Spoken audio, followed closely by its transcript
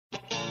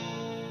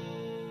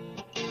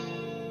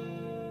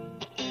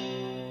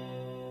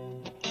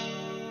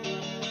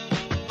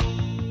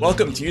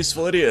Welcome to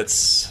Useful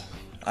Idiots.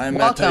 I'm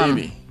Matt Welcome.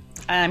 Taibbi.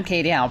 I'm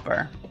Katie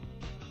Alper.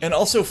 And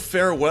also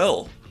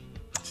farewell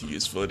to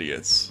Useful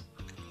Idiots.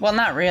 Well,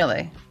 not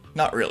really.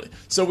 Not really.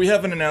 So we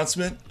have an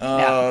announcement.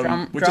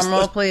 Drum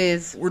roll,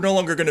 please. We're no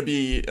longer going to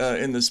be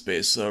in this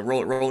space.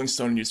 Rolling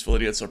Stone and Useful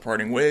Idiots are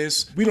parting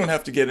ways. We don't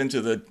have to get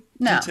into the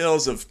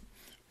details of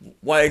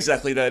why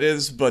exactly that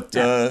is, but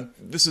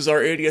this is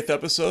our 80th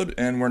episode,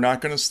 and we're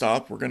not going to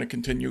stop. We're going to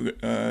continue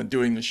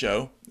doing the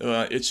show.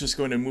 It's just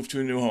going to move to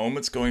a new home.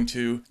 It's going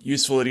to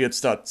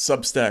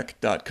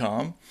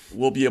usefulidiots.substack.com.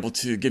 We'll be able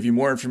to give you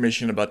more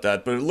information about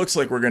that, but it looks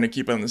like we're going to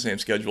keep on the same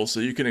schedule, so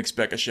you can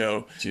expect a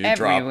show to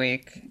drop every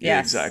week. Yeah,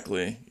 Yes.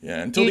 exactly.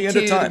 Yeah, until the end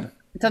of time.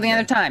 Until the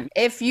end of time.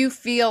 If you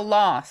feel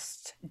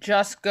lost,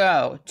 just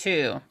go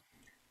to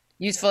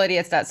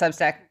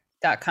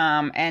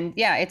usefulidiots.substack.com, and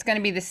yeah, it's going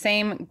to be the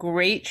same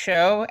great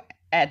show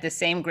at the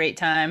same great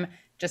time,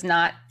 just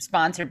not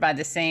sponsored by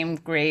the same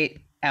great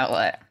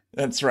outlet.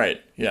 That's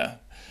right. Yeah.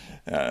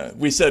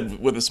 We said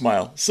with a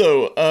smile.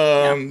 So,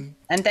 And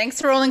thanks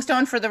to Rolling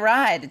Stone for the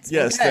ride. It's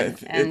been good.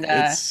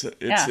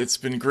 It's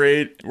been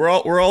great.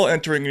 We're all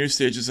entering new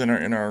stages in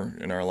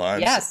our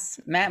lives. Yes,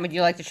 Matt, would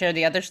you like to share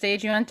the other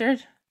stage you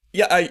entered?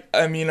 Yeah,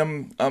 I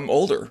mean, I'm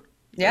older.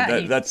 Yeah,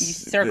 you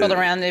circled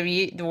around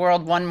the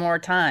world one more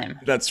time.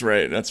 That's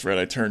right. I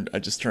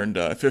just turned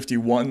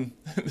 51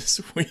 this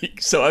week.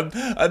 So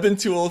I've been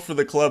too old for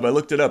the club. I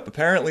looked it up.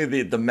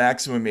 Apparently, the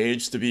maximum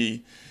age to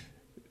be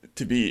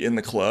in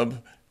the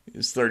club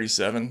is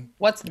 37.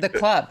 What's the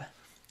club?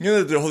 You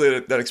know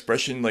that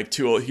expression, like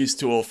too old. He's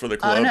too old for the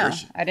club. Oh no,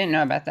 I didn't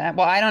know about that.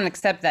 Well, I don't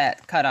accept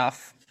that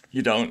cutoff.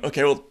 You don't?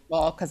 Okay,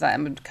 well, because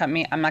I'm not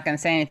going to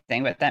say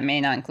anything, but that may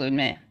not include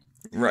me.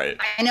 Right.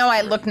 I know I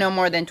look no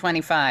more than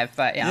 25,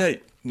 but yeah. Yeah,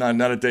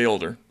 not a day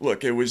older.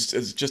 Look,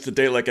 it's just a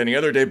day like any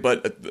other day,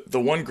 but the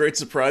one great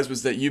surprise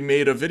was that you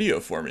made a video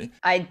for me.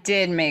 I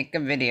did make a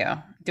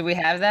video. Do we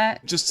have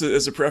that? Just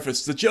as a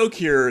preface,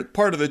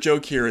 part of the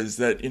joke here is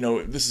that,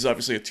 this is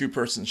obviously a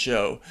two-person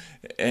show,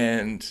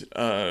 and,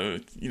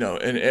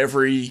 in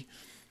every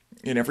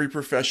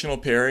professional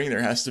pairing,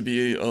 there has to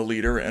be a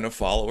leader and a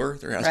follower.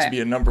 There has to be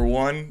a number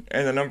one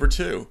and a number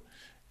two.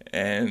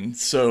 And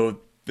so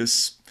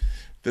this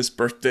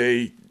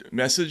birthday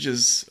message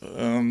is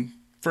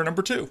for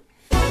number two.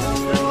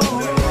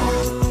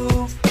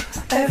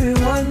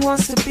 Everyone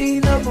wants to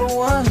be number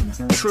one.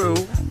 True.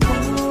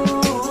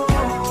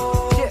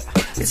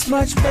 It's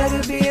much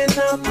better being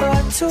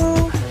number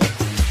two.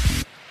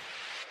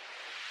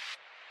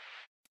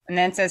 And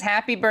then it says,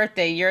 "Happy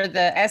birthday, you're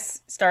the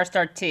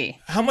S***T."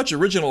 How much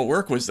original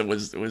work was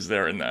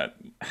there in that?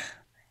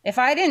 If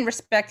I didn't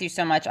respect you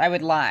so much, I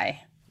would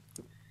lie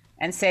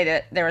and say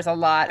that there was a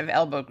lot of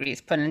elbow grease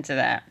put into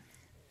that.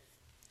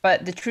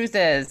 But the truth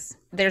is,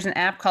 there's an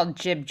app called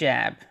Jib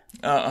Jab.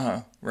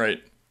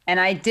 Right. And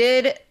I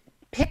did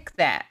pick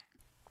that.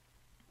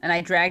 And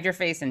I dragged your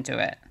face into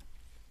it.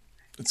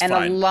 It's and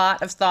fine. A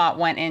lot of thought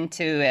went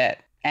into it.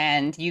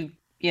 And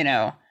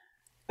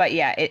but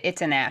yeah,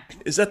 it's an app.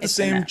 Is that the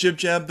same Jib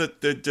Jab that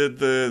did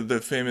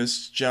the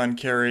famous John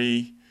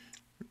Kerry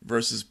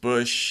versus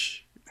Bush?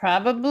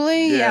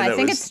 Probably. Yeah, I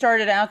think it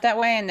started out that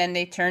way, and then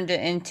they turned it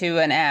into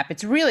an app.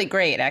 It's really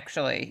great,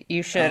 actually.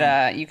 You should,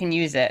 you can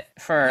use it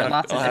for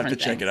lots of different things. I'll have to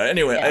check it out.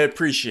 Anyway, I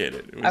appreciate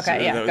it. That was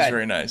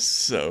very nice.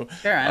 So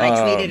sure, and I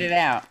tweeted it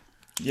out.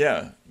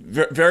 Yeah,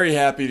 very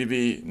happy to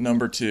be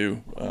number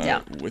two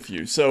with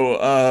you.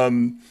 So,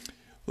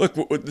 look,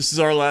 this is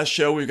our last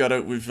show. No,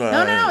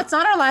 it's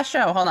not our last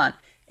show. Hold on.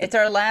 It's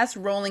our last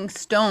Rolling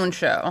Stone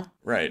show.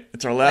 Right.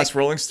 It's our last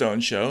Rolling Stone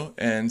show,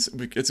 and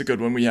it's a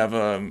good one. We have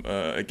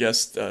a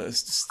guest,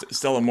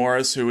 Stella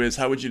Moris, who is,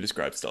 how would you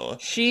describe Stella?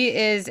 She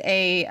is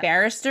a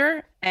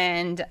barrister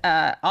and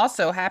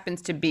also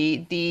happens to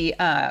be the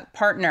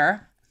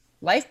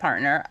life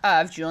partner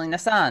of Julian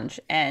Assange.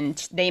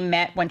 And they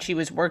met when she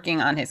was working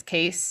on his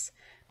case.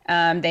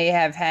 They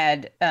have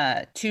had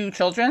 2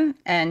 children,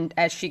 and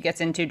as she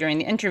gets into during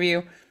the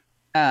interview,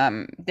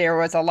 there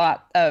was a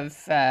lot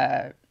of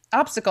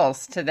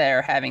obstacles to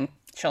their having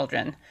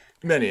children.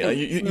 Many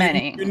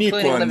unique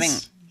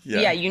ones.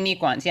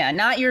 Unique ones. Yeah,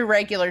 not your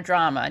regular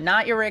drama,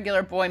 not your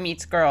regular boy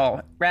meets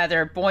girl.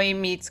 Rather, boy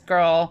meets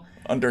girl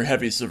under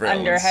heavy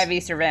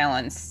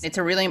surveillance. It's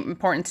a really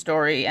important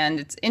story,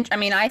 and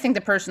I think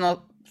the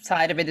personal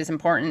side of it is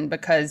important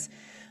because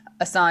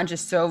Assange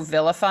is so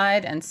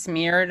vilified and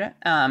smeared,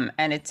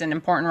 and it's an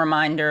important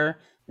reminder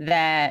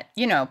that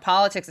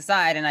politics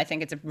aside, and I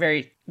think it's a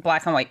very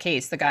black and white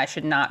case. The guy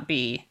should not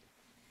be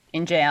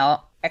in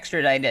jail,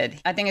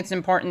 extradited. I think it's an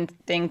important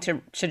thing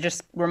to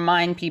just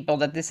remind people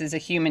that this is a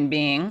human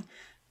being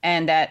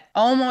and that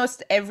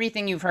almost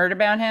everything you've heard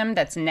about him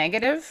that's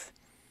negative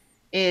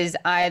is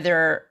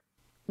either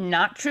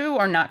not true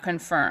or not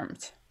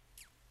confirmed.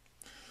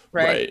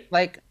 Right?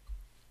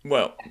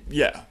 Well,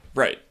 yeah,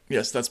 right.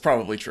 Yes, that's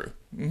probably true.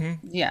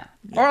 Mm-hmm. Yeah.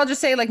 Or I'll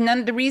just say, none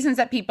of the reasons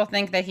that people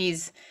think that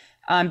he's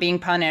being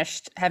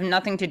punished have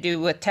nothing to do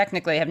with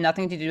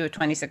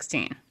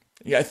 2016.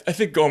 Yeah, I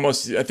think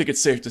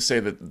it's safe to say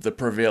that the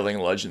prevailing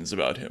legends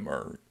about him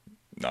are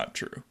not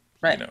true.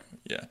 Right.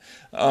 Yeah.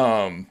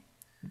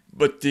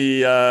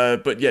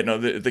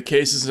 The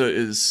case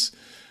is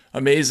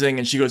amazing,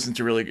 and she goes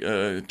into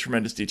really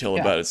tremendous detail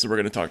about it. So we're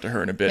going to talk to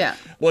her in a bit. Yeah.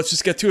 Well, let's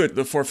just get to it.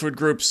 The 4 food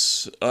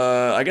groups.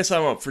 I guess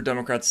I'm up for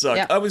Democrats suck.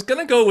 Yeah. I was going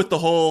to go with the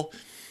whole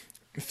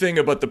thing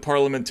about the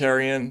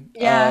parliamentarian.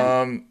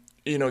 Yeah.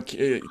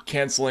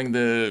 Canceling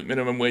the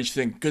minimum wage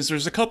thing, because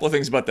there's a couple of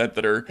things about that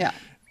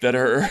that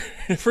are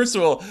first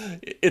of all,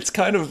 it's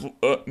kind of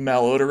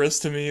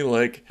malodorous to me.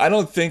 Like, I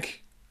don't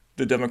think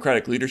the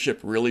Democratic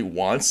leadership really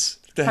wants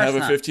to have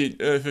a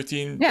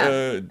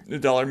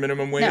 $15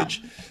 minimum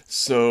wage. No.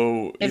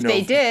 So if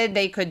they did,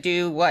 they could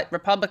do what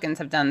Republicans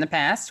have done in the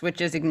past, which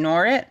is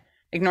ignore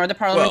the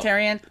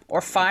parliamentarian,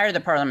 or fire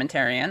the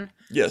parliamentarian.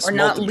 Yes, or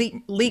not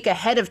leak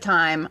ahead of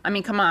time. I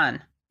mean, come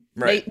on.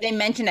 Right. They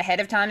mentioned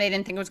ahead of time they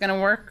didn't think it was going to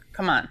work.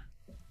 Come on.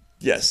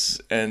 Yes,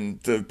 and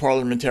the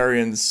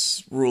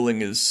parliamentarians'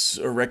 ruling is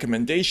a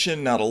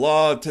recommendation, not a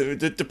law.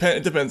 It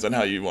depends on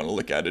how you want to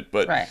look at it.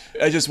 But right.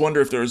 I just wonder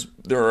if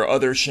there are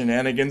other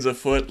shenanigans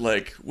afoot.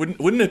 Like,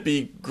 wouldn't it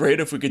be great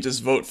if we could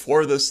just vote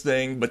for this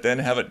thing, but then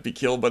have it be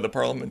killed by the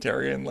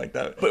parliamentarian like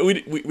that? But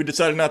we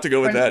decided not to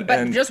go with that.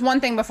 But just one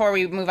thing before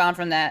we move on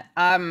from that,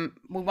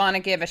 we want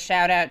to give a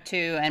shout out to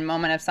and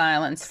moment of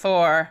silence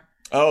for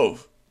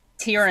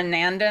Tira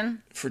Nandan.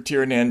 For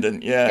Tira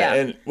Nandan, yeah.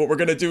 And what we're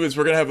gonna do is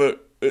we're gonna have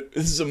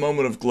this is a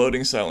moment of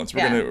gloating silence.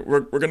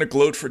 We're gonna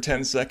gloat for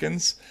 10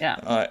 seconds.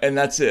 Yeah. And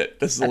that's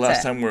it. This is the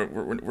last time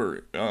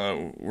we're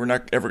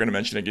not ever gonna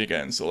mention it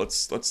again. So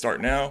let's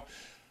start now.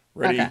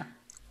 Ready? Okay.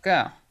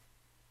 Go.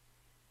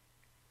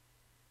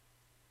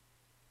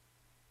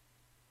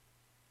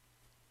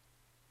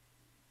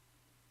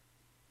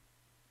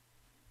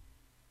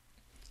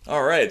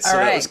 All right, so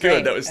that was good.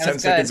 Great. That was 10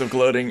 seconds of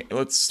gloating.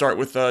 Let's start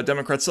with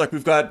Democrats Suck.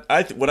 We've got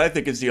what I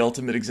think is the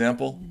ultimate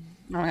example.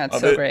 Oh, that's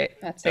so great.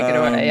 Let's take it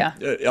away, yeah.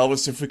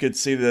 Elvis, if we could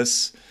see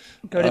this.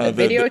 Go to the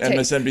videotape. The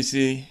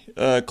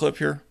MSNBC clip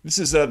here. This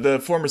is the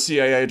former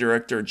CIA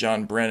director,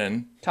 John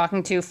Brennan.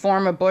 Talking to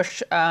former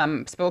Bush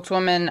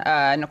spokeswoman,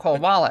 Nicole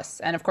Wallace.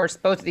 And, of course,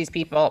 both of these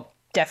people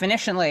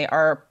definitionally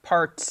are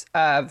parts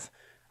of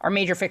our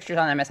major fixtures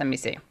on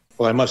MSNBC.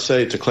 Well, I must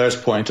say, to Claire's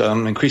point,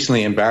 I'm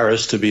increasingly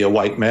embarrassed to be a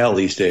white male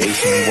these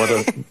days.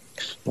 And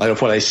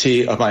what I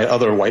see of my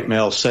other white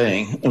males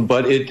saying.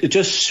 But it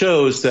just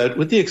shows that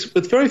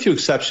with very few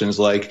exceptions,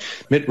 like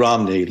Mitt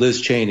Romney, Liz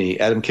Cheney,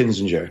 Adam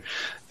Kinzinger,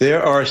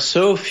 there are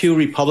so few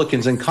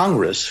Republicans in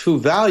Congress who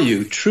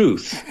value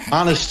truth,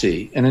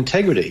 honesty, and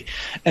integrity.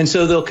 And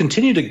so they'll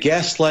continue to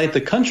gaslight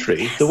the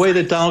country the way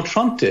that Donald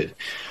Trump did.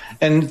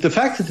 And the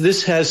fact that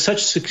this has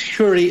such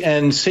security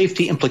and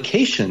safety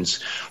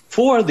implications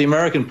for the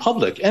American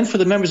public and for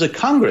the members of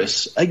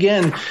Congress,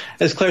 again,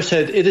 as Claire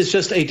said, it is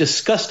just a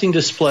disgusting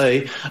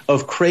display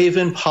of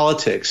craven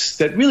politics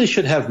that really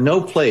should have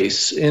no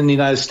place in the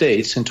United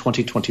States in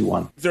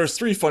 2021. There's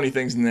 3 funny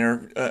things in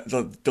there.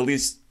 The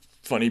least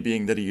funny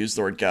being that he used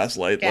the word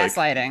gaslight.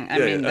 Gaslighting. I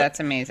mean, that's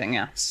amazing,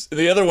 yeah.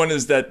 The other one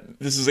is that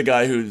this is a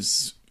guy who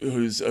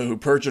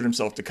perjured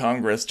himself to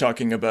Congress,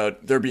 talking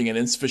about there being an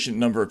insufficient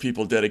number of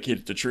people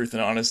dedicated to truth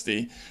and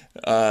honesty.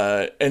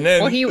 And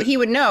then, well, he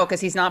would know because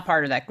he's not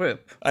part of that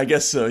group. I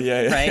guess so.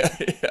 Yeah.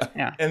 Right.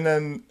 Yeah. And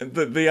then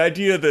the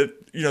idea that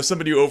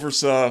somebody who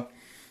oversaw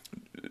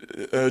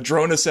a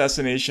drone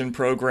assassination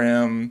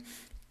program,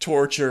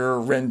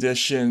 torture,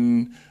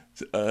 rendition,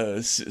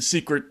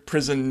 secret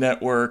prison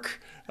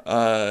network,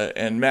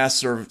 and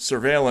mass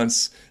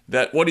surveillance,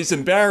 that what he's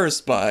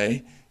embarrassed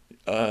by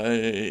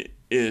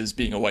is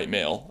being a white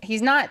male.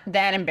 He's not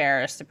that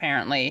embarrassed,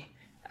 apparently,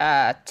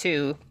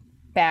 to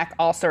back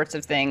all sorts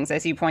of things,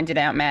 as you pointed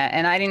out, Matt.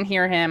 And I didn't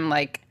hear him,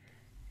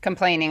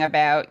 complaining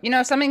about,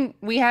 something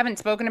we haven't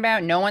spoken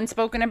about, no one's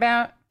spoken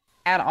about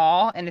at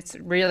all, and it's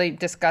really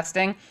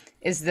disgusting,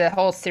 is the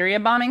whole Syria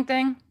bombing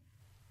thing.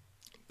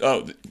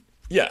 Oh,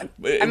 yeah.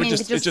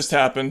 It just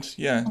happened.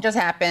 Yeah. It just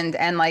happened.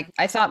 And,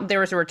 I thought there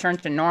was a return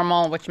to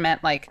normal, which meant,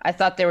 I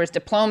thought there was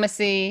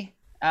diplomacy.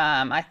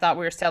 I thought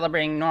we were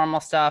celebrating normal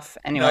stuff.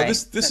 Anyway, no,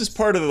 this is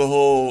part of the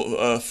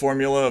whole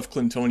formula of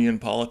Clintonian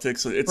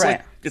politics.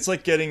 It's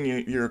like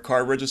getting your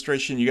car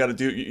registration. You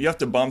have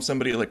to bomb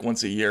somebody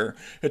once a year.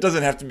 It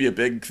doesn't have to be a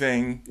big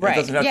thing. Right. It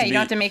doesn't have to be, you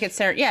don't have to make it.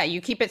 Yeah,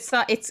 you keep it.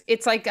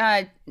 It's like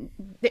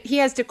he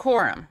has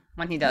decorum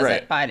when he does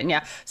it, Biden.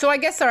 Yeah. So I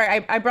guess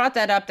I brought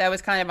that up. That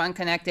was kind of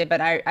unconnected,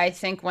 but I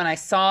think when I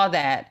saw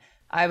that,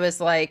 I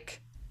was like,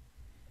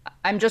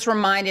 I'm just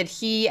reminded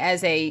he,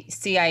 as a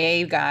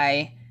CIA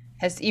guy,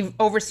 has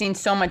overseen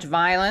so much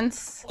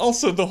violence.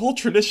 Also, the whole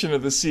tradition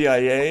of the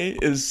CIA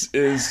is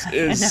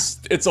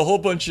it's a whole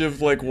bunch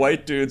of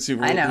white dudes who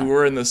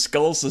were in the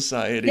Skull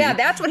Society. Yeah,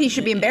 that's what he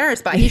should be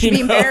embarrassed by. He should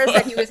be embarrassed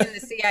that he was in the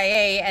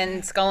CIA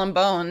and Skull and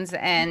Bones.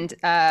 And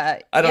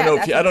I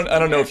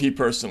don't know if he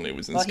personally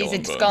was in Skull and Bones. Well,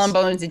 he's Skull and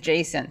Bones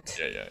adjacent.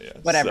 Yeah.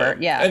 Whatever. So,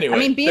 yeah. Anyway, I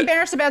mean, be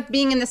embarrassed about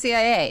being in the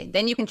CIA.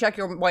 Then you can check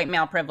your white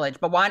male privilege.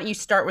 But why don't you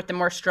start with the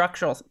more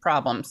structural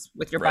problems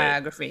with your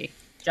biography,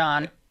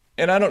 John?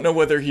 And I don't know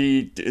whether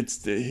he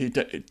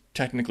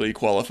technically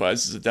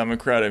qualifies as a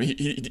Democrat. I mean,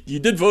 he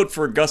did vote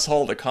for Gus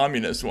Hall, the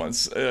communist,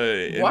 once. What?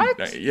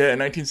 In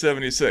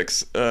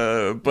 1976.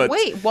 But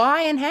wait,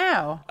 why and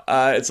how?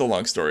 It's a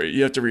long story.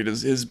 You have to read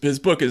his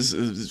book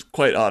is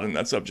quite odd on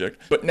that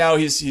subject. But now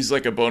he's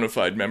like a bona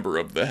fide member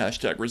of the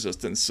hashtag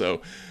resistance.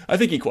 So I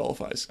think he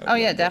qualifies. Oh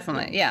yeah,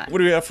 definitely. Yeah. What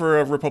do we have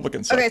for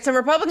Republicans? Okay, so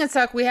Republicans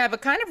suck. We have a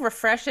kind of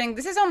refreshing.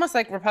 This is almost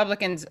like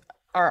Republicans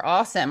are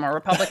awesome or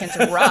Republicans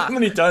rock. How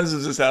many times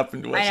has this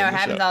happened to us? I know, it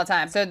happens all the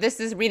time. So this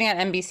is reading on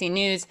NBC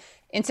News.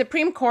 In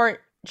Supreme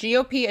Court,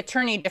 GOP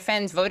attorney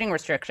defends voting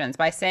restrictions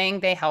by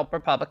saying they help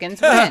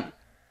Republicans win.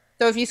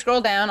 So if you scroll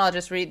down, I'll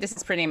just read. This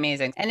is pretty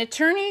amazing. An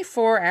attorney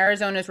for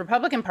Arizona's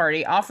Republican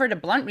Party offered a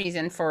blunt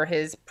reason for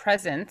his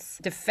presence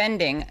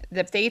defending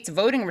the state's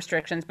voting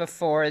restrictions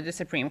before the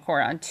Supreme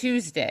Court on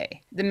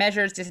Tuesday. The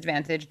measures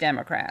disadvantage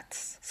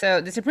Democrats.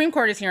 So the Supreme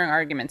Court is hearing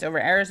arguments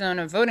over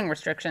Arizona voting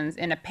restrictions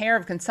in a pair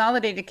of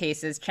consolidated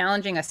cases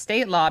challenging a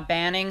state law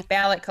banning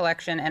ballot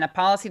collection and a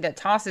policy that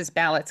tosses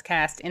ballots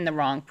cast in the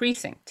wrong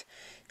precinct.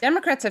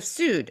 Democrats have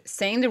sued,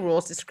 saying the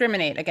rules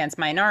discriminate against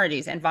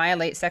minorities and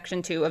violate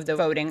Section 2 of the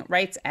Voting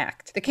Rights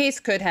Act. The case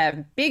could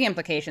have big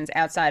implications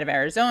outside of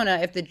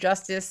Arizona if the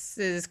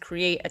justices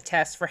create a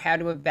test for how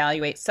to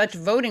evaluate such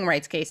voting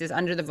rights cases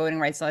under the voting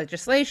rights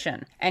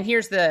legislation. And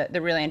here's the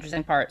really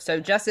interesting part.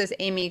 So Justice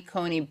Amy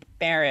Coney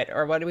Barrett,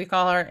 or what do we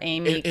call her?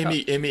 Amy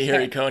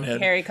Harry Conehead.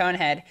 Harry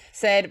Conehead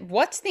said,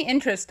 what's the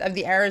interest of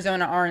the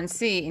Arizona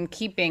RNC in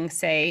keeping,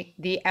 say,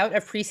 the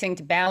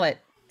out-of-precinct ballot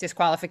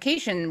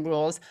disqualification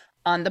rules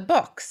on the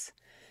books?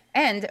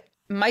 And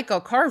Michael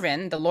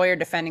Carvin, the lawyer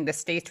defending the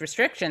state's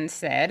restrictions,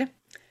 said,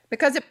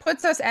 because it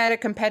puts us at a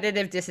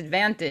competitive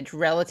disadvantage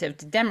relative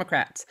to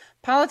Democrats.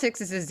 Politics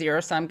is a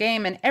zero-sum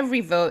game, and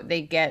every vote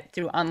they get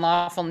through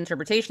unlawful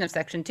interpretation of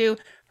Section 2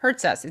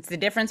 hurts us. It's the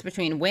difference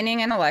between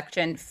winning an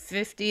election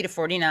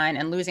 50-49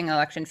 and losing an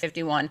election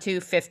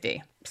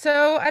 51-50.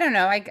 So, I don't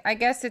know. I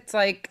guess it's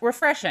like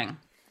refreshing.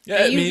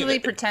 Yeah, they usually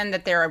pretend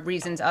that there are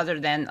reasons other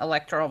than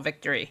electoral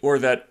victory. Or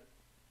that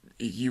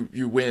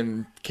you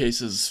win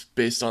cases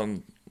based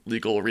on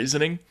legal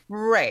reasoning.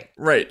 Right.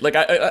 Like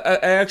I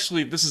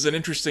actually, this is an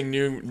interesting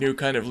new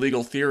kind of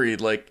legal theory,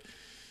 like,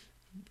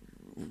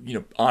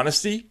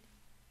 honesty.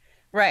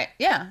 Right.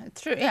 Yeah,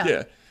 it's true. Yeah.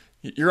 Yeah.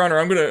 Your Honor,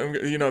 I'm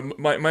gonna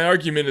my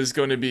argument is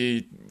going to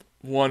be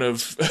one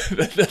of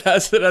that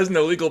has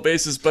no legal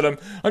basis, but I'm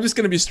just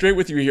going to be straight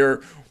with you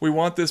here. We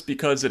want this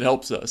because it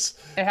helps us.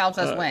 It helps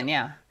us win.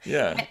 Yeah.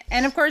 Yeah.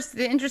 And of course,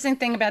 the interesting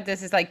thing about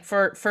this is, like,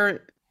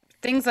 for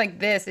things like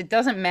this, it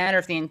doesn't matter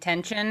if the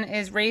intention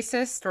is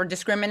racist or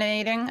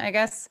discriminating, I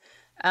guess.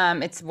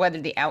 It's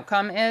whether the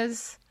outcome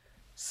is.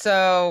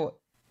 So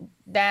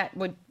I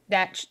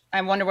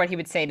wonder what he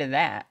would say to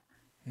that.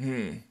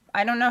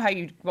 I don't know how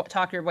you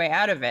talk your way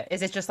out of it.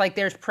 Is it just like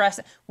there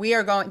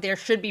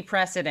should be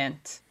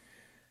precedent.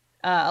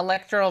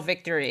 Electoral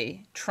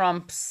victory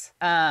trumps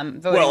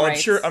voting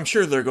rights. I'm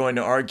sure they're going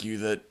to argue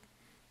that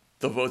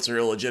the votes are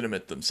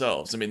illegitimate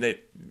themselves. I mean, there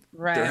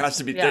has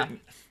to be,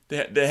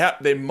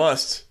 they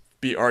must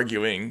be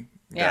arguing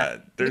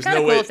that there's no way. It'd be kind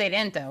of cool if they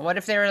didn't, though. What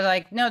if they were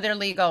like, no, they're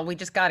legal, we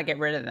just got to get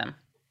rid of them?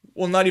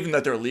 Well, not even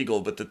that they're legal,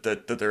 but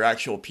that they're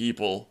actual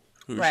people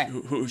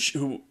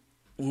who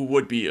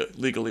would be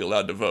legally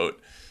allowed to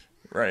vote,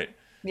 right?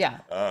 Yeah.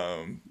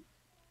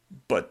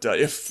 But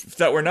if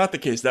that were not the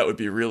case, that would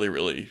be really,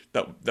 really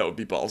that would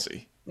be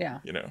ballsy. Yeah.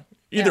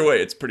 Either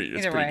way, it's pretty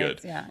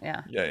good.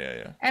 Yeah.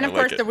 And And of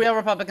course, the real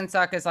Republican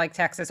suck is like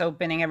Texas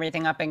opening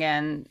everything up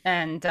again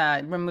and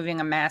removing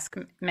a mask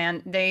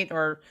mandate,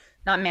 or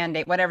not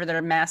mandate, whatever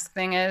their mask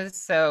thing is.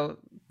 So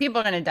people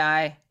are going to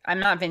die. I'm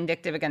not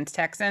vindictive against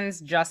Texans,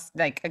 just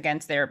like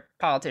against their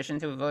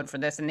politicians who voted for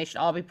this. And they should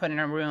all be put in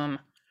a room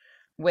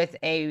with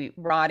a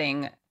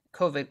rotting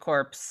COVID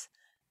corpse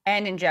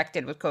and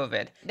injected with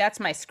COVID. That's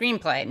my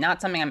screenplay,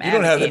 not something I'm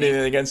advocating. You don't have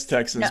anything against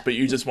Texans, but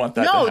you just want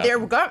that to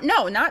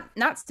happen.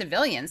 Not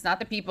civilians, not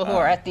the people who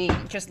are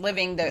just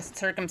living the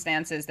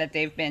circumstances that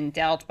they've been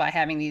dealt by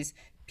having these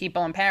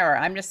people in power.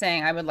 I'm just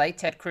saying I would like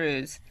Ted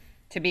Cruz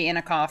to be in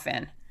a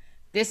coffin.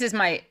 This is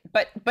my,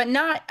 but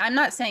not, I'm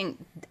not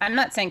saying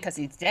because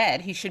he's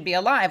dead. He should be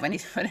alive when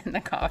he's put in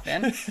the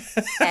coffin.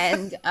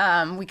 And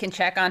we can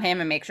check on him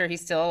and make sure he's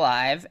still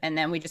alive. And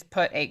then we just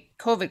put a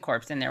COVID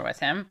corpse in there with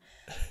him.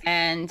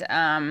 And,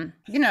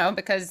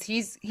 because he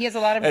has a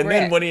lot of grit. And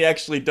then when he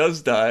actually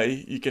does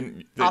die, you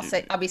can...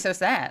 I'll be so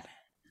sad.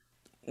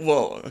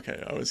 Well,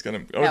 okay, I was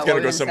gonna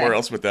go somewhere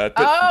else with that.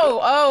 But,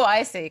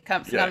 I see.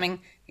 Coming.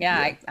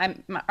 Yeah.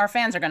 Our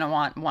fans are going to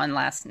want one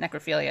last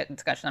necrophilia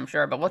discussion, I'm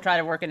sure, but we'll try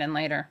to work it in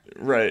later.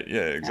 Right.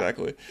 Yeah.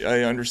 Exactly. Yeah.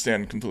 I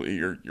understand completely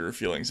your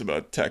feelings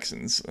about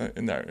Texans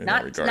in that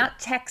regard. Not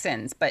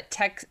Texans, but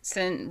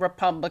Texan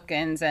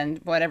Republicans and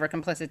whatever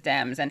complicit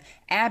Dems and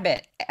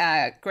Abbott,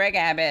 Greg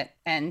Abbott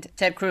and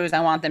Ted Cruz.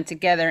 I want them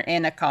together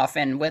in a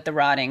coffin with a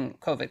rotting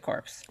COVID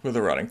corpse.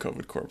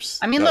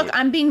 I mean, look,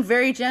 I'm being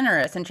very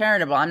generous and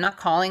charitable. I'm not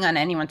calling on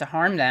anyone to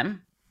harm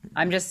them.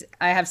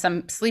 I have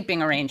some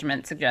sleeping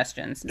arrangement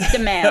suggestions,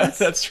 demands.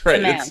 That's right.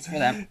 Demands for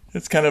them.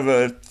 It's kind of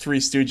a Three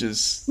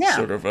Stooges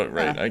sort of,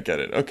 right? I get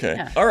it. Okay.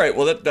 Yeah. All right.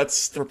 Well,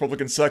 that's the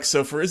Republican sucks.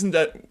 So for Isn't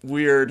That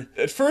Weird?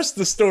 At first,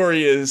 the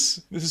story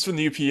is, this is from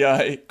the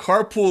UPI,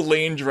 carpool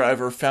lane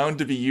driver found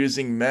to be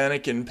using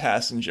mannequin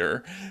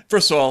passenger.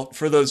 First of all,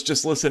 for those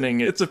just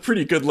listening, it's a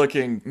pretty good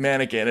looking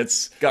mannequin.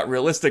 It's got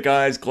realistic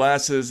eyes,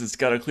 glasses. It's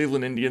got a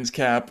Cleveland Indians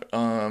cap,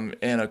 and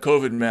a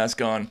COVID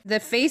mask on. The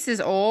face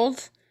is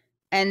old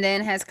and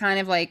then has kind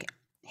of like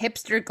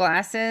hipster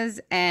glasses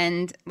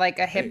and like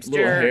a hipster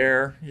Little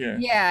hair. Yeah.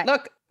 Yeah.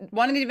 Look,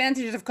 one of the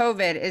advantages of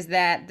COVID is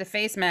that the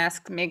face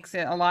mask makes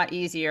it a lot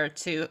easier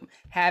to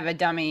have a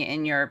dummy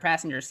in your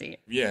passenger seat.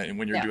 Yeah, and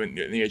when you're doing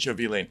in the HOV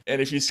lane.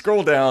 And if you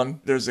scroll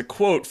down, there's a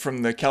quote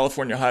from the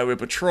California Highway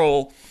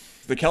Patrol.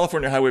 The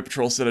California Highway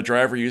Patrol said a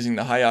driver using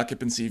the high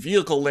occupancy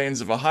vehicle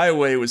lanes of a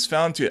highway was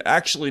found to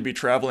actually be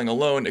traveling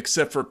alone,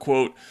 except for,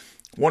 quote,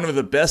 one of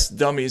the best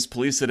dummies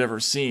police had ever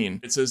seen.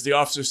 It says the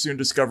officer soon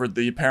discovered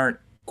the apparent,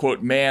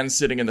 quote, man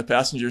sitting in the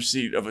passenger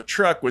seat of a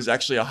truck was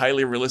actually a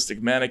highly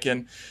realistic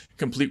mannequin,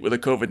 complete with a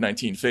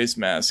COVID-19 face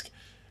mask.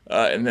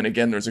 And then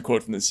again, there's a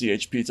quote from the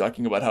CHP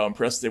talking about how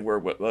impressed they were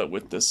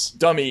with this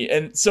dummy.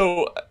 And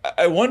so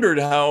I wondered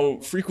how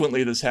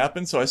frequently this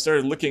happened. So I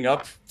started looking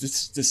up to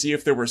see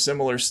if there were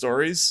similar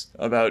stories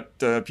about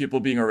people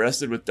being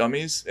arrested with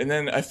dummies. And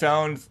then I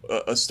found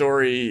a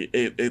story,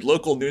 a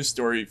local news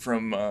story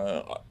from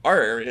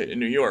our area in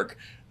New York,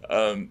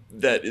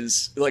 that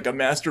is like a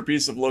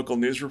masterpiece of local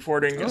news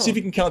reporting. See if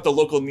you can count the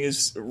local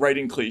news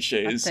writing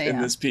cliches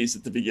in this piece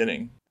at the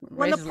beginning.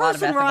 When the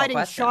person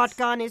riding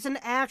shotgun isn't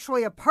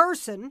actually a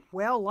person,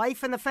 well,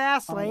 life in the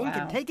fast lane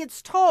can take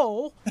its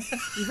toll.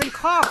 Even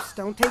cops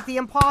don't take the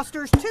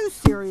imposters too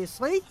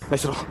seriously.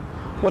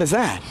 What is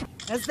that?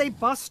 As they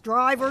bust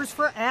drivers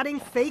for adding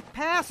fake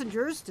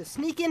passengers to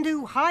sneak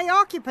into high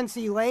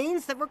occupancy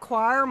lanes that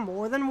require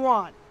more than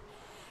one.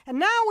 And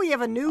now we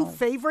have a new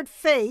favorite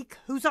fake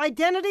whose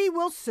identity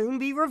will soon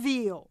be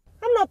revealed.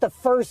 I'm not the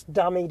first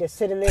dummy to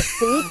sit in this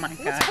seat. Oh my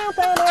God. Let's count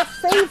down our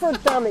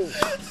favorite dummy,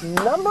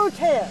 number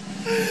 10.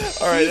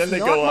 All right, then they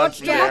go on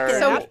from there.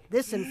 So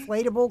this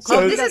inflatable.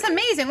 So this is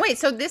amazing. Wait,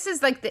 so this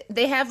is like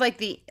they have like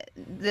the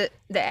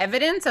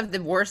evidence of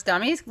the worst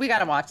dummies. We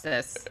gotta watch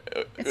this.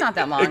 It's not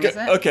that long, is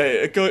it?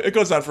 Okay, it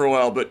goes on for a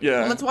while, but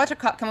yeah. Well, let's watch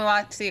Can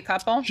we see a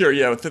couple? Sure,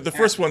 yeah. The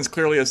first one's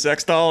clearly a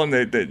sex doll,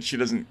 and she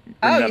doesn't bring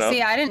that up.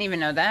 See, I didn't even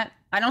know that.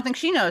 I don't think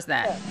she knows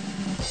that.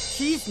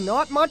 She's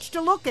not much to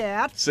look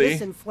at. See?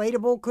 This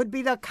inflatable could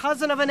be the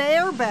cousin of an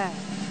airbag.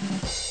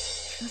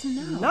 She doesn't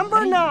know.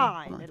 Number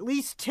 9. At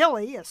least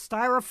Tilly, a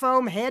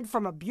styrofoam head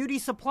from a beauty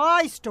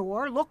supply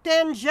store, looked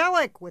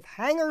angelic with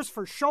hangers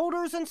for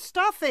shoulders and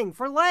stuffing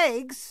for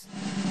legs.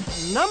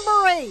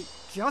 Number 8.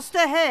 Just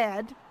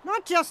ahead.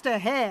 Not just a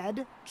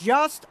head,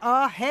 just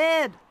a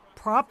head.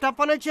 Propped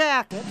up on a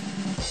jacket.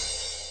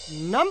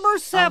 Number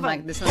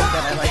 7. This one's good.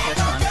 I like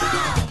this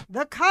one.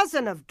 The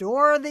cousin of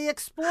Dora the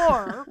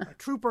Explorer. A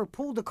trooper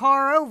pulled the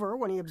car over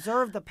when he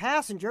observed the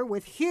passenger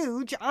with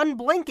huge,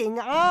 unblinking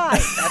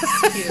eyes.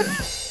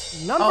 That's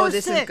cute. Number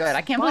this 6, is good.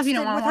 I can't believe you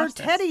don't want to watch with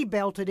her teddy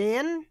belted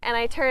in. And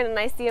I turn and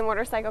I see a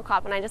motorcycle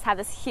cop and I just have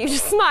this huge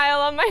smile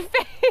on my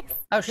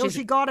face. Till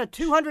she got a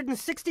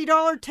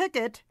 $260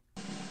 ticket.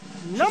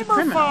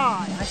 Number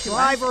 5, a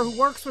driver who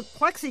works with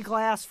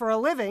plexiglass for a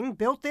living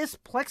built this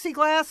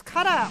plexiglass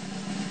cutout.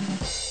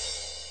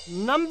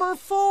 Number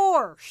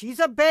 4, she's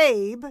a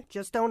babe.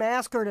 Just don't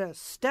ask her to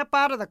step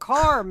out of the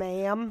car,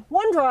 ma'am.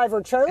 One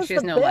driver chose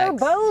the bare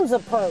bones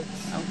approach.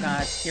 Oh,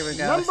 God. Here we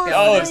go.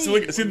 Number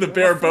 3, see the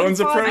bare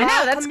bones approach? I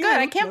know, that's good.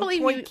 I can't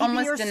believe you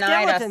almost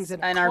denied us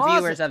and our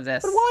viewers of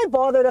this. But why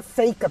bother to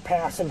fake a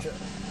passenger?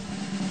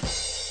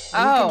 You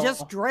can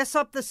just dress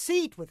up the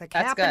seat with a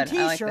cap and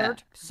t-shirt. Like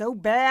so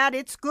bad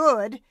it's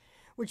good.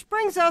 Which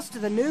brings us to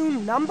the new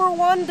number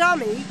 1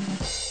 dummy.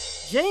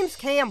 James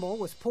Campbell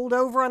was pulled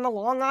over on the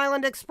Long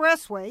Island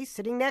Expressway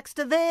sitting next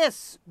to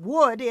this,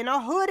 Wood in a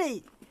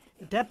hoodie.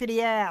 The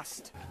deputy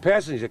asked,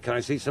 "Passenger, can I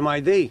see some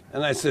ID?"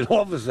 And I said,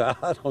 "Officer,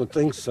 I don't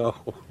think so."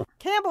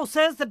 Campbell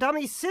says the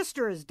dummy's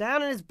sister is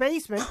down in his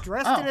basement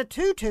dressed in a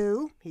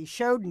tutu. He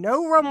showed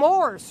no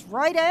remorse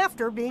right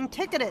after being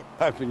ticketed.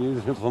 I've been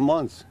using it for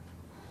months.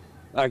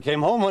 I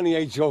came home on the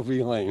HOV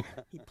lane.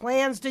 He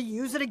plans to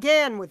use it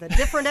again with a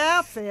different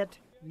outfit.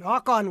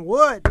 Knock on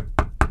wood.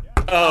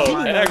 Oh,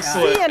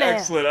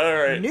 excellent. All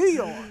right. New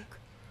York.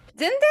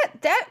 Didn't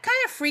that kind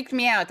of freaked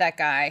me out, that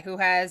guy who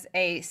has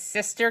a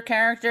sister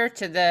character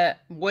to the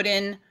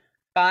wooden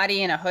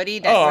body in a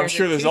hoodie? I'm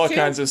sure there's all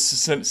kinds of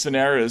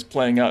scenarios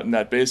playing out in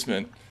that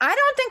basement. I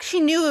don't think she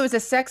knew it was a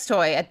sex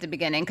toy at the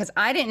beginning, because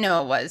I didn't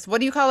know it was. What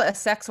do you call it? A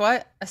sex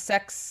what? A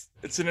sex...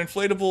 It's an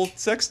inflatable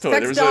sex toy.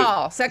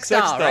 Sex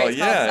doll, right? It's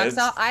yeah. Sex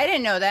doll. I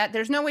didn't know that.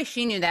 There's no way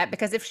she knew that,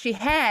 because if she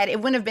had, it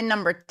wouldn't have been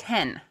number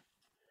 10.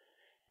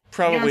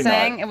 Probably you know what I'm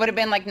saying? not. It would have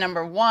been like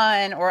number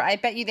 1, or I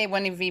bet you they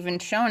wouldn't have even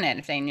shown it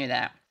if they knew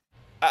that.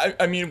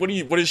 I mean, what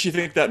does she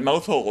think that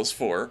mouth hole is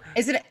for?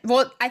 Is it?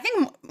 Well, I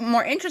think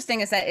more interesting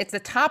is that it's the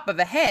top of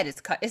the head.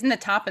 Isn't the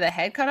top of the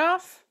head cut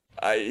off?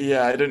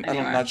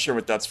 I'm not sure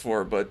what that's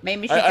for, but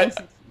maybe she thinks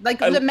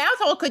the mouth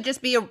hole could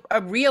just be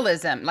a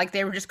realism. Like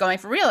they were just going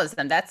for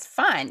realism. That's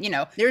fine.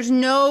 There's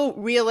no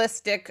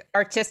realistic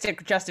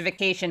artistic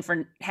justification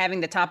for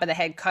having the top of the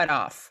head cut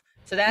off.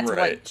 So that's what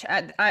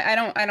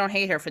I don't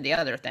hate her for the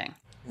other thing.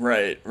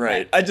 Right.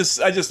 I just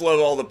love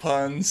all the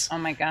puns. Oh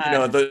my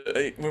god!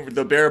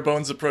 The bare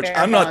bones approach.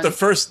 I'm not the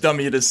first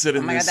dummy to sit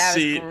in this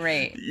seat. That was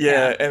great.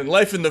 Yeah, and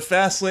life in the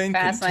fast lane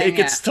can take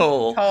its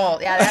toll.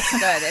 Yeah, that's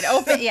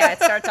good.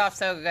 It starts off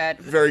so good.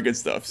 Very good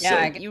stuff.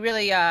 Yeah, so, you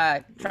really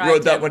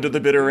rode that one to the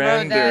bitter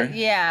end.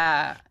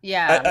 Yeah.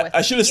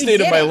 I should have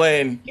stayed in my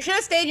lane. You should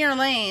have stayed in your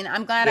lane.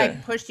 I'm glad I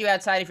pushed you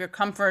outside of your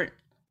comfort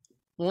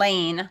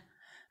lane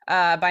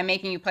by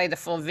making you play the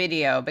full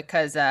video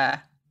because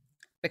that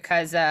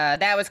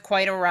was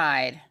quite a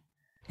ride.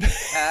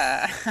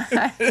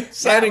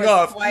 Signing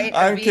off.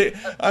 I'm Katie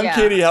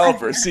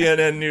Halper,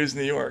 CNN News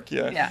New York.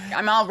 Yeah.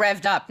 I'm all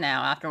revved up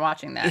now after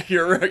watching that.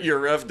 You're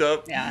revved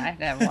up. Yeah,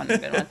 I have one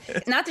good one.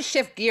 Not to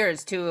shift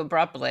gears too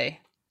abruptly,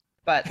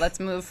 but let's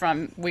move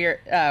from weird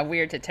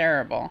to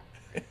terrible.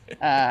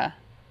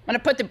 I'm going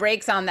to put the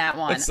brakes on that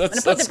one. I'm going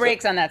to put the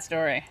brakes on that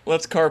story.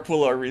 Let's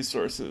carpool our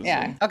resources.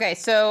 Yeah. Okay,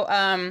 so...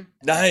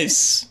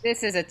 nice.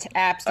 This is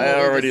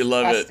absolutely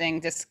love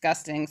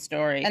disgusting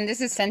story. And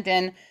this is sent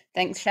in,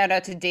 shout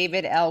out to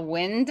David L.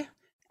 Wind,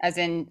 as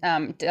in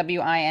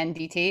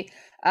WINDT.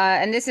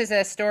 And this is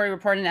a story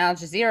reported in Al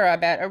Jazeera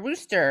about a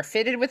rooster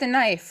fitted with a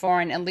knife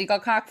for an illegal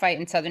cockfight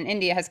in southern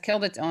India has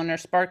killed its owner,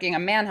 sparking a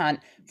manhunt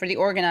for the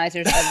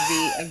organizers of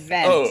the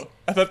event. Oh,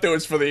 I thought that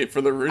was for the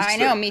rooster. I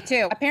know, me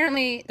too.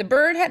 Apparently, the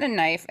bird had a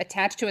knife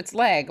attached to its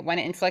leg when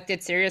it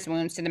inflicted serious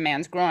wounds to the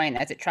man's groin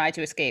as it tried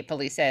to escape,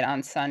 police said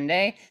on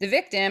Sunday. The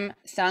victim,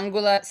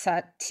 Sangula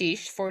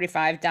Satish,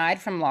 45,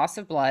 died from loss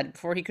of blood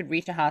before he could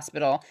reach a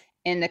hospital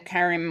in the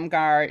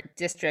Karimgarh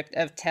district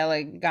of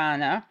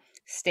Telangana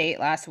state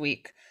last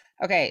week.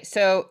 Okay,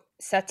 so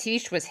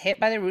Satish was hit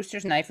by the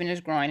rooster's knife in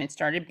his groin and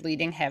started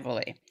bleeding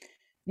heavily.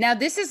 Now,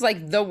 this is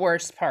like the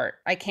worst part.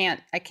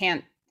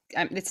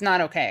 It's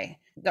not okay.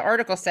 The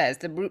article says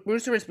the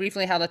rooster was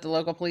briefly held at the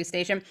local police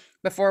station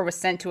before it was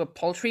sent to a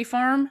poultry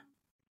farm.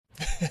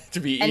 To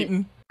be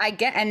eaten?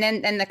 And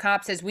then the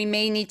cop says, we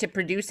may need to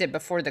produce it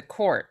before the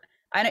court.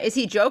 Is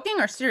he joking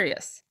or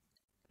serious?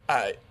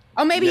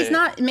 Maybe he's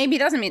not. Maybe he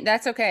doesn't mean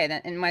that's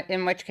okay.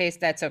 In which case,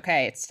 that's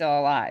okay. It's still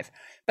alive.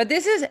 But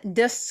this is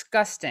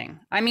disgusting.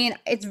 I mean,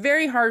 it's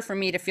very hard for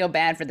me to feel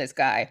bad for this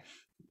guy.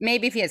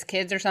 Maybe if he has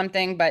kids or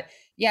something, but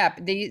yeah,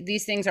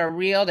 these things are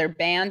real. They're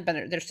banned, but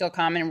they're still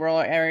common in rural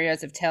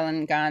areas of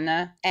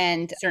Telangana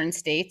and certain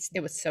states. It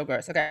was so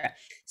gross. Okay.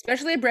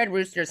 Specially bred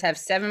roosters have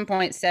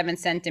 7.7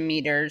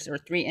 centimeters or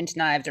 3-inch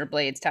knives or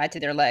blades tied to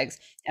their legs,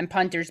 and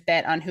punters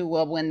bet on who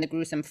will win the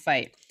gruesome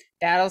fight.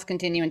 Battles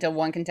continue until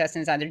one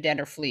contestant is either dead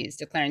or flees,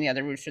 declaring the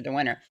other rooster the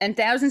winner. And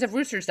thousands of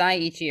roosters die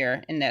each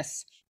year in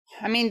this.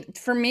 I mean,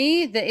 for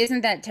me,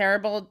 isn't that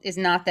terrible is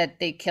not that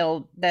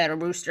that a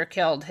rooster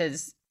killed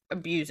his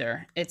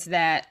abuser. It's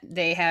that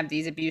they have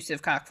these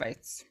abusive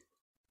cockfights.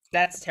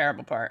 That's the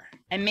terrible part.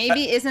 And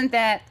maybe isn't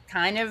that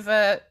kind of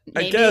I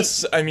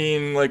guess, I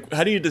mean, like,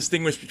 how do you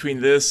distinguish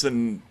between this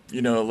and,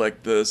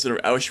 like the sort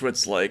of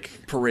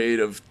Auschwitz-like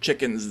parade of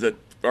chickens that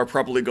are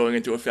probably going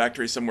into a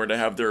factory somewhere to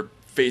have their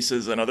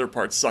faces and other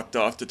parts sucked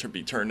off to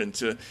be turned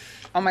into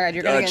oh my God,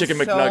 you're going to get in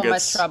so McNuggets.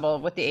 Much trouble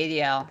with the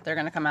ADL. They're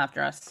going to come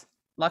after us.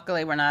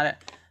 Luckily, we're not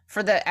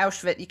for the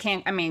Auschwitz. You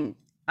can't. I mean,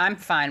 I'm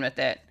fine with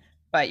it,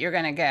 but you're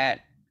gonna get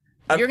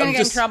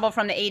in trouble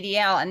from the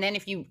ADL, and then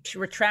if you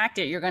retract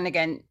it, you're gonna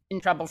get in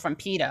trouble from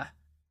PETA.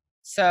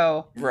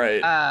 So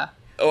right. I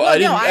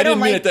didn't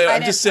mean it.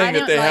 I'm just saying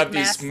that they have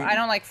these. I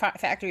don't like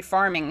factory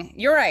farming.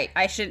 You're right.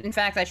 I should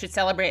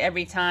celebrate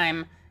every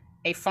time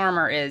a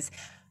farmer is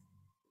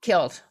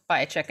killed by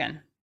a chicken.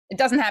 It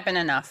doesn't happen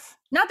enough.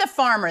 Not the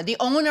farmer, the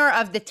owner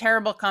of the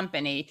terrible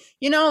company.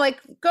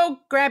 Go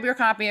grab your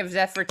copy of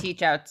Zephyr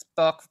Teachout's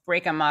book,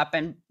 break them up,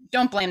 and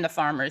don't blame the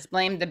farmers.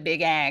 Blame the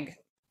big ag,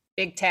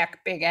 big tech,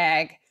 big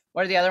ag.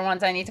 What are the other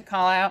ones I need to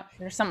call out?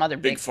 There's some other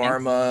big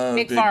pharma.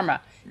 Big pharma.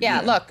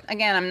 Yeah, look,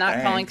 again, I'm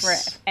not calling for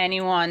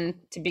anyone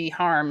to be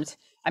harmed.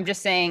 I'm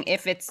just saying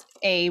if it's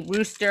a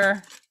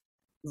rooster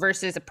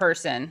versus a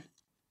person,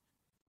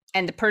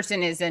 and the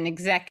person is an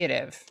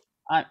executive,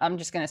 I'm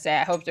just going to say,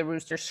 I hope the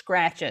rooster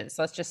scratches.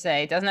 Let's just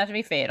say it doesn't have to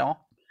be fatal.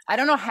 I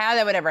don't know how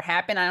that would ever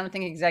happen. I don't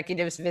think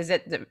executives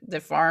visit the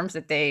farms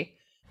that they...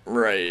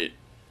 Right.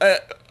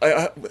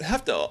 I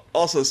have to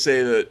also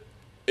say that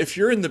if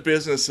you're in the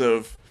business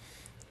of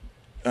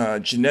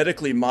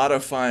genetically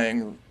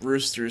modifying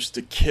roosters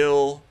to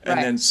kill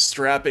and then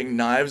strapping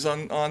knives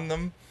on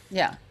them...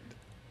 Yeah.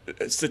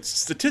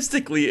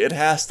 Statistically, it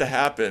has to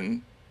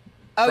happen.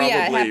 Oh,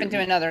 yeah, it happened to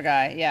another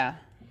guy, yeah.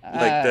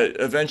 That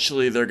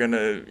eventually they're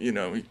gonna,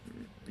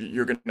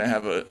 you're gonna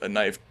have a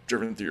knife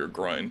driven through your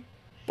groin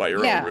by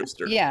your own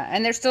rooster. Yeah,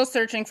 and they're still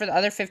searching for the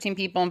other 15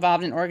 people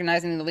involved in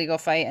organizing the legal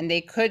fight, and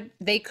they could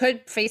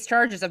face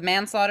charges of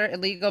manslaughter,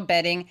 illegal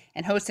betting,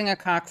 and hosting a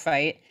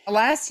cockfight.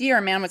 Last year,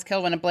 a man was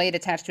killed when a blade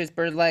attached to his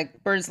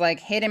bird's leg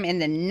hit him in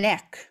the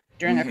neck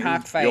during a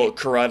cockfight. The old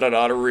carotid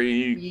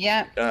artery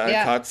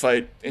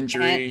cockfight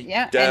injury.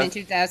 And in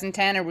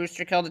 2010, a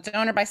rooster killed its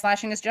owner by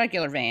slashing his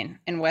jugular vein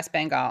in West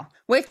Bengal.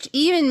 Which,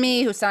 even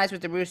me, who sides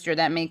with the rooster,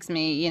 that makes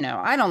me,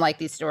 I don't like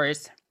these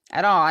stories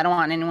at all. I don't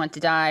want anyone to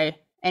die,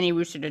 any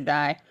rooster to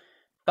die.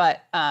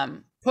 But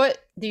put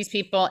these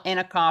people in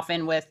a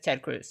coffin with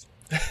Ted Cruz.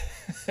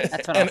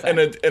 That's what I'm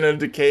saying. And a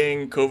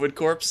decaying COVID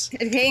corpse. A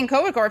decaying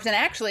COVID corpse, and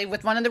actually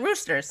with one of the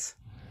roosters.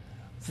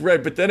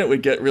 Right, but then it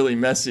would get really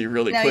messy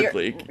really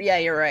quickly.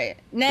 You're right.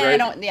 No, right? I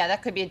don't. Yeah,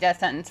 that could be a death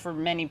sentence for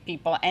many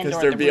people.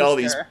 Because there'd be all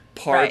these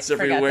parts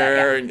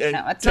everywhere, and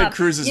Ted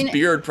Cruz's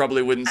beard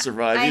probably wouldn't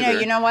survive either. I know.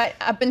 You know what?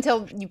 Up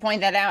until you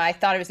point that out, I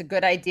thought it was a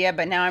good idea,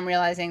 but now I'm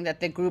realizing that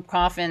the group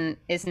coffin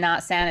is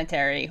not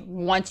sanitary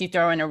once you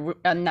throw in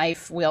a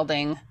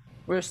knife-wielding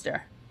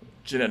rooster.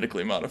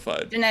 Genetically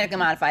modified.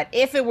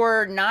 If it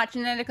were not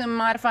genetically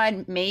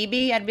modified,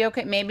 maybe I'd be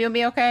okay. Maybe it'll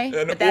be okay.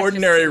 An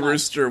ordinary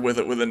rooster with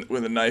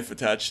a knife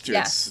attached to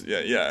it.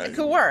 Yeah. It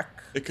could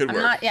work. It could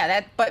work.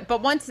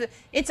 But once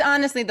it's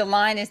honestly, the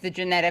line is the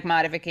genetic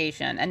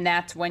modification, and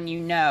that's when you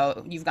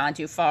know you've gone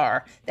too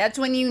far. That's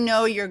when you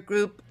know your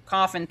group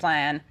coffin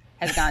plan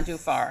has gone too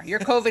far. Your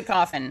COVID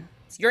coffin,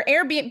 your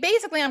Airbnb.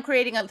 Basically, I'm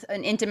creating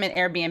an intimate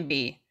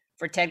Airbnb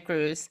for Ted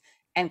Cruz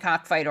and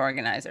cockfight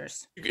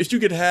organizers. If you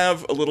could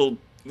have a little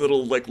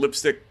like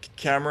lipstick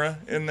camera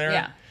in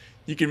there,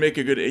 you could make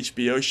a good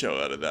HBO show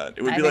out of that.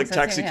 It would be like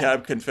Taxi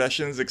Cab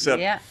Confessions,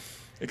 except there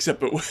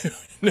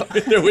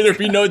would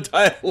be no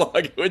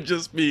dialogue. It would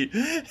just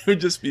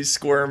be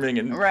squirming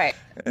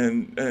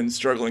and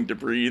struggling to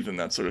breathe and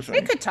that sort of thing.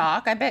 They could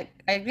talk. I bet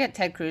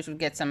Ted Cruz would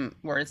get some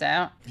words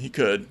out. He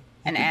could.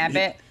 And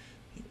Abbott.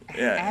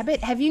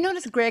 Abbott. Have you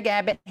noticed Greg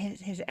Abbott?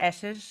 His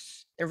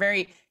S's. They're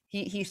very.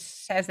 He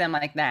says them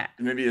like that.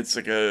 Maybe it's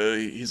like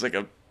he's like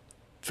a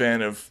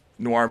fan of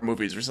noir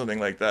movies or something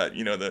like that.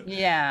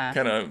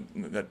 Kind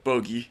of that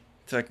bogey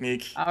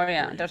technique. Oh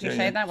yeah, does he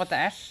say that with the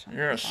S?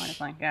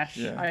 Yes. Yes.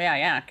 Yeah. Oh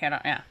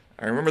yeah.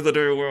 I remember the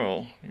day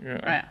well.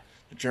 Yeah. Right.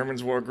 The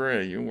Germans wore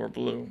gray, you wore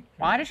blue.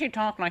 Why does he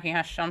talk like he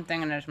has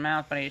something in his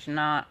mouth, but he's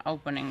not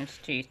opening his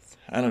teeth?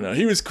 I don't know.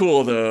 He was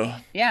cool though.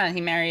 Yeah,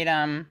 he married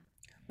Lauren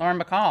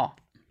Bacall.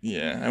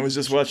 Yeah, I was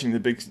just watching the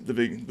big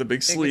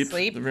sleep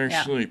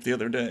the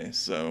other day.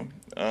 So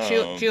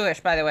Jewish,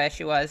 by the way,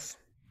 she was.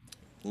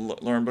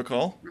 Lauren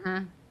Bacall.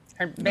 Mm-hmm.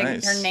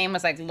 Her name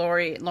was like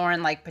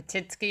Lauren like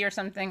Patitsky or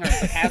something, or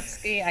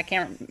Bukowski. I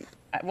can't.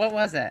 What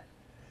was it?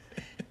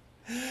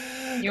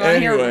 You want to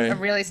hear a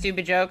really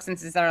stupid joke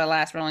since it's our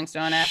last Rolling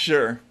Stone app?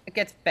 Sure. It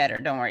gets better.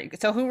 Don't worry.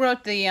 So who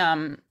wrote the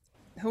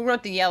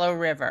Yellow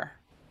River?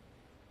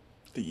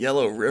 The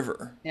Yellow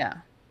River. Yeah.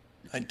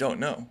 I don't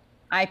know.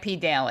 I.P.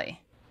 Daly.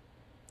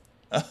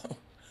 Oh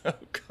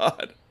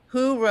God.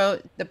 Who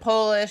wrote The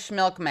Polish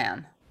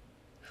Milkman?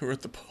 Who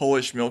wrote The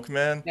Polish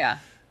Milkman? Yeah.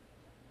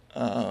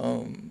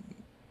 I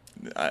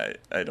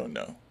don't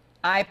know.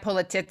 I.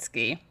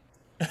 Polititsky.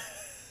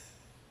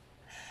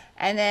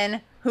 And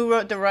then who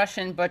wrote The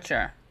Russian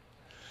Butcher?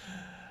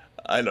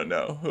 I don't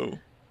know. Who?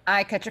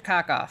 I.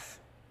 Kachakakov.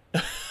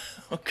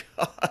 Oh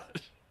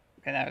God.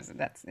 Okay, that's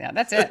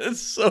it.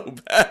 It's so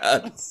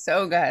bad. It's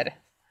so good.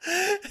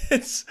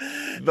 It's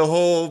the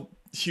whole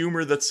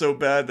humor that's so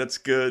bad that's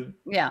good.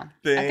 Yeah.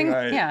 Thing.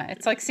 I think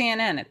it's like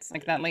CNN. It's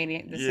like that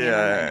lady.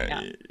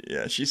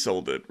 Yeah, she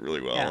sold it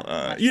really well.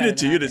 Yeah, you did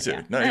too.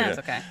 Yeah. No, it's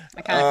okay.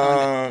 I kind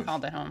of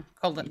called it home.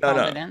 Called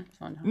it in.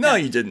 No,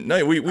 you didn't.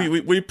 No,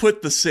 we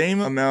put the same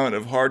amount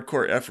of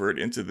hardcore effort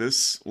into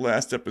this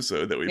last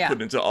episode that we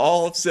put into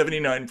all of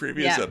 79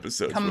 previous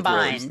episodes.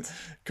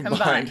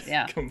 Combined.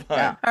 Yeah.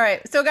 All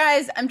right. So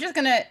guys, I'm just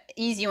going to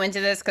ease you into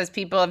this because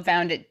people have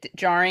found it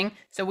jarring.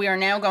 So we are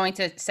now going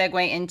to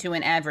segue into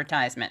an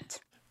advertisement.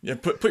 Yeah,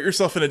 put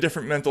yourself in a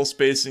different mental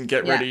space and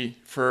get ready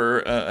for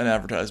an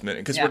advertisement.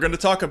 Because we're going to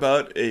talk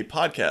about a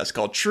podcast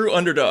called True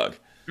Underdog.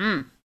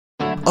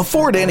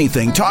 Afford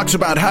Anything talks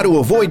about how to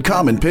avoid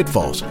common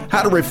pitfalls,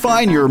 how to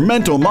refine your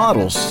mental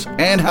models,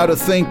 and how to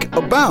think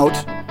about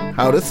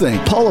how to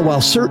think. Paula,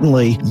 while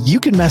certainly you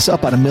can mess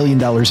up on $1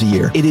 million a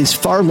year, it is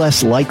far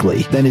less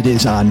likely than it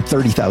is on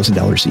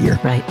 $30,000 a year.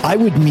 Right. I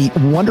would meet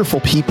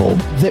wonderful people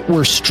that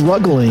were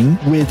struggling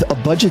with a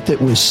budget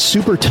that was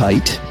super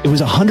tight. It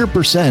was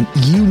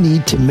 100% you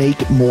need to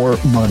make more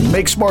money.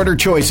 Make smarter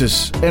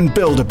choices and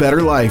build a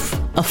better life.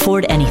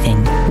 Afford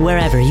Anything,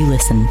 wherever you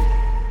listen.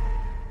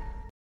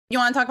 You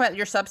want to talk about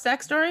your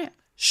Substack story?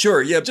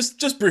 Sure. Yeah.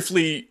 Just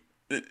briefly.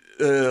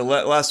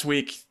 Last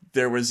week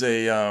there was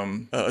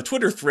a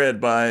Twitter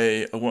thread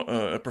by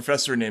a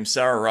professor named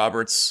Sarah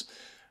Roberts,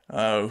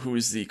 who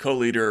is the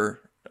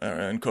co-leader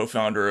and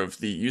co-founder of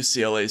the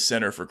UCLA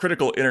Center for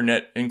Critical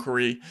Internet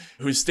Inquiry,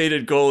 whose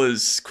stated goal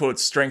is, quote,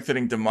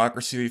 strengthening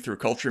democracy through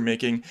culture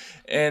making.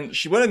 And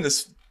she went in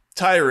this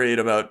tirade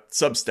about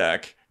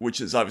Substack, which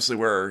is obviously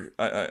where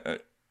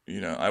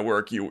I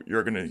work.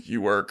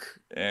 You work,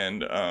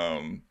 and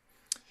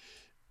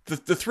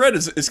the thread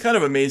is kind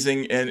of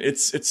amazing, and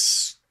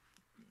it's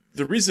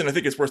the reason I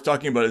think it's worth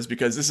talking about is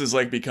because this is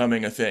like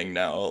becoming a thing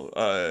now.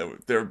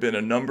 There have been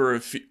a number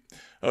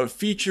of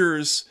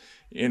features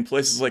in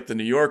places like the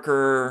New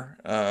Yorker,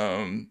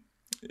 and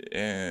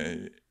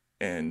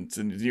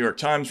the New York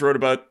Times wrote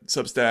about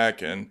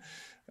Substack,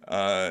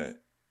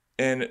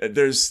 and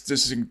there's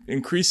this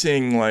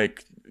increasing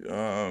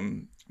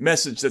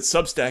message that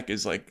Substack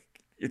is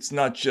it's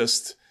not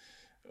just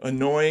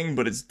annoying,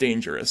 but it's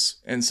dangerous.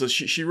 And so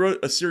she wrote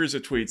a series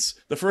of tweets.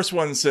 The first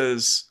one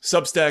says,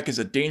 Substack is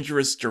a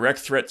dangerous direct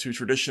threat to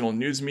traditional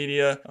news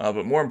media,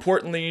 but more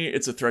importantly,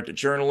 it's a threat to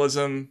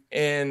journalism.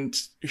 And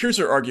here's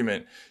her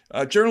argument.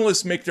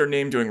 Journalists make their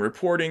name doing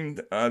reporting.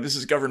 This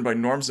is governed by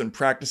norms and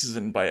practices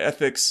and by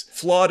ethics.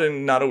 Flawed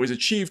and not always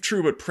achieved,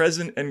 true, but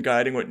present and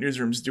guiding what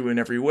newsrooms do in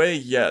every way,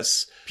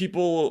 yes.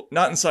 People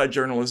not inside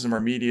journalism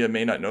or media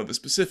may not know the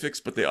specifics,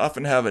 but they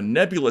often have a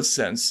nebulous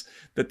sense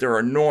that there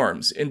are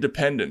norms,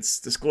 independence,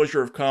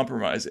 disclosure of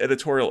compromise,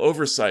 editorial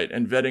oversight,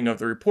 and vetting of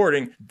the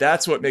reporting.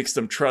 That's what makes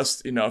them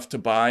trust enough to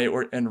buy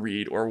and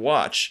read or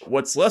watch.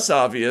 What's less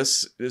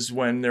obvious is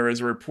when there is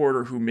a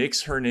reporter who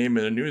makes her name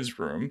in a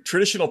newsroom,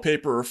 traditional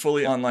paper or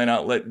fully online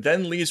outlet,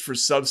 then leaves for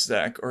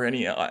Substack or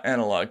any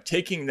analog,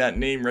 taking that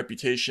name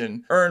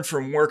reputation earned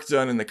from work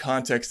done in the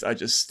context I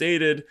just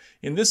stated.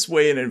 In this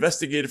way, an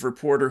investigative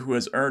reporter who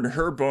has earned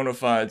her bona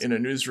fides in a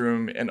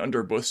newsroom and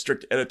under both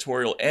strict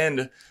editorial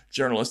and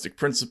journalistic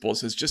principles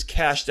has just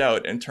cashed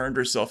out and turned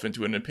herself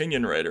into an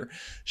opinion writer.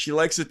 She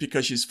likes it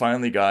because she's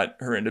finally got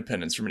her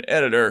independence from an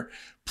editor.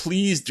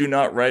 Please do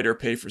not write or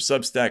pay for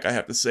Substack. I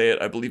have to say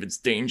it. I believe it's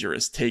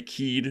dangerous. Take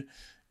heed.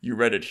 You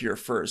read it here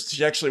first.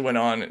 She actually went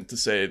on to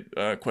say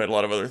quite a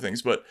lot of other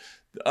things, but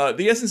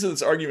the essence of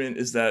this argument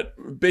is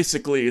that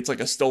basically it's like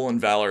a stolen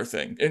valor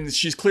thing. And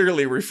she's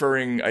clearly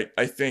referring,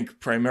 I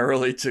think,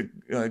 primarily to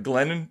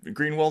Glenn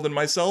Greenwald and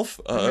myself,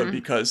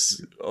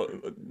 because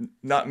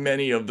not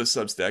many of the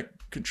Substack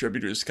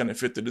contributors kind of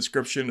fit the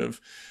description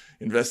of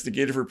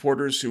investigative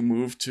reporters who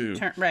moved to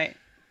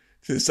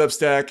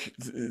Substack.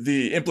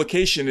 The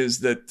implication is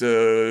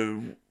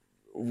that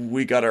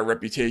we got our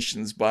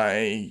reputations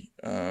by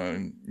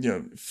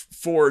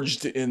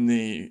forged in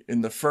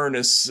the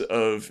furnace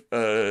of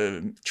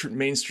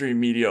mainstream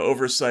media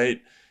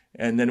oversight,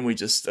 and then we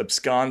just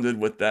absconded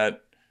with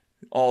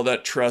all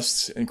that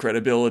trust and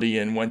credibility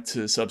and went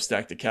to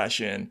Substack to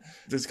cash in.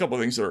 There's a couple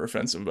of things that are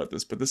offensive about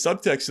this, but the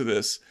subtext of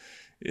this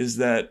is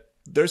that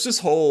there's this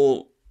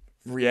whole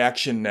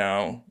reaction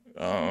now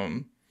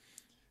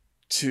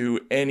to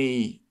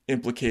any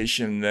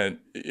implication that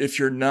if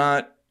you're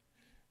not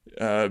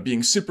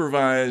being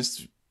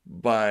supervised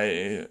by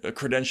a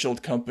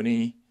credentialed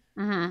company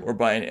or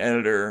by an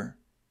editor,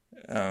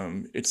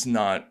 it's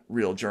not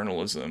real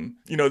journalism.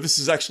 This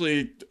is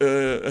actually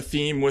a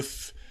theme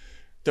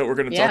that we're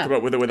going to talk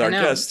about with our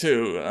guest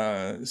too,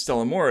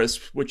 Stella Moris,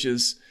 which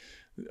is,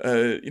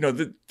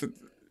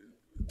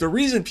 the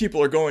reason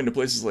people are going to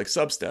places like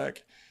Substack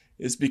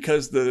is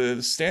because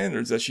the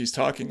standards that she's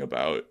talking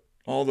about,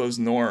 all those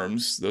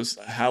norms, those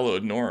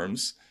hallowed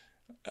norms,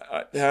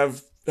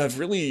 have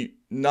really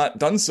not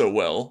done so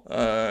well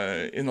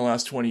in the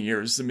last 20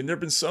 years. I mean, there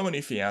have been so many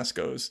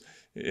fiascos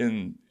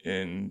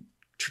in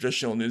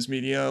traditional news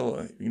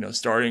media,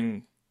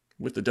 starting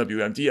with the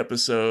WMD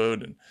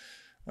episode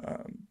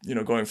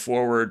and, going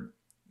forward,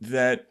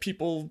 that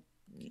people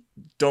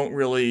don't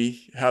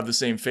really have the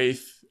same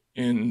faith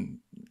in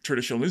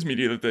traditional news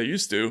media that they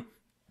used to.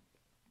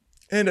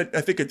 And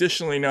I think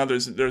additionally now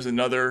there's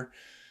another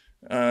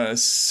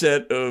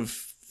set of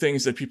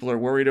things that people are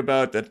worried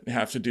about that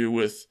have to do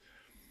with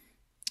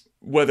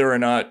whether or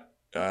not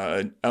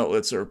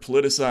outlets are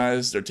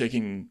politicized. They're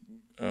taking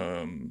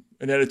an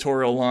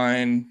editorial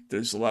line.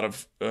 There's a lot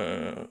of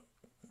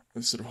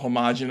sort of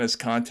homogenous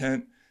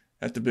content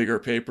at the bigger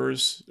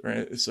papers,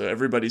 right? So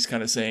everybody's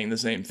kind of saying the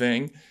same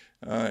thing,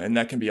 and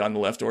that can be on the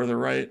left or the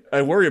right.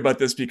 I worry about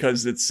this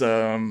because it's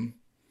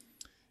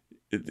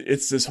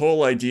this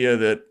whole idea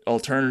that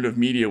alternative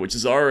media, which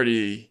has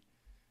already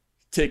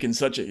taken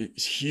such a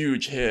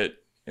huge hit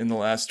in the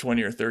last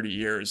 20 or 30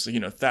 years,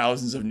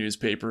 thousands of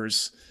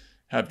newspapers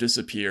have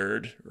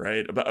disappeared,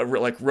 right? About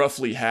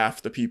roughly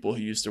half the people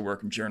who used to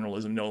work in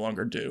journalism no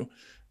longer do.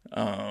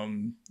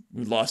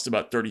 We lost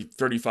about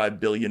 $35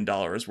 billion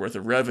worth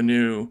of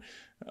revenue.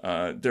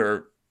 There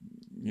are,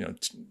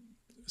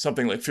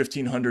 something like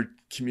 1,500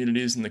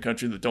 communities in the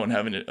country that don't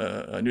have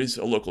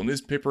a local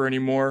newspaper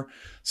anymore.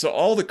 So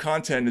all the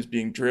content is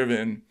being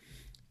driven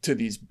to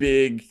these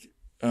big,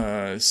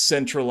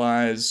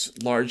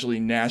 centralized, largely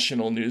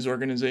national news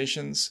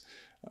organizations.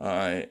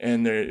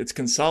 And it's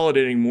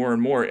consolidating more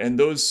and more. And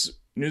those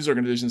news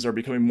organizations are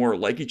becoming more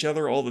like each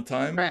other all the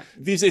time. Right.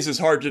 These days, it's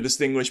hard to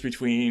distinguish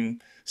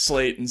between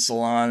Slate and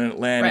Salon and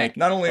Atlantic. Right.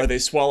 Not only are they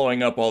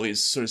swallowing up all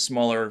these sort of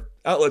smaller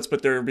outlets,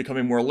 but they're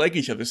becoming more like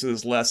each other. So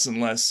there's less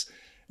and less.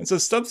 And so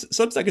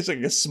Substack is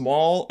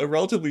like a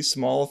relatively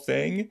small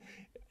thing.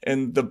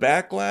 And the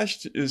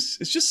backlash is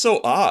just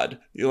so odd.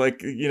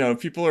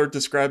 People are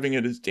describing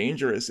it as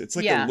dangerous. It's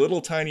like a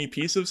little tiny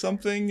piece of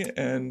something,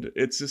 and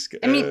it's just.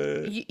 I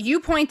mean, you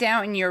point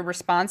out in your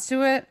response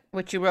to it,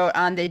 which you wrote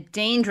on the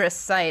dangerous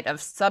site of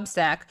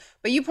Substack,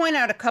 but you point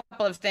out a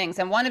couple of things,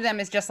 and one of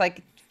them is just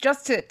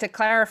to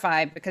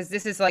clarify, because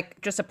this is like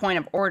just a point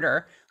of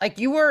order. Like,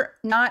 you were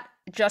not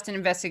just an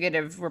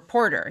investigative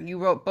reporter. You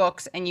wrote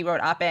books and you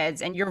wrote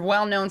op-eds, and you're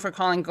well known for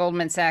calling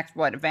Goldman Sachs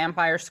a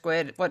vampire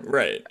squid.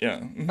 Right?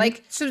 Yeah. Mm-hmm.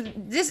 Like, so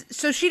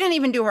she didn't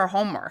even do her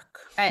homework.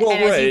 And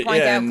as you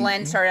point out,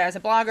 Glenn started as a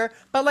blogger.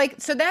 But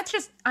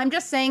I'm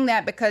just saying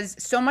that because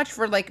so much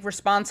for like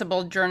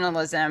responsible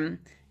journalism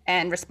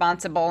and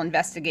responsible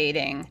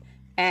investigating,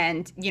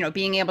 and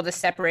being able to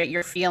separate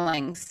your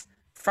feelings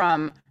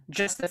from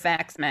just the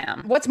facts,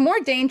 ma'am. What's more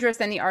dangerous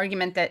than the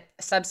argument that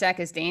Substack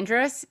is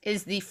dangerous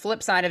is the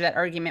flip side of that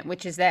argument,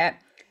 which is that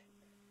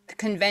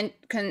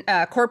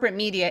corporate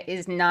media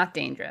is not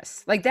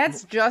dangerous. Like,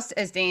 that's just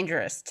as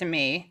dangerous to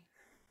me,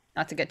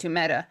 not to get too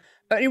meta,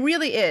 but it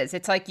really is.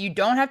 It's like, you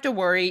don't have to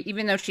worry,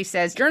 even though she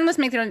says journalists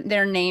make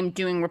their name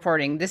doing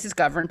reporting. This is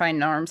governed by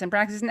norms and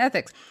practice and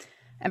ethics.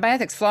 And by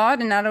ethics,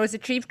 flawed and not always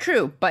achieved,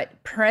 true,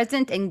 but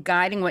present and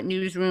guiding what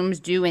newsrooms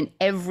do in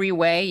every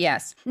way,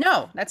 yes.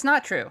 No, that's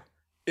not true.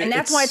 And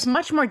that's why it's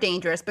much more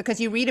dangerous, because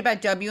you read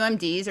about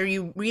WMDs or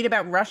you read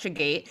about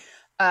Russiagate,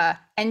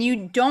 and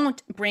you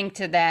don't bring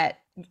to that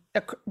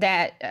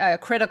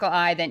critical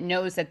eye that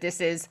knows that this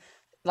is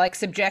like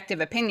subjective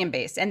opinion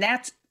based. And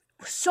that's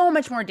so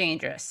much more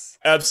dangerous.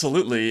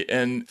 Absolutely.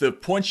 And the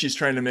point she's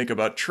trying to make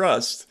about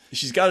trust,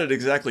 she's got it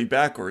exactly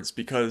backwards,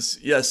 because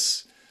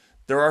yes,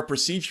 there are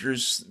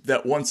procedures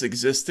that once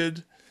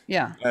existed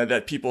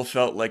that people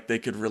felt like they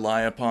could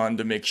rely upon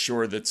to make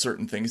sure that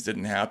certain things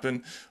didn't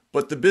happen.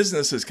 But the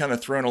business has kind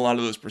of thrown a lot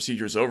of those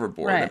procedures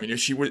overboard. Right. I mean,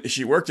 if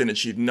she worked in it,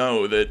 she'd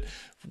know that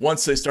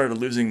once they started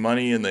losing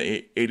money in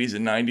the 80s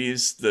and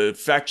 90s, the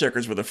fact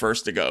checkers were the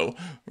first to go,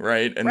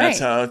 right? And that's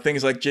how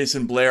things like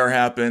Jason Blair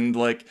happened.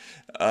 Like,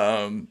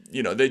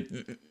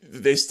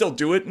 they still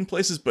do it in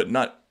places, but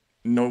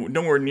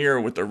nowhere near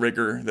with the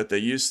rigor that they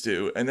used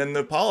to. And then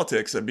the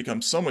politics have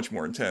become so much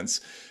more intense.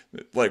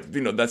 Like,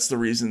 that's the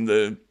reason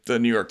the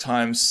New York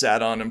Times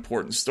sat on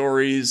important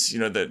stories,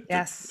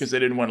 because they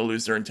didn't want to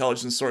lose their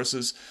intelligence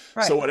sources.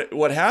 Right. So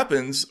what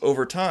happens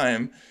over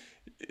time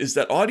is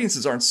that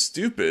audiences aren't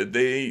stupid.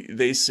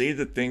 They say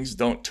that things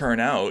don't turn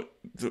out,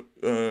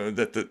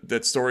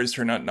 that stories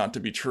turn out not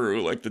to be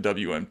true, like the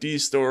WMD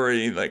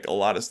story, like a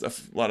lot of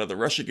the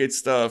Russiagate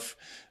stuff,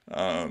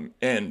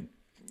 and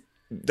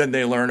then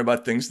they learn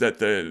about things that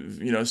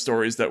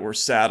stories that were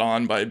sat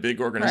on by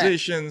big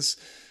organizations.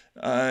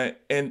 Right.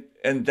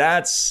 And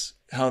that's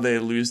how they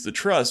lose the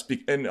trust.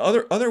 And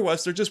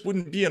otherwise, there just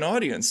wouldn't be an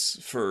audience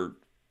for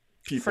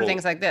people. For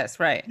things like this,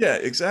 right? Yeah,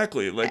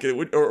 exactly. Like it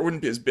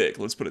wouldn't be as big.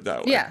 Let's put it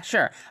that way. Yeah,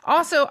 sure.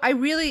 Also, I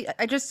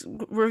just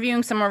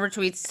reviewing some of her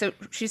tweets. So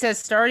she says,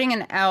 starting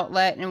an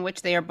outlet in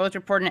which they are both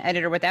reporter and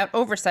editor without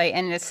oversight,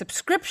 and in a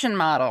subscription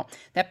model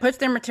that puts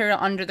their material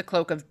under the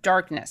cloak of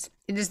darkness.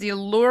 It is the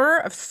allure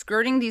of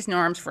skirting these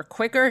norms for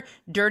quicker,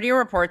 dirtier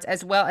reports,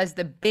 as well as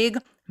the big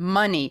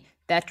money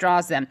that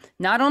draws them.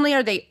 Not only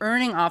are they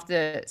earning off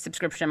the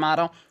subscription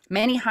model,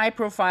 many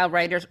high-profile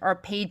writers are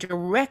paid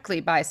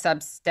directly by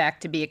Substack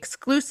to be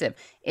exclusive.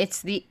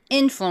 It's the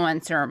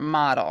influencer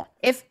model.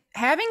 If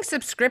having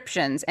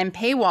subscriptions and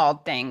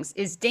paywalled things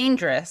is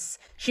dangerous,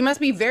 she must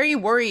be very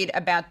worried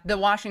about the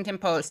Washington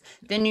Post,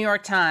 the New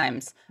York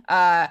Times,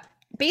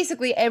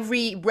 basically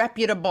every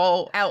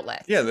reputable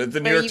outlet. Yeah, the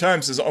New York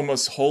Times is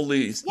almost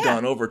wholly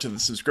gone over to the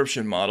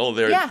subscription model.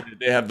 They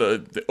have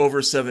the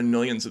over 7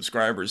 million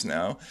subscribers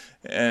now,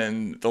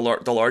 and the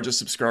largest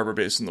subscriber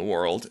base in the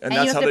world, and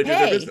that's how they do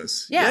their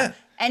business. Yeah.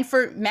 And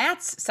for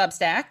Matt's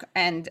Substack,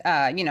 and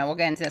we'll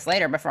get into this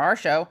later, but for our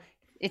show,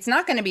 it's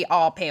not going to be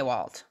all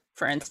paywalled,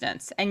 for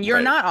instance, and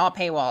you're not all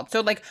paywalled. So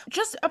like,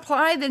 just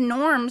apply the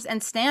norms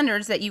and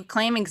standards that you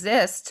claim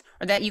exist,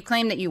 or that you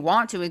claim that you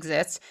want to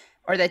exist,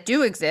 or that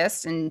do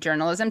exist in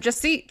journalism.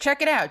 Just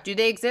check it out. Do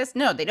they exist?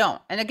 No, they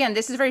don't. And again,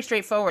 this is very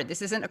straightforward.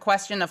 This isn't a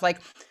question of like,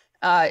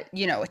 a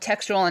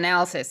textual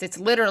analysis. It's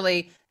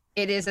literally,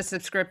 it is a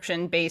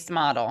subscription-based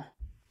model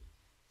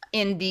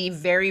in the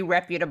very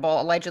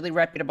allegedly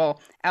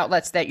reputable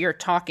outlets that you're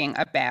talking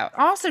about.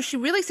 Also, she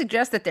really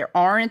suggests that there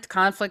aren't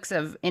conflicts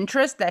of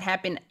interest that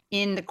happen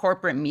in the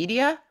corporate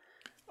media.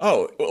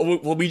 Oh,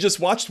 well, we just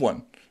watched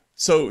one.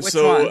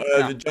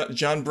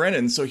 John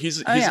Brennan. So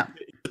he's a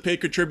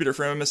paid contributor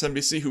for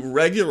MSNBC who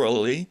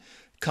regularly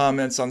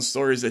comments on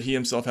stories that he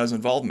himself has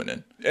involvement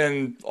in.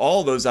 And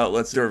all those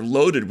outlets, they're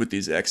loaded with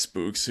these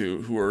ex-spooks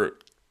who are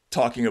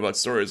talking about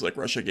stories like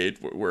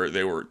Russiagate, where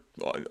they were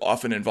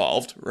often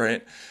involved,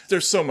 right?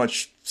 There's so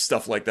much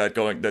stuff like that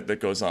that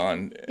goes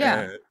on.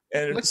 Yeah.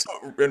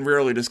 And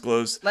rarely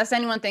disclosed. Lest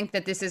anyone think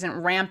that this isn't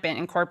rampant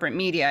in corporate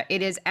media.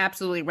 It is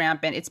absolutely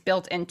rampant. It's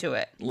built into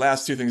it.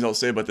 Last two things I'll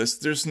say about this.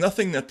 There's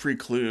nothing that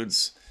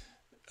precludes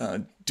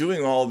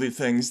doing all the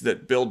things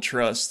that build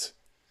trust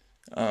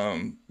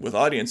with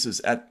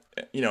audiences at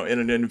in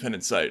an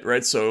independent site,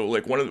 right? So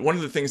like one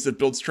of the things that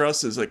builds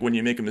trust is like when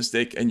you make a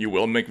mistake, and you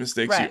will make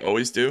mistakes, Right. you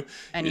always do,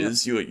 And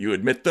you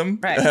admit them,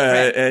 Right.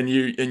 and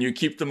you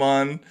keep them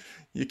on.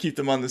 You keep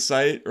them on the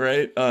site,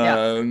 right?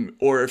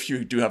 Or if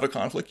you do have a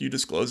conflict, you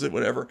disclose it,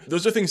 whatever.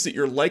 Those are things that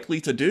you're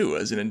likely to do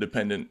as an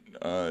independent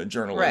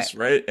journalist,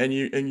 right? And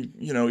you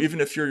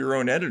even if you're your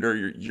own editor,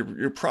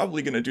 you're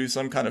probably going to do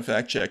some kind of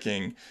fact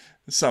checking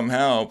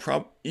somehow.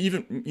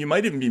 You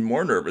might even be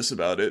more nervous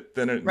about it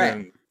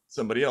than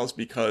somebody else,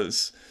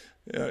 because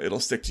it'll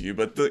stick to you.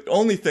 But the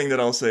only thing that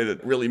I'll say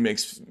that really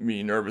makes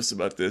me nervous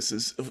about this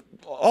is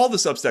all the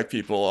Substack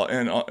people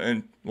and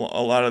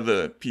a lot of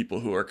the people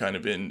who are kind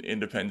of in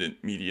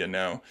independent media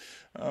now.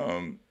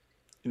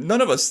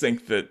 None of us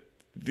think that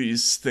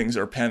these things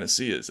are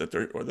panaceas, that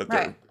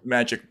they're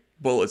magic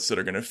bullets that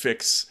are going to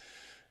fix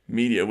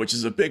media, which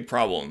is a big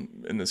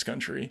problem in this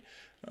country.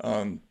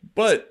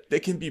 But they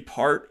can be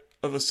part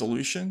of a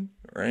solution,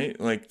 right?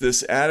 Like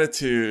this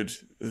attitude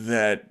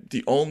that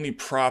the only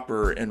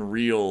proper and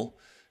real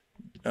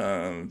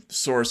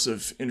source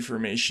of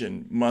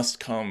information must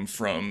come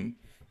from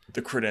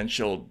the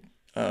credentialed,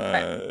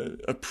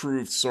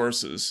 approved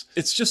sources.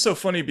 It's just so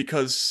funny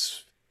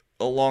because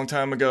a long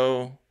time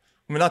ago,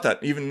 I mean,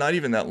 not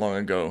even that long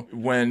ago,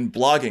 when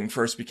blogging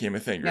first became a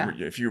thing,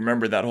 if you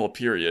remember that whole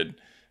period,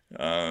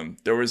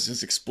 there was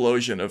this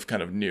explosion of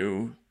kind of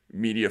new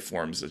media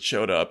forms that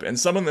showed up, and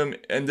some of them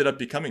ended up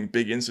becoming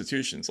big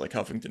institutions like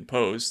Huffington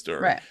Post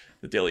or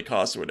the Daily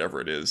Kos or whatever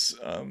it is.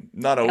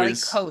 Not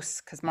always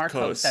Kos, because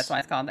Marcos, that's why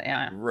it's called.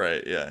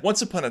 Right. Yeah.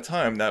 Once upon a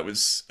time, that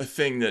was a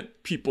thing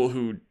that people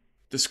who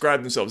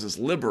described themselves as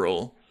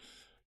liberal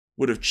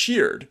would have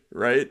cheered.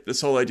 Right. This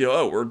whole idea,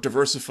 we're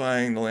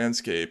diversifying the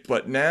landscape.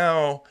 But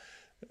now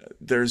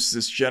there's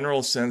this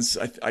general sense,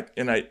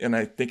 and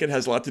I think it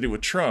has a lot to do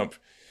with Trump.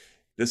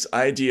 This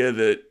idea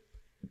that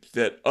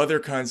other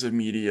kinds of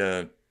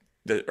media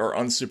that are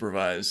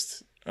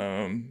unsupervised,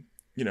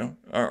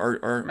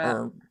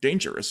 are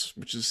dangerous,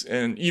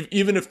 and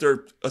even if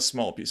they're a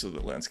small piece of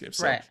the landscape.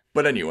 So. Right.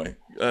 But anyway.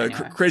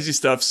 Crazy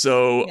stuff.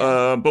 So,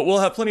 but we'll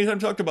have plenty of time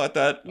to talk about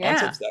that on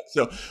Substack.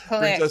 So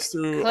brings us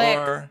through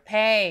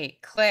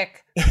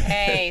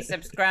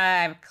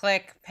subscribe,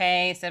 click,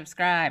 pay,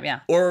 subscribe. Yeah.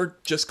 Or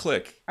just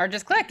click.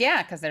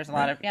 Yeah, because there's a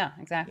lot of,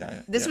 exactly.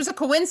 This was a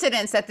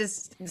coincidence that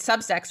this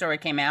Substack story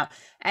came out,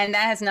 and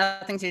that has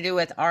nothing to do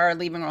with our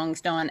leaving Rolling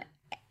Stone.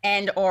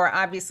 Or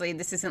obviously,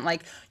 this isn't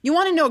like, you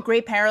want to know a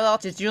great parallel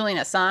to Julian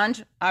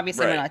Assange?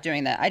 Obviously, we're not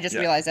doing that. I just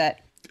realized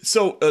that.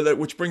 So,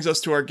 which brings us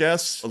to our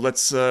guests.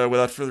 Let's,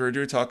 without further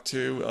ado, talk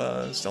to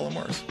Stella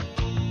Moris.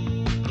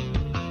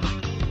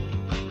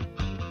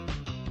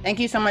 Thank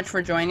you so much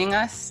for joining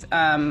us.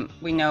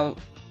 We know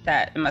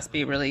that it must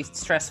be a really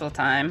stressful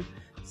time,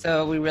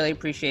 so we really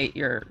appreciate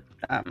your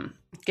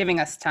giving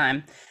us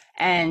time.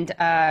 And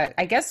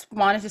I guess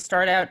wanted to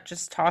start out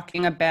just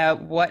talking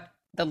about what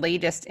the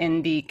latest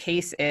in the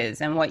case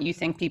is and what you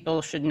think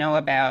people should know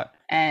about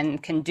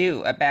and can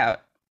do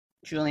about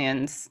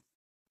Julian's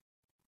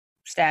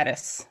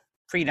status,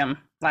 freedom,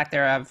 lack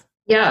thereof.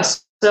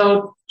 Yes.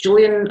 So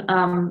Julian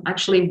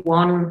actually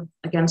won,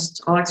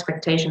 against all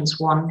expectations,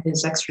 won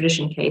his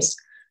extradition case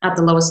at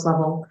the lowest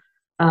level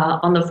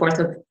on the 4th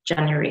of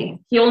January.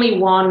 He only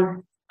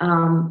won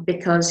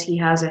because he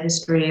has a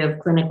history of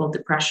clinical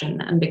depression,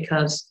 and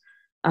because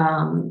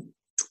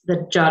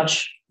the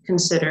judge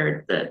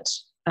considered that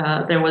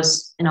there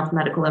was enough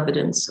medical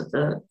evidence of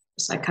the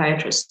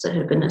psychiatrists that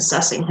had been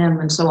assessing him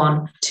and so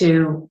on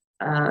to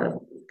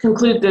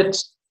conclude that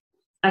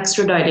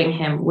extraditing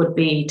him would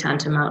be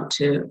tantamount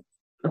to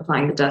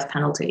applying the death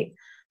penalty.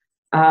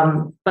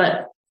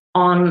 But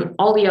on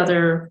all the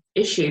other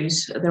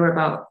issues, there were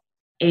about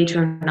 8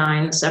 or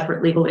 9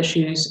 separate legal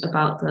issues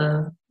about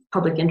the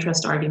public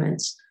interest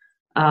arguments.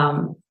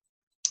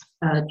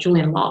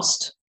 Julian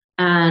lost.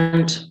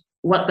 And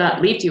what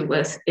that leaves you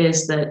with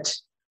is that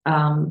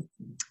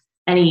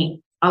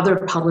any other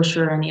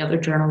publisher, any other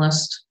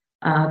journalist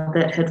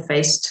that had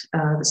faced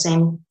the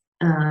same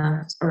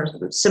or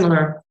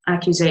similar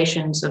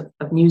accusations of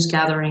news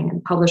gathering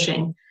and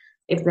publishing,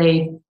 if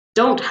they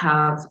don't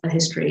have a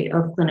history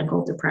of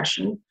clinical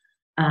depression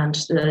and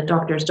the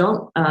doctors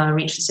don't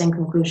reach the same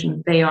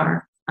conclusion, they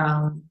are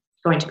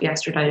going to be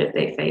extradited.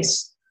 They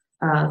face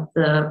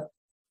the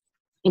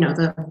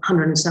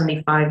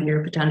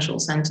 175-year potential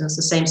sentence,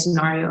 the same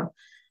scenario.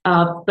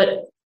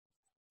 But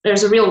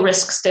there's a real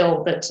risk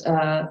still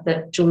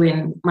that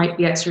Julian might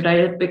be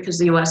extradited because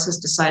the US has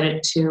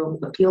decided to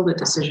appeal the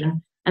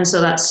decision. And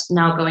so that's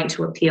now going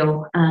to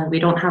appeal. And we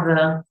don't have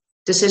a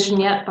decision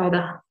yet by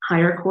the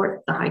higher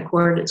court, the High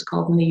Court it's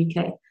called in the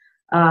UK,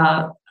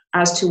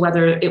 as to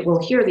whether it will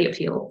hear the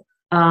appeal.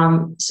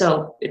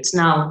 So it's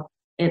now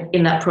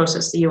in that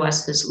process, the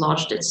US has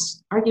lodged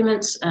its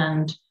arguments,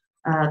 and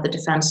the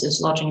defense is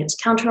lodging its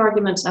counter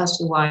arguments as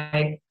to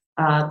why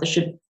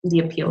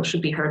the appeal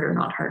should be heard or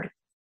not heard.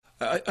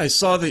 I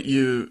saw that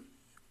you,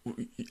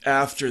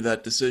 after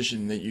that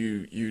decision, that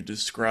you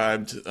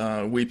described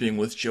weeping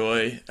with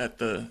joy at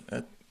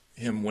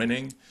him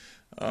winning,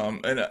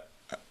 and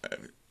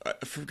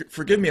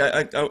forgive me,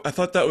 I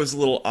thought that was a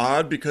little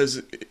odd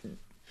because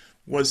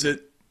was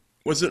it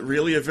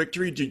really a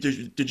victory?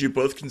 Did you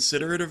both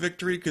consider it a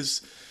victory?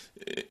 Because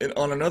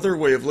on another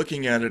way of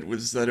looking at it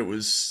was that it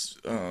was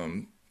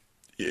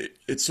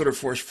it sort of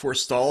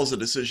forestalls a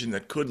decision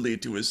that could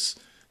lead to his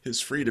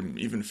freedom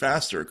even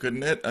faster,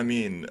 couldn't it? I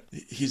mean,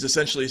 he's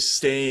essentially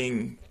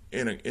staying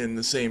in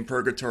the same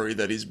purgatory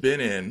that he's been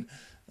in.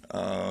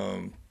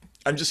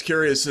 I'm just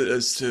curious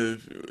as to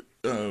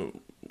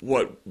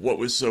what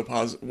was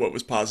what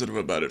was positive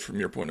about it from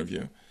your point of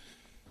view.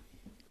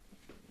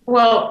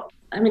 Well,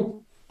 I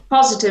mean,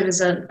 positive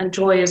and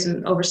joy is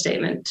an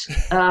overstatement.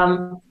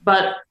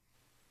 But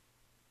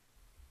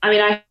I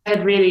mean, I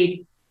had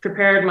really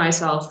prepared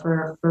myself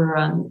for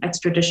an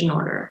extradition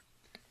order,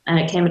 and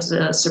it came as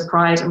a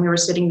surprise. And we were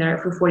sitting there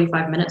for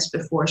 45 minutes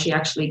before she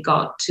actually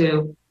got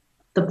to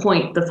the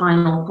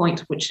final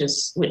point, which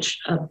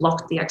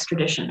blocked the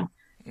extradition.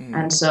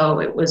 And so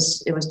it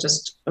was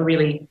just a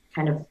really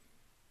kind of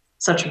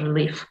such a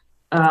relief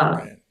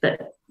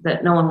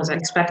that no one was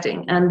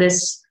expecting. And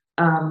this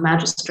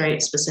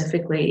magistrate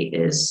specifically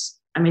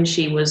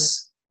she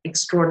was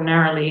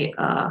extraordinarily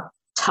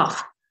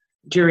tough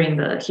during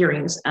the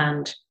hearings,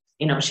 and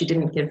she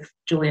didn't give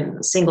Julian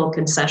a single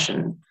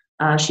concession.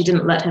 She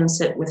didn't let him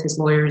sit with his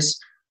lawyers.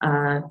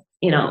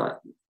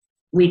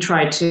 We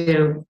tried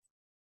to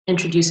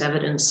introduce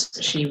evidence.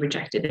 She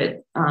rejected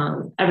it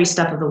every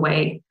step of the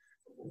way.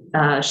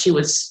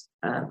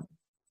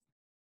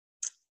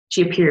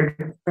 She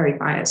appeared very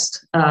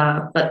biased,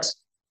 but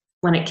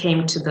when it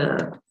came to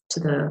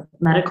the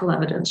medical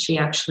evidence, she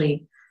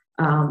actually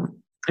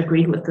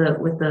agreed with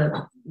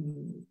the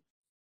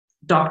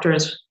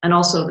doctors, and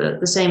also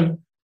the same.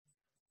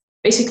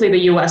 Basically,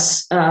 the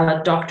U.S.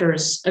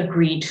 Doctors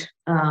agreed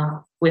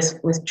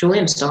with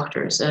Julian's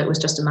doctors. It was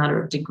just a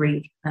matter of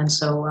degree, and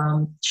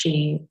so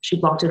she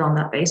blocked it on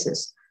that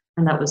basis,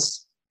 and that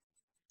was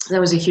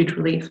a huge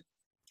relief.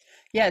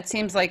 Yeah, it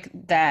seems like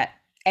that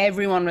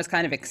everyone was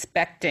kind of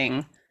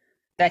expecting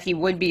that he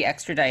would be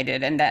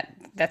extradited, and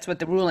that's what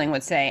the ruling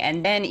would say.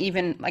 And then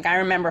even, like, I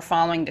remember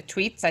following the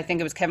tweets. I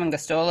think it was Kevin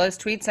Gostola's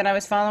tweets that I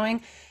was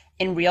following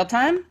in real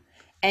time.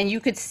 And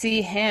you could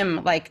see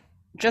him, like,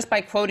 just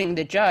by quoting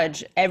the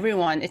judge,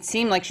 everyone, it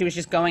seemed like she was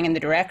just going in the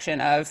direction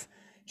of,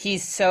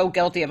 he's so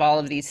guilty of all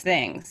of these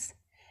things.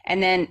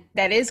 And then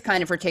that is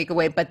kind of her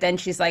takeaway. But then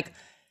she's like,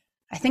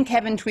 I think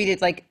Kevin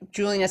tweeted, like,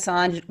 Julian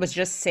Assange was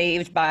just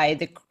saved by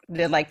the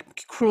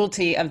like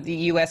cruelty of the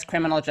U.S.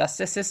 criminal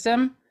justice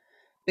system,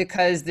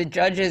 because the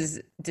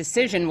judge's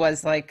decision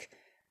was like,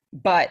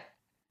 but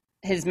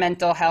his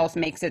mental health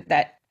makes it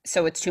that,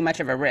 so it's too much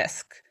of a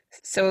risk.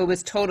 So it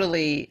was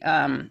totally,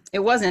 it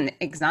wasn't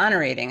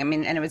exonerating. I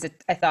mean, and it was,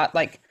 I thought,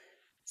 like,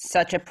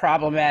 such a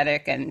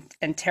problematic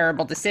and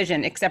terrible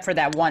decision, except for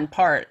that one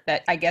part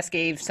that I guess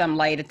gave some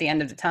light at the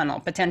end of the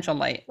tunnel, potential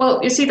light.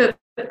 Well, you see, the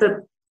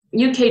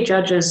UK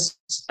judges'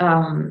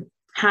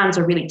 hands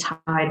are really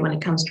tied when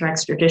it comes to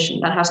extradition.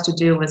 That has to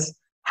do with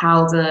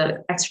how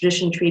the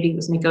extradition treaty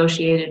was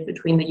negotiated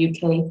between the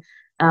UK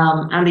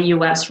and the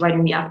US right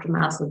in the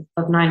aftermath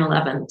of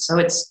 9/11. So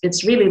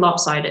it's really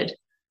lopsided.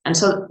 And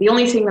so the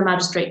only thing the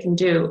magistrate can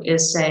do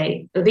is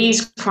say,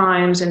 these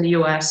crimes in the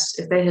US,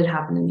 if they had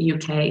happened in the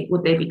UK,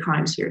 would they be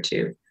crimes here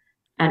too?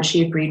 And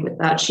she agreed with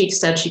that. She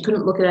said she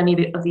couldn't look at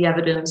any of the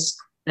evidence,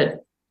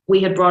 that we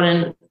had brought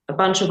in a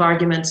bunch of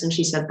arguments, and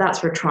she said, that's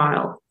for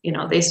trial.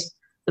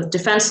 The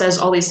defense says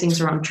all these things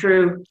are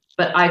untrue,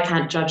 but I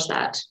can't judge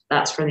that.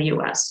 That's for the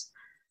US.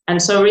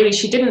 And so really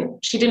she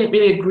didn't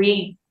really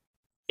agree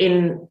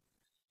in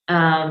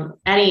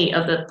any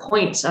of the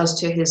points as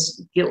to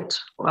his guilt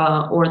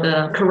or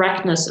the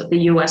correctness of the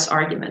US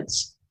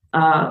arguments.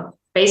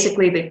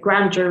 Basically, the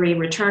grand jury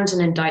returns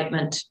an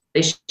indictment.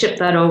 They ship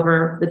that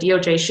over, the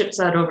DOJ ships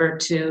that over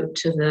to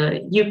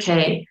the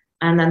UK,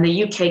 and then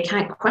the UK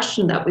can't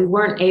question that. We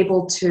weren't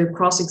able to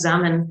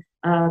cross-examine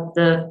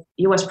the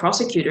US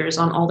prosecutors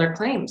on all their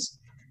claims.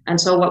 And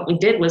so what we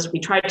did was we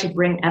tried to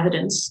bring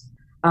evidence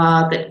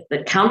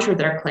that countered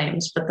their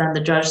claims, but then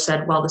the judge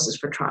said, well, this is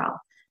for trial.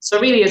 So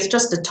really it's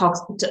just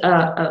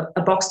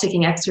a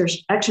box-ticking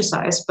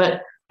exercise.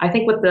 But I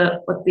think what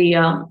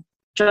the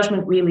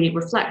judgment really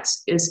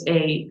reflects is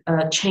a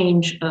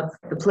change of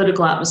the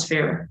political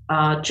atmosphere.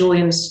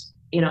 Julian's,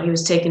 he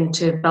was taken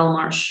to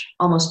Belmarsh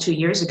almost 2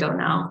 years ago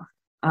now.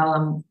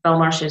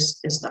 Belmarsh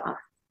is the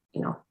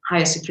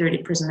highest security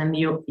prison in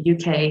the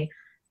UK.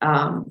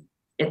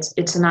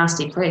 It's a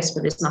nasty place,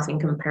 but it's nothing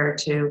compared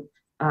to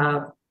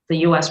the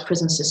US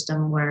prison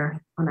system,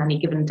 where on any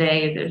given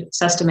day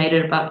it's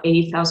estimated about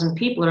 80,000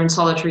 people are in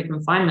solitary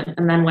confinement.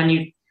 And then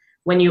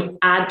when you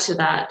add to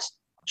that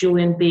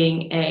Julian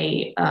being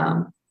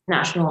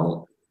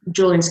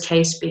Julian's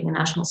case being a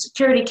national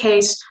security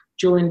case,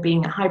 Julian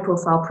being a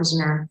high-profile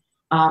prisoner,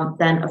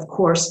 then of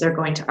course they're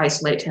going to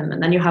isolate him.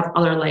 And then you have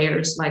other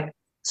layers like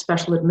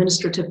special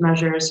administrative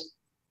measures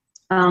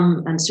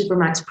and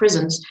supermax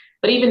prisons.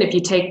 But even if you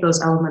take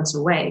those elements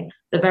away,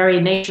 the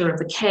very nature of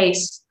the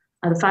case,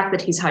 the fact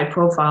that he's high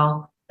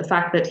profile, the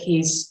fact that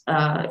he's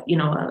a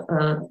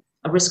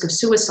a risk of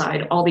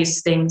suicide, all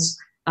these things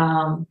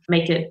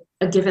make it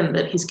a given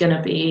that he's going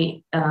to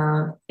be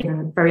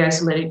in very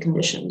isolated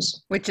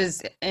conditions. Which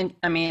is,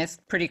 I mean, it's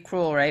pretty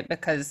cruel, right?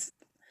 Because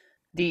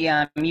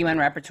the UN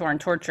Rapporteur on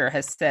Torture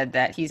has said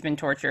that he's been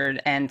tortured,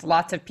 and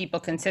lots of people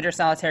consider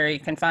solitary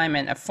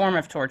confinement a form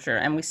of torture.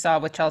 And we saw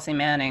with Chelsea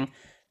Manning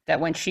that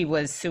when she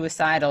was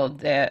suicidal,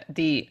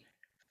 the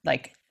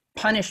like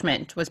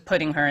punishment was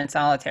putting her in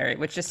solitary,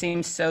 which just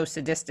seems so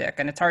sadistic.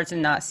 And it's hard to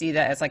not see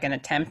that as like an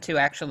attempt to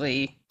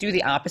actually do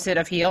the opposite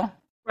of heal.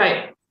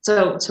 Right.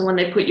 So when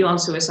they put you on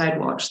suicide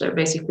watch, they're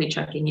basically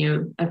checking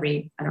you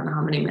every, I don't know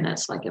how many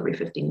minutes, like every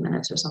 15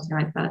 minutes or something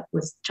like that.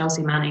 With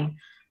Chelsea Manning,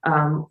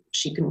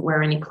 she couldn't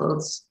wear any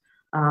clothes.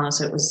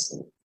 So it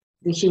was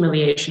the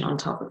humiliation on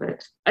top of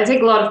it. I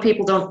think a lot of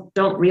people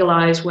don't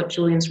realize what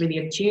Julian's really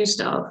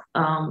accused of,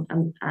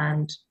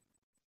 and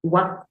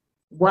what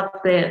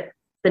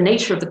the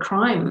nature of the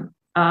crime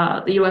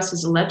the US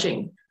is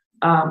alleging.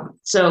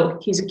 So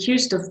he's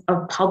accused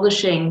of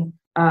publishing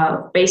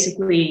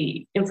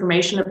basically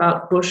information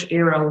about Bush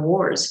era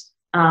wars.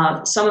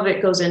 Some of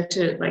it goes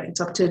into, like,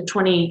 it's up to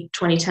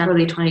 2010,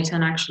 early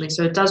 2010 actually.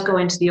 So it does go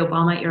into the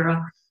Obama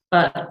era,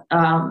 but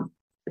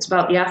it's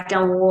about the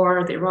Afghan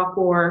war, the Iraq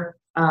war,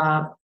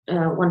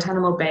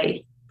 Guantanamo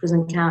Bay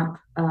prison camp,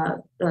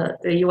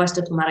 the US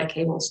diplomatic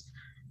cables,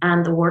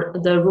 and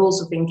the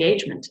rules of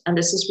engagement. And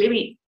this is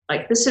really,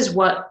 like, this is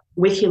what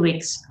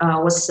WikiLeaks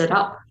was set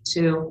up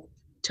to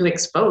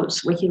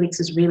expose.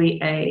 WikiLeaks is really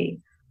a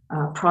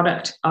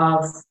product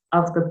of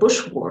the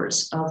Bush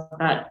wars, of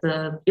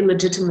the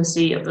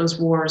illegitimacy of those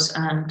wars,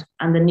 and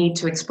the need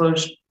to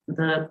expose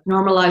the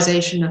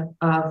normalization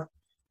of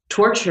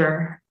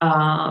torture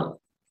of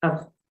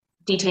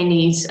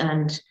detainees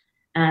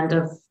and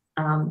of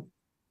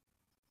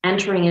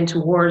entering into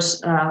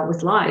wars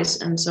with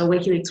lies. And so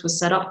WikiLeaks was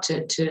set up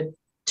to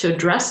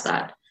address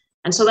that.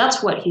 And so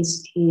that's what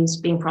he's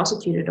being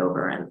prosecuted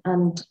over.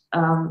 And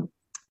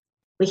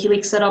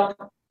WikiLeaks set up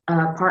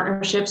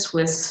partnerships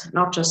with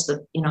not just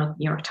the New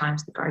York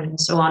Times, the Guardian,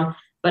 and so on,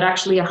 but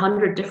actually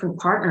 100 different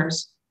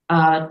partners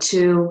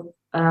to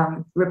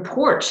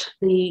report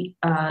the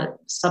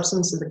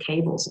substance of the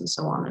cables and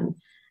so on.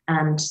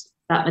 And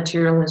that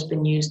material has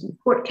been used in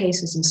court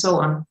cases and so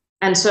on.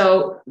 And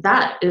so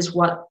that is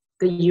what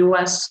the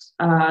US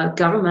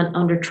government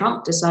under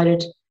Trump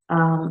decided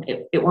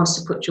it wants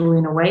to put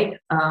Julian away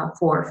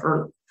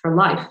for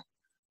life.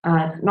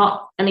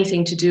 Not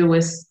anything to do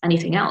with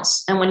anything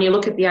else. And when you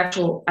look at the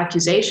actual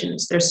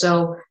accusations, they're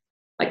so,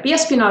 like, the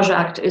Espionage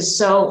Act is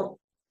so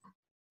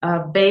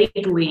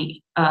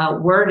vaguely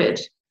worded.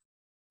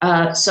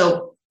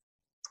 So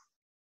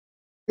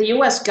the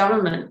US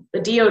government, the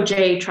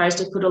DOJ, tries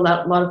to put a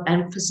lot of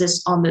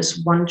emphasis on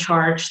this one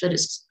charge that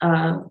is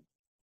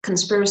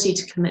conspiracy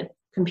to commit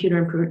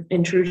computer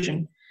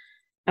intrusion.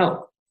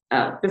 Now,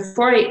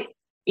 before I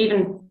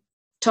even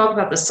talk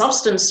about the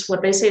substance,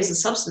 what they say is the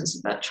substance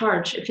of that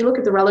charge, if you look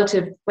at the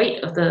relative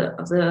weight of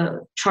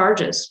the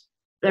charges,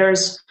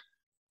 there's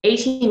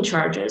 18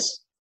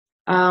 charges,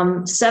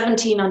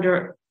 17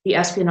 under the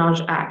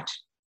Espionage Act,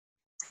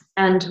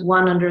 and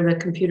 1 under the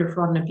Computer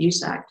Fraud and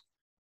Abuse Act.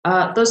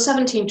 Those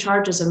 17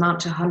 charges amount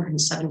to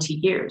 170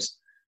 years.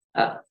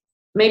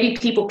 Maybe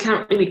people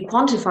can't really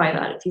quantify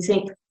that. If you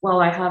think, well,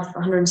 I have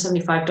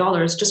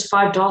 $175, just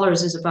 $5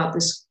 is about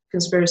this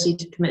conspiracy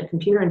to commit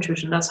computer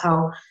intrusion. That's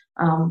how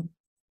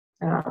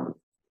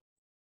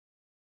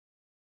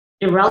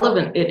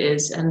irrelevant it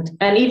is.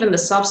 And even the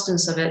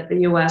substance of it,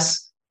 the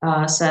US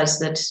says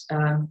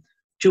that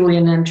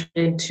Julian entered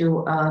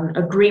into an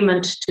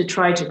agreement to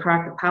try to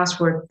crack the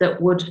password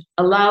that would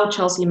allow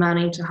Chelsea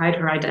Manning to hide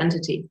her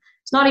identity.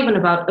 It's not even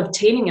about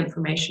obtaining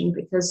information,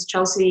 because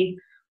Chelsea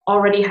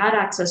already had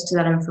access to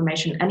that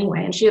information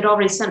anyway, and she had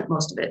already sent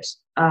most of it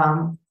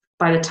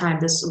by the time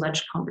this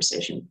alleged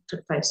conversation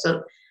took place.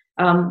 So,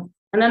 and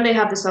then they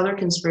have this other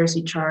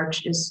conspiracy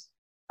charge, is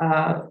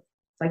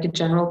like a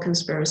general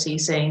conspiracy,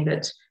 saying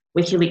that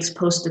WikiLeaks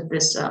posted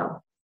this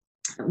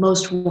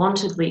most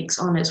wanted leaks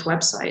on its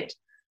website,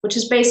 which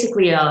is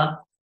basically a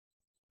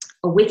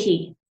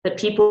wiki that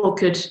people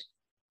could,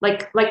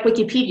 like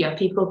Wikipedia,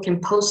 people can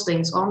post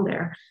things on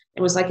there.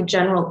 It was like a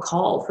general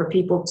call for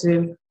people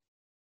to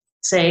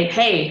say,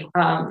 hey,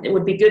 it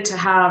would be good to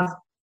have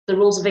the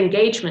rules of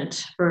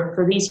engagement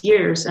for these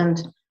years,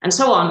 and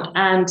so on.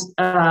 And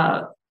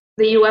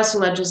the US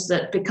alleges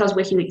that because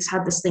WikiLeaks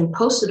had this thing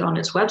posted on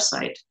its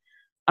website,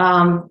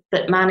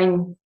 that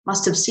Manning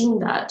must have seen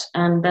that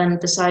and then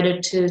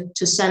decided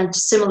to send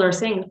similar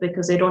things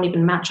because they don't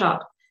even match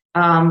up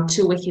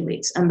to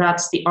WikiLeaks. And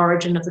that's the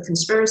origin of the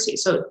conspiracy.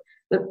 So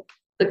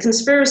the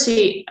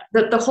conspiracy,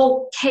 the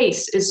whole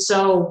case is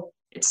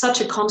it's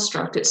such a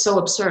construct, it's so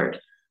absurd.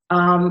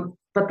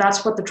 But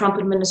that's what the Trump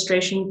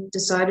administration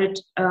decided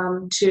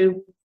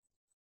to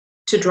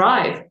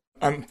drive.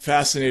 I'm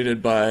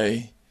fascinated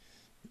by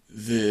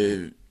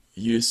the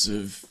use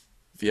of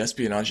the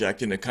Espionage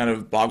Act, and it kind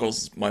of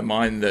boggles my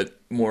mind that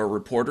more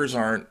reporters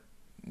aren't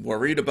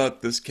worried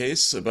about this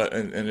case,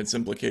 and its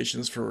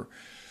implications for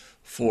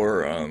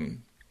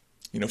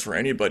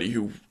anybody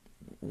who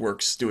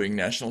works doing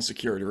national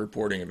security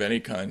reporting of any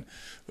kind.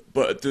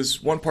 But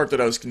there's one part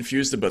that I was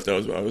confused about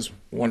that I was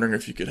wondering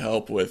if you could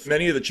help with.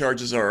 Many of the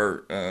charges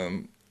are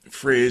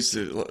phrased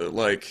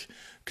like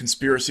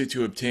conspiracy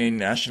to obtain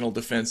national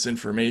defense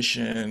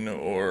information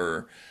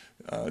or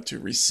to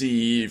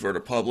receive or to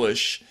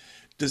publish.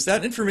 Does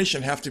that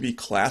information have to be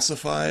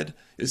classified?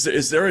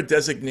 Is there a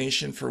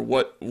designation for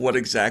what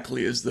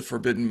exactly is the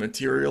forbidden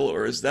material,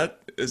 or is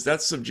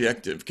that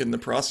subjective? Can the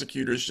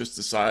prosecutors just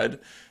decide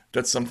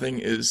that something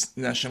is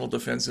national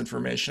defense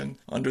information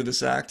under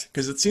this act?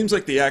 Because it seems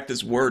like the act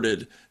is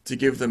worded to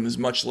give them as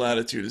much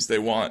latitude as they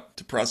want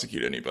to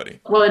prosecute anybody.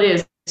 Well, it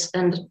is,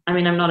 and I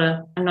mean, I'm not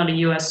a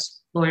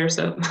U.S. lawyer,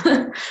 so,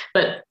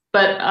 but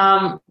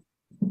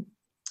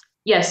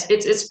yes,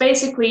 it's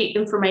basically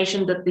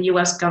information that the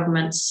U.S.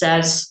 government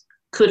says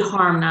could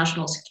harm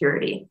national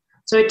security.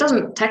 So it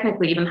doesn't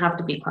technically even have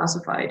to be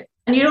classified,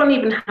 and you don't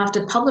even have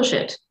to publish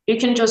it. You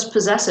can just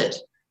possess it.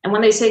 And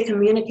when they say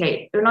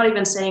communicate, they're not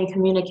even saying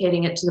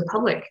communicating it to the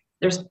public.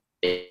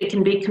 It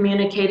can be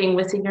communicating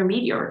within your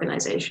media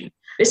organization.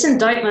 This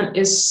indictment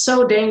is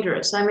so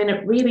dangerous. I mean,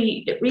 it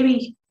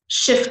really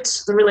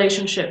shifts the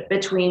relationship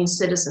between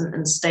citizen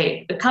and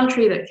state. A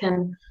country that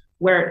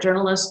where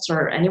journalists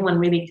or anyone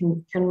really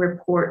can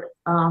report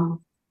on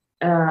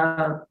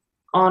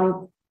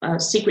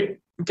secret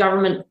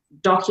government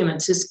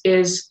documents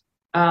is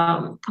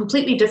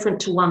completely different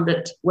to one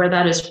where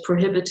that is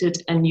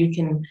prohibited and you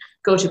can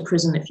go to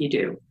prison if you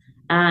do.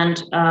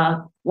 And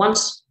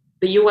once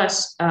the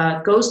US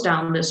goes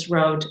down this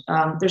road,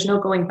 there's no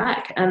going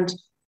back. And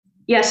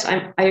yes,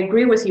 I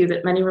agree with you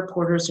that many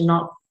reporters are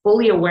not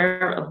fully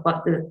aware of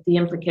what the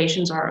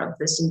implications are of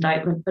this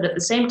indictment. But at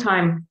the same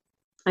time,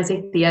 I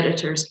think the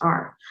editors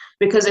are.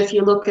 Because if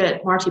you look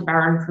at Marty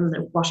Baron from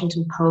the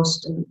Washington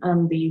Post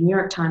and the New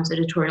York Times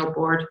editorial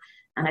board,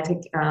 and I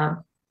think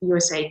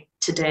USA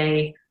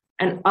Today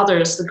and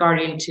others, The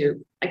Guardian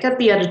too, like at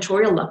the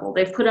editorial level,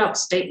 they've put out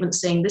statements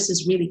saying this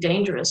is really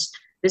dangerous.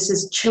 This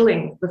is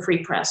chilling the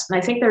free press. And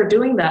I think they're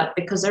doing that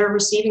because they're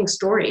receiving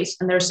stories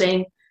and they're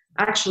saying,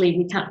 actually,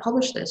 we can't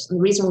publish this. And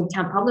the reason we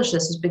can't publish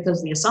this is because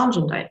of the Assange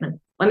indictment.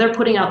 When they're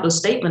putting out those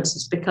statements,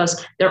 it's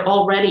because they're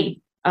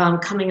already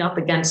coming up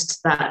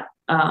against that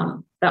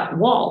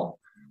wall.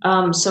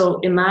 So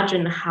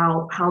imagine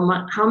how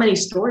many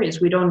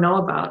stories we don't know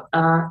about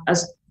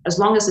as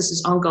long as this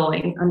is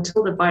ongoing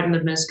until the Biden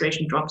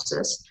administration drops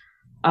this,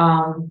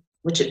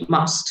 which it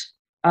must.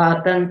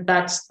 Then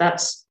that's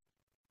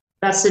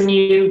the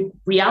new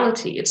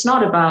reality. It's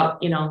not about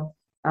the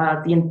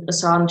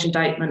Assange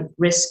indictment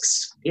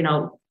risks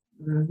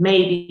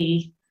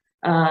maybe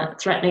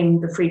threatening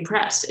the free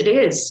press. It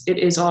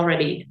is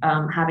already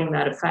having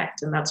that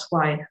effect, and that's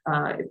why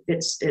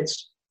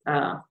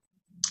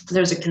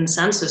there's a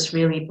consensus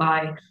really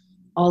by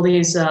all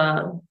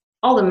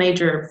the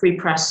major free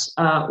press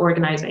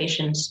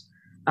organizations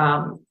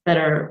that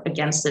are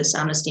against this,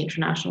 Amnesty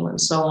International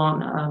and so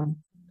on.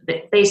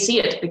 They see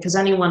it because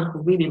anyone who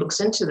really looks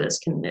into this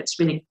it's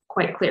really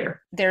quite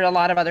clear. There are a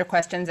lot of other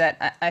questions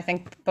that I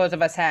think both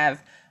of us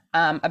have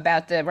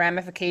about the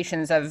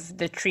ramifications of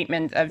the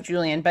treatment of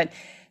Julian. But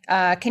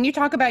can you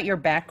talk about your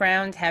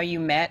background, how you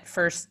met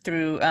first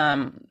through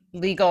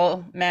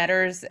legal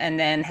matters and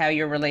then how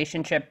your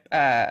relationship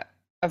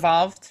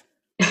evolved?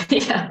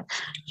 Yeah,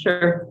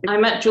 sure. I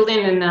met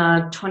Julian in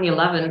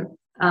 2011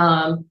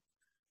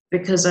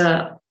 because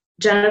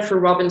Jennifer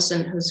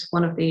Robinson, who's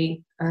one of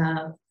the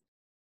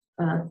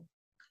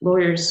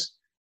lawyers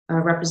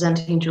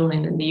representing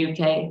Julian in the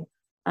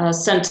UK,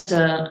 sent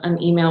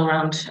an email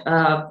around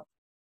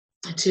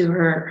to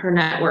her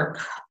network,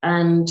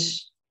 and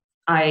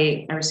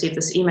I received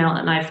this email,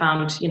 and I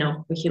found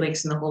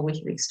WikiLeaks and the whole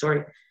WikiLeaks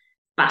story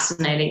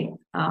fascinating.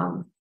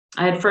 I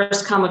had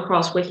first come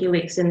across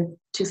WikiLeaks in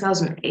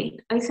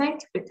 2008, I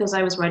think, because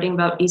I was writing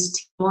about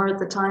East Timor at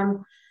the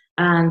time,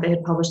 and they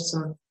had published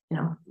some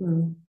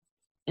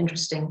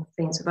interesting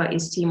things about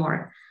East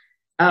Timor.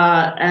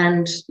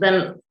 And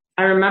then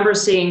I remember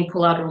seeing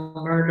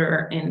Collateral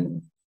Murder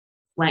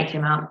when it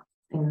came out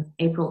in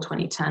April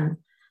 2010,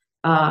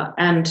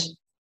 and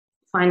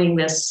finding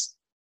this,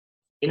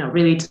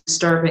 really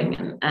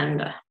disturbing.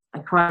 And I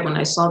cried when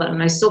I saw that,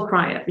 and I still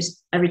cry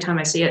every time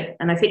I see it.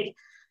 And I think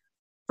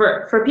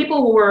for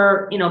people who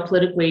were,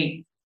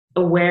 politically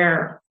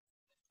aware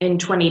in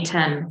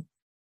 2010,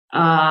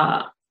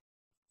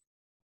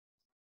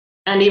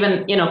 and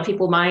even,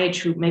 people my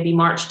age who maybe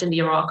marched in the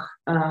Iraq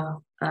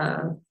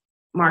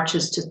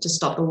marches to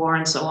stop the war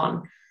and so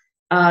on,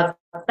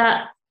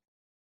 that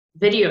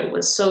video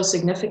was so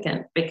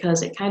significant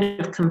because it kind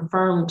of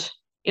confirmed,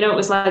 it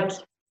was like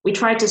we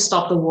tried to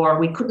stop the war,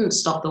 we couldn't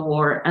stop the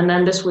war, and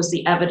then this was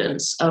the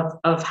evidence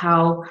of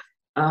how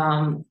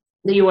the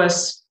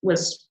US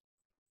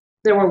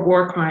there were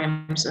war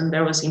crimes and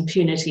there was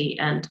impunity,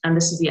 and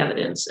this is the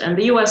evidence. And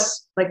the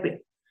US, like the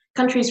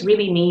countries,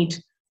 really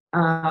need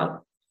the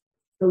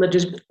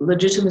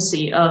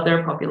legitimacy of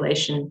their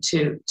population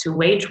to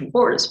wage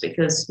wars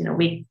because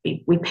we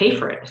pay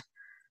for it.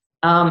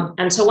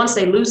 And so once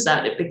they lose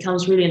that, it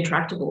becomes really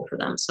intractable for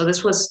them. So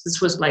this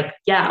was like,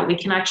 yeah, we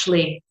can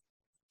actually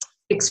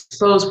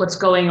expose what's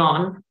going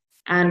on,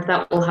 and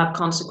that will have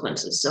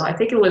consequences. So I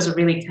think it was a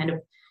really kind of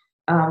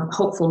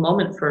hopeful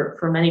moment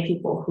for many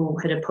people who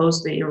had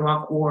opposed the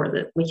Iraq War,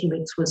 that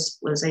WikiLeaks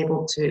was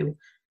able to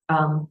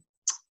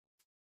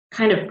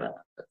kind of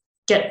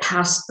get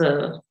past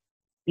the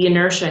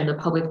inertia in the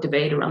public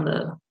debate around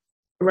the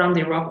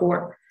Iraq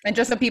War. And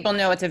just so people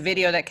know, it's a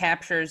video that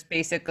captures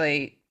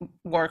basically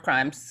war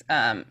crimes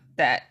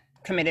that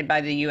committed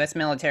by the U.S.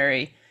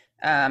 military.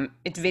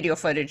 It's video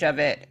footage of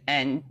it,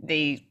 and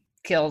they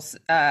kills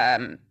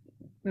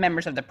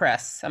members of the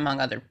press, among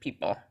other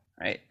people,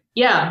 right?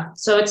 Yeah.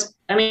 So it's,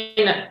 I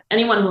mean,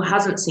 anyone who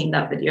hasn't seen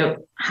that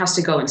video has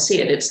to go and see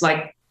it. It's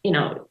like, you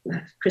know,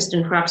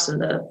 Kristen Crapson,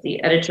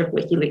 the editor of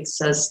WikiLeaks,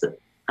 says that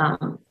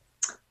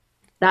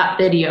that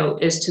video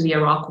is to the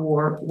Iraq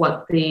War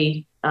what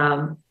the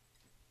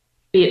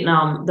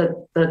Vietnam,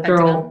 the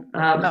girl,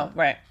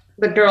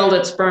 the girl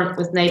that's burnt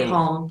with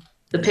napalm,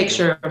 the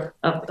picture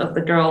of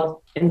the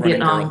girl in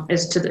Vietnam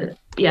is to the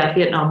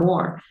Vietnam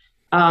War.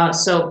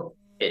 So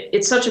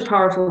it's such a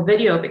powerful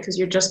video because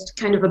you're just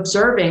kind of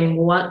observing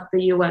what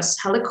the U.S.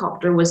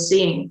 helicopter was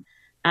seeing,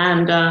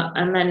 and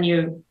then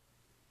you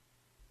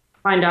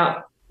find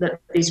out that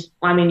these.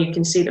 I mean, you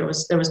can see there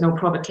was no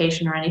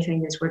provocation or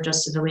anything. These were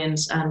just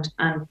civilians, and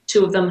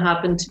two of them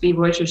happened to be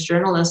Reuters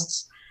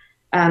journalists,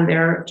 and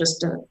they're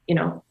just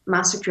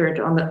massacred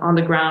on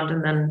the ground.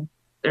 And then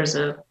there's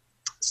a good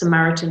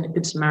Samaritan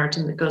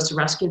that goes to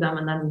rescue them,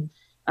 and then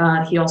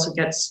he also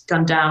gets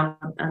gunned down,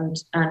 and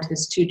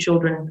his two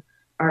children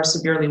are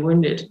severely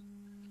wounded.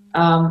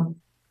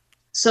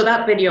 So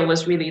that video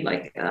was really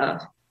like,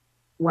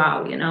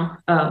 wow,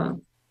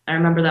 I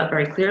remember that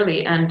very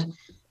clearly. And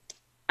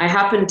I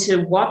happened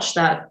to watch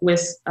that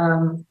with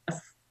a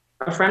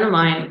friend of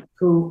mine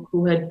who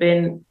had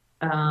been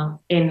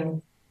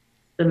in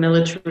the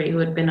military, who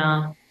had been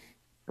I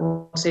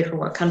won't say for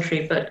what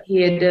country, but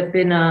he had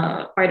been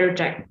a fighter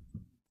jet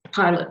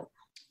pilot.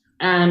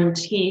 And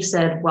he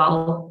said,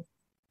 well,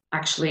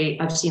 actually,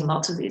 I've seen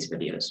lots of these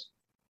videos.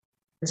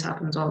 This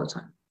happens all the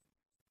time.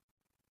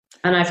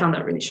 And I found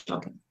that really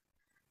shocking.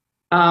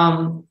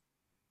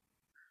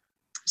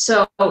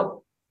 So,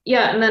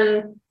 yeah, and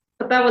then,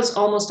 but that was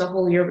almost a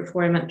whole year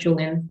before I met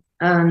Julian.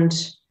 And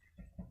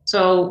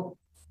so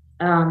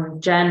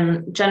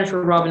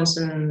Jennifer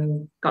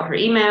Robinson got her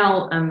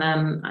email, and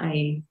then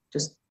I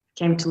just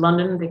came to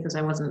London because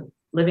I wasn't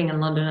living in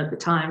London at the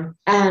time,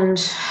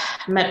 and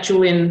met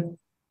Julian.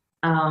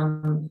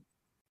 I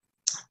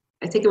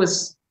think it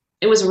was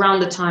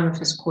around the time of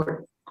his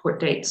court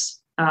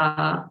dates,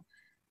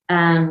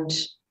 and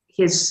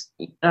his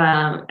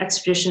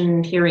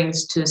extradition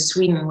hearings to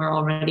Sweden were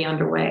already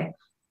underway,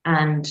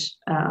 and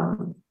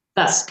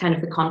that's kind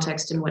of the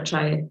context in which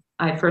I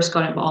first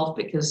got involved,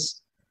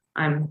 because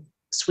I'm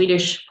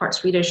Swedish, part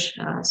Swedish,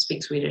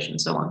 speak Swedish, and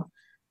so on.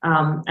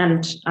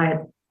 And I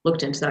had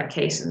looked into that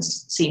case and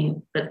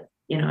seen that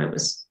it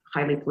was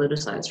highly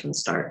politicized from the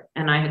start,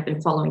 and I had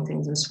been following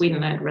things in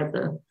Sweden. I had read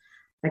the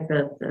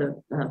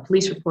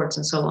police reports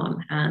and so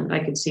on, and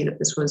I could see that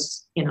this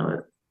was,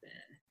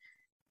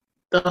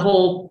 the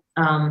whole,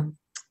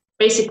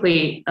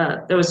 basically,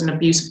 there was an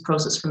abusive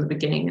process from the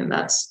beginning, and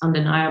that's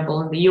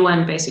undeniable. And the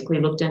UN basically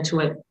looked into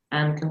it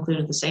and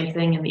concluded the same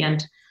thing. In the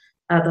end,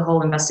 the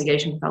whole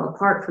investigation fell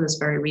apart for this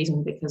very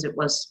reason, because it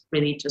was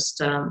really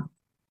just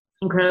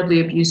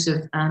incredibly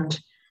abusive, and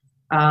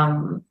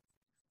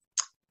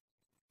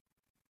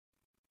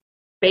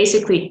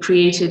basically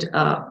created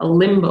a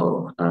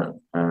limbo, a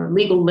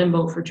legal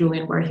limbo for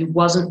Julian, where he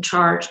wasn't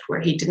charged, where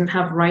he didn't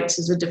have rights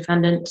as a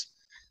defendant,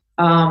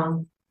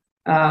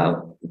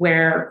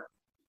 where,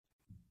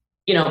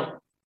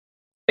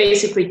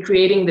 basically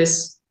creating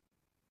this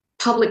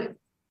public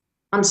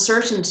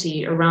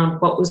uncertainty around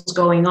what was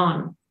going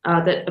on,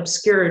 that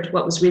obscured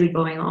what was really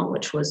going on,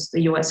 which was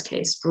the US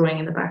case brewing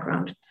in the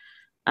background,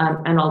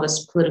 and all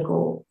this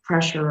political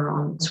pressure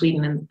on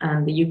Sweden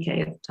and the UK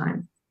at the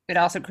time. It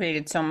also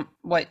created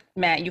what,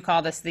 Matt, you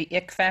call this the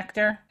ick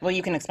factor? Well,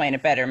 you can explain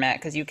it better, Matt,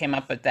 because you came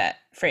up with that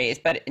phrase,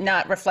 but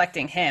not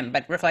reflecting him,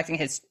 but reflecting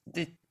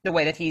the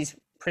way that he's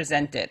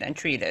presented and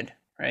treated,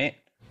 right?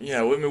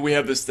 Yeah, I mean, we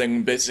have this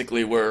thing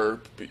basically where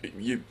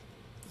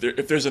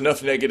if there's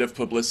enough negative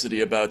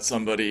publicity about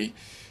somebody,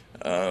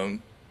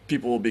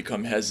 people will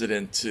become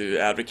hesitant to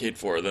advocate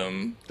for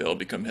them. They'll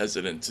become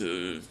hesitant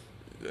to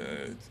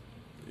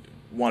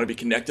want to be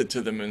connected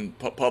to them and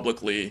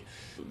publicly.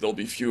 There'll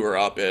be fewer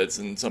op-eds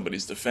in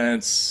somebody's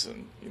defense,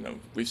 and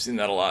we've seen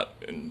that a lot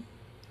in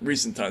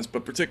recent times,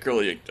 but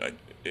particularly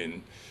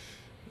in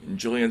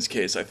Julian's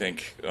case, I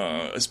think,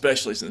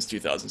 especially since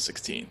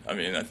 2016. I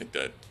mean, I think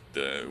that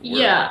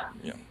yeah.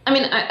 I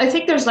mean, I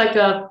think there's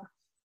a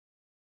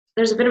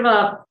bit of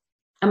a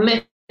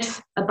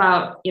myth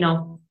about,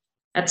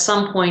 at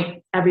some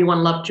point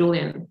everyone loved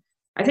Julian.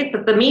 I think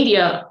that the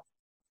media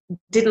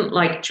didn't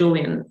like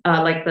Julian,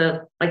 like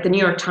the New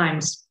York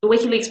Times. The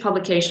WikiLeaks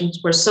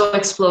publications were so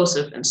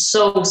explosive and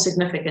so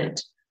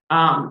significant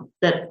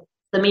that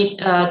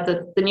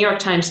the New York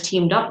Times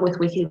teamed up with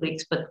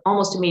WikiLeaks, but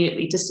almost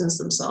immediately distanced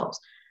themselves.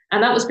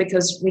 And that was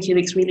because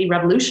WikiLeaks really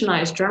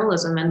revolutionized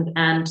journalism,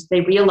 and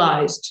they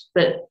realized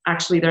that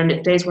actually their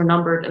days were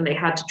numbered and they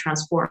had to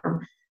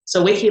transform.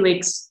 So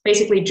WikiLeaks,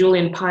 basically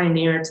Julian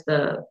pioneered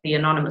the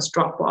anonymous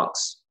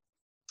Dropbox,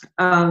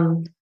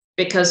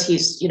 because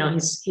he's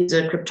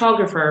a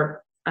cryptographer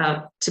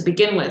to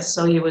begin with.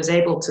 So he was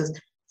able to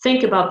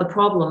think about the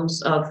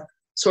problems of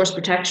source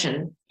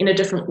protection in a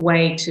different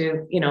way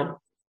to,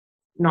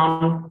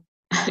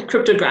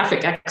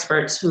 non-cryptographic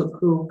experts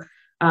who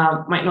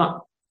might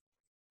not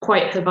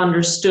quite have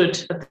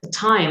understood at the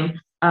time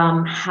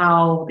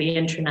how the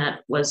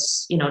internet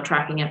was,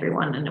 tracking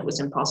everyone, and it was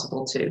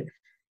impossible to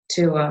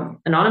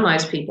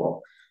anonymize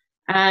people.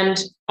 And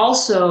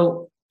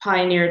also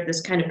pioneered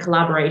this kind of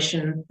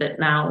collaboration that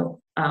now,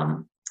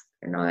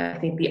 I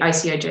think the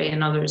ICIJ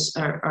and others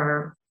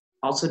are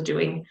also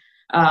doing.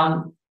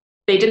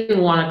 They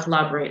didn't want to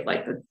collaborate,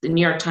 like the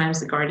New York Times,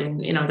 the Guardian,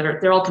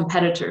 they're all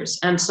competitors.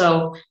 And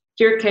so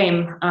here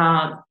came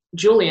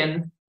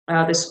Julian,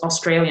 this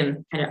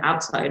Australian kind of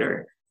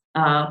outsider,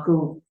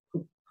 who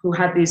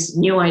had these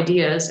new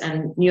ideas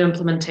and new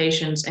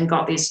implementations and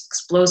got these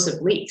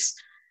explosive leaks.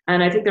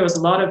 And I think there was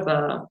a lot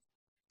of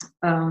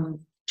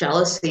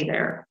jealousy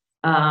there,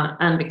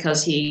 and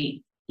because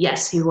he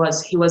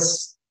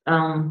was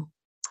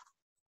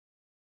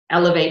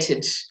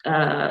elevated.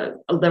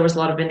 There was a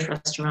lot of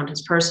interest around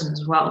his person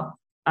as well.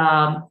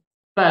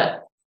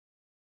 But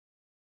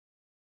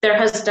there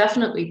has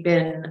definitely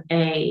been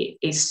a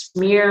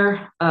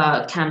smear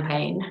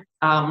campaign.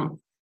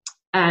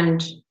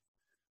 And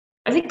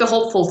I think the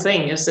hopeful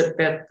thing is that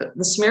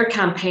the smear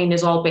campaign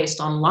is all based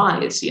on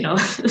lies,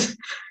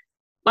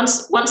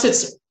 Once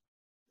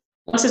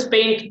it's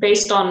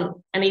based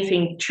on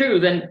anything true,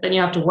 then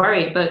you have to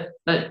worry. But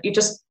you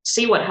just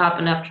see what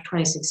happened after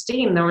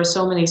 2016. There were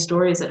so many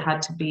stories that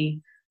had to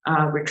be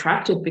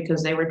retracted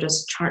because they were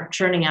just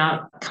churning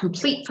out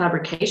complete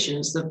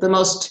fabrications. The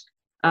most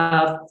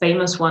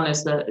famous one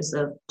is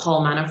the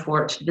Paul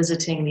Manafort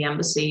visiting the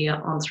embassy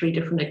on 3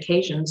 different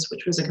occasions,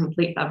 which was a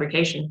complete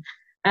fabrication.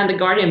 And the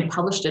Guardian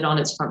published it on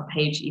its front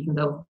page, even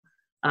though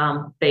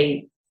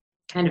they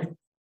kind of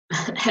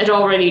had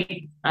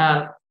already,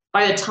 by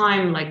the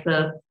time,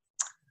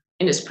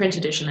 in its print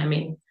edition,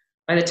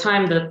 by the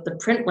time the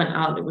print went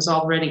out, it was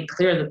already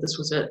clear that this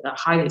was a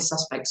highly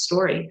suspect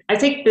story. I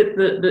think that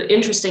the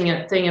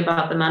interesting thing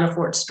about the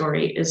Manafort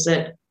story is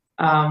that,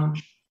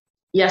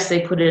 yes, they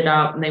put it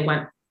out and they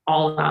went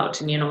all out,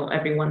 and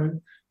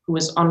everyone who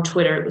was on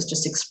Twitter, it was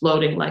just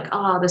exploding like,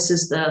 this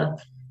is the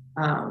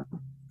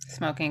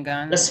smoking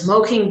gun. The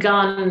smoking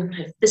gun.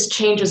 This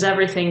changes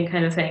everything,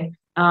 kind of thing.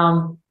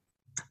 And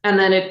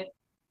then it,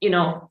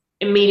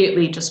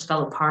 immediately just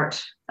fell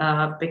apart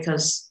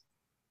because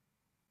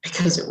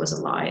it was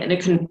a lie, and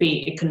it couldn't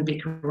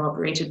be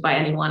corroborated by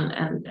anyone.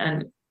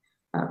 And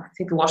I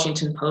think the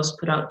Washington Post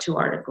put out 2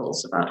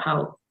 articles about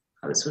how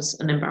this was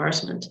an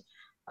embarrassment.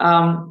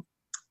 And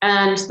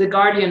the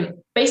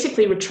Guardian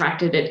basically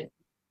retracted it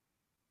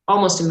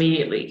almost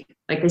immediately.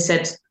 Like they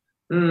said,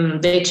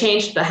 they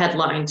changed the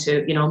headline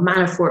to,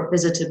 Manafort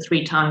visited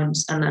 3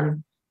 times, and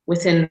then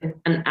within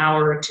an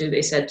hour or 2,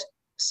 they said,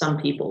 some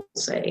people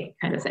say,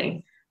 kind of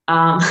thing.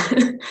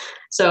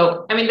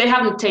 So, they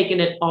haven't taken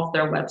it off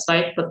their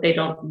website, but they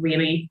don't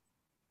really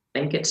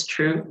think it's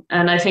true.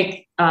 And I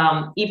think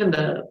even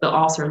the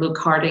author, Luke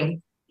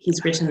Harding,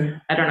 he's written,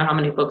 I don't know how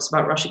many books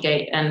about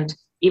Russiagate, and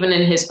even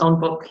in his own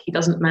book, he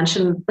doesn't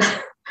mention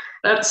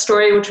that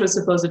story, which was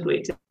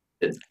supposedly to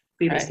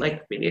be this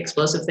really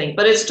explosive thing.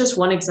 But it's just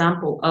one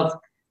example of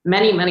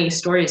many, many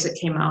stories that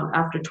came out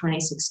after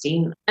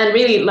 2016. And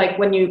really,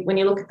 when you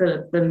look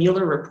at the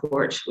Mueller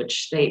report,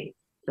 which they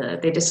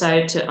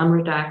decided to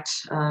unredact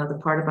the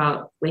part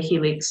about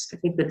WikiLeaks, I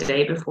think the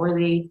day before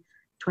the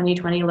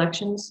 2020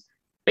 elections.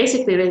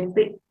 Basically,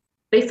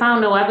 they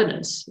found no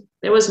evidence.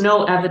 There was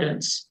no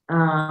evidence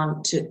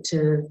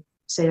to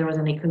say there was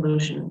any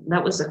collusion.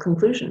 That was the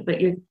conclusion.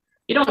 But you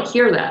don't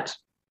hear that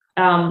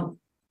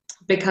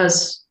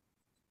because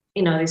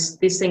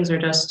these things are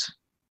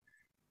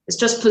it's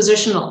just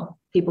positional.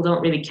 People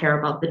don't really care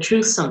about the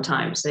truth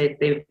sometimes.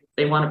 They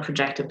want to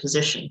project a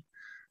position,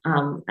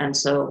 and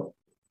so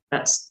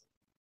that's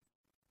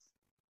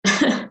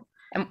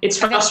it's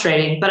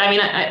frustrating. But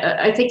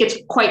I think it's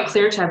quite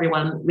clear to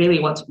everyone really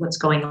what's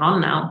going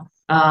on now,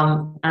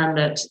 and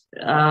that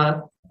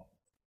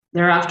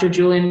they're after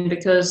Julian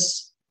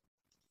because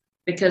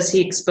he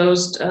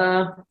exposed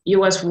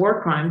U.S.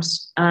 war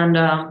crimes, and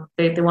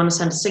they want to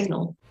send a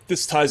signal.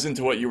 This ties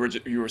into what you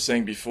were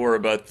saying before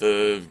about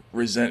the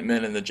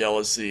resentment and the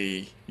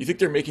jealousy. You think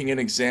they're making an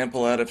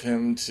example out of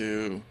him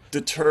to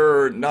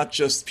deter not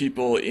just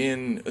people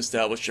in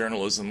established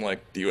journalism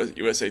like the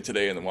USA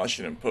Today and the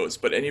Washington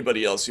Post, but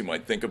anybody else who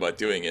might think about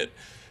doing it,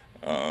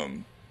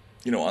 on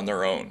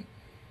their own?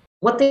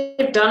 What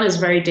they've done is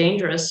very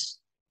dangerous.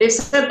 They've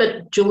said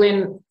that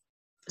Julian,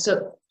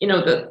 the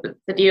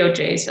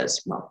DOJ says,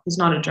 well, he's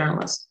not a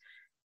journalist.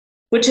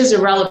 which is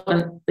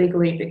irrelevant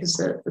legally because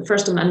the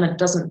First Amendment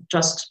doesn't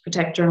just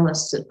protect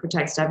journalists, it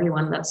protects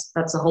everyone. That's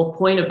the whole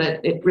point of it.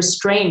 It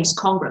restrains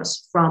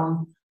Congress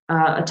from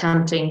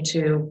attempting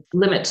to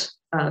limit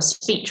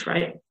speech,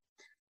 right?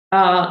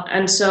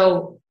 And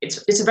so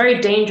it's a very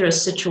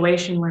dangerous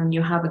situation when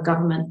you have a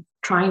government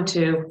trying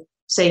to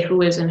say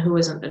who is and who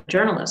isn't a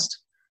journalist.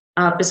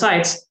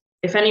 Besides,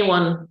 if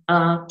anyone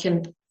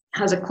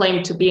has a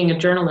claim to being a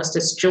journalist,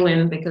 it's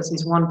Julian, because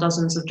he's won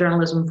dozens of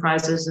journalism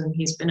prizes and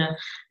he's been a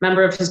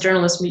member of his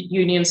journalist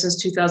union since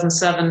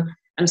 2007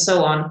 and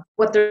so on.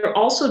 What they're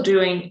also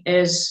doing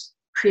is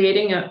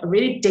creating a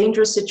really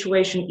dangerous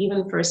situation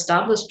even for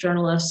established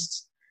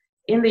journalists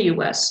in the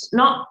US,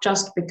 not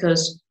just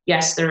because,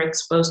 yes, they're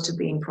exposed to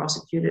being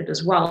prosecuted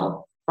as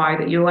well by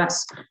the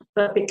US,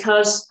 but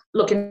because,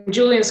 look, in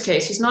Julian's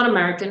case, he's not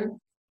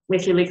American.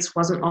 WikiLeaks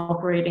wasn't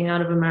operating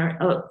out of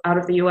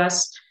the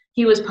US.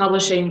 He was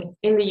publishing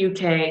in the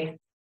UK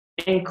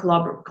in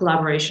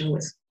collaboration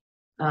with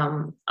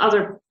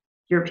other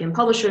European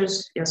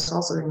publishers, yes,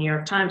 also the New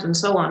York Times and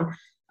so on.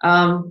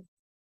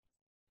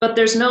 But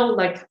there's no,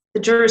 the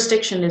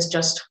jurisdiction is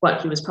just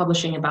what he was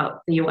publishing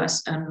about the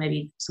US, and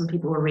maybe some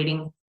people were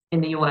reading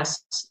in the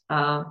US,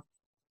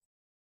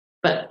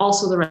 but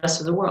also the rest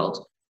of the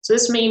world. So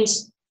this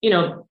means,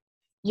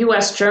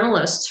 US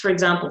journalists, for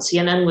example,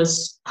 CNN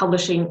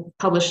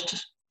published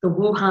the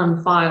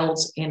Wuhan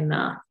files in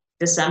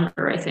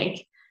December, I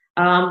think,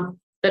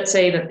 that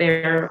say that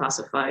they're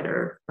classified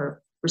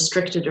or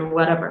restricted or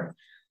whatever.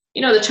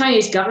 The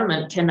Chinese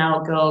government can now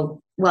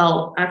go,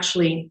 well,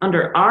 actually,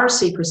 under our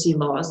secrecy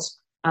laws,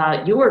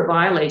 you are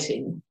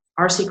violating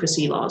our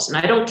secrecy laws. And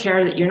I don't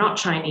care that you're not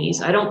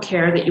Chinese. I don't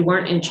care that you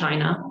weren't in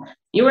China.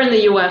 You were in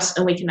the US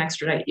and we can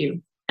extradite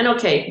you. And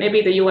okay,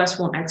 maybe the US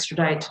won't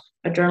extradite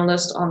a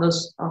journalist on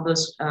those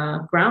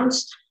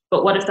grounds.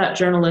 But what if that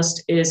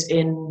journalist is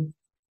in,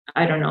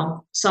 I don't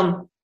know,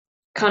 some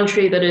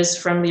country that is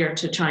friendlier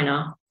to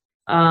China?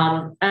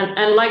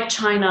 And like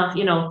China,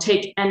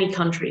 take any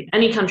country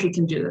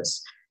can do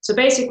this. So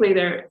basically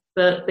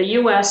the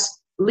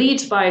US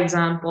leads by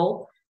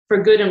example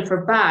for good and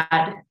for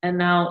bad. And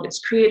now it's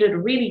created a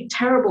really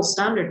terrible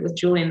standard with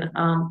Julian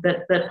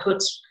that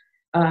puts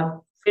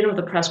freedom of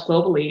the press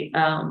globally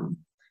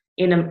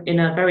in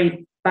a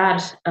very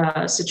bad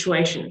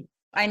situation.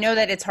 I know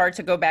that it's hard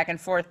to go back and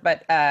forth,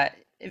 but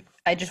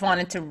I just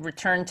wanted to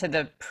return to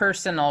the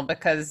personal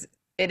because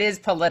it is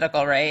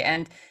political, right?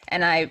 And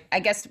I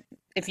guess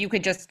if you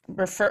could just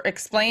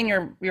explain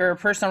your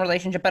personal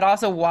relationship, but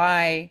also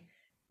why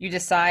you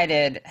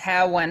decided,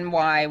 how, when,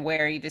 why,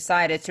 where you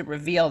decided to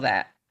reveal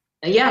that.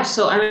 Yeah,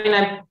 so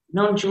I've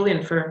known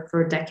Julian for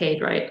a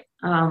decade, right?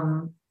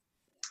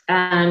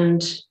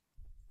 And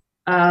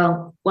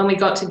when we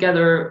got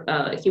together,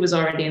 he was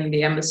already in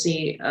the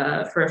embassy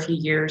for a few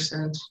years.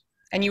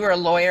 And you were a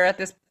lawyer at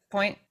this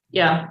point?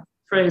 Yeah,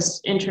 for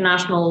his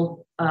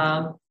international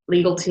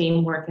legal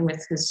team, working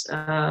with his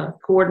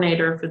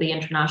coordinator for the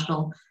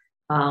international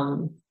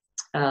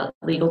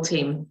legal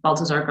team,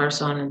 Baltasar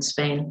Garzon in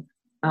Spain.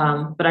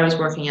 But I was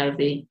working out of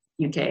the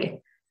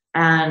UK.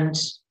 And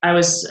I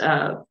was,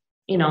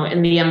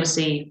 in the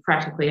embassy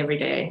practically every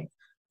day.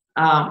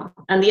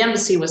 And the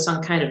embassy was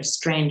some kind of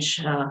strange,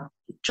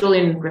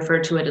 Julian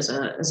referred to it as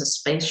a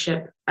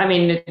spaceship. I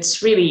mean,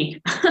 it's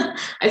really,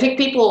 I think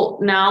people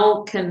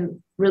now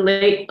can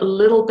relate a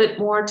little bit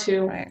more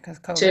to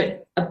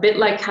a bit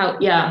like how,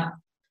 you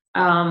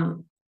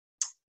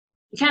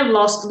kind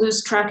of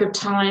lose track of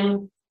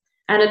time.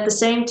 And at the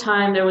same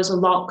time, there was a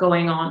lot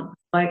going on.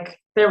 Like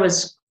there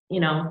was,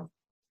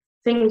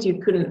 things you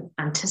couldn't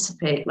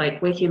anticipate,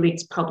 like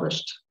WikiLeaks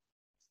published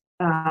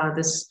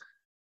this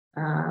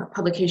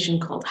publication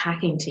called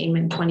Hacking Team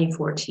in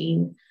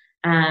 2014.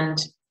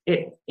 And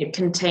it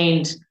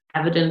contained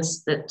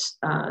evidence that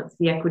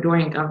the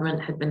Ecuadorian government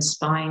had been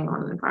spying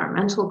on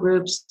environmental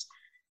groups,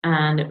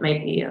 and it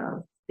made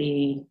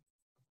the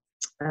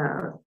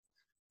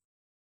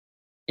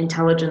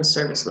intelligence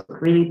service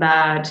look really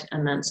bad.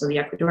 And then so the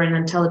Ecuadorian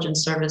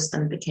intelligence service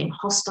then became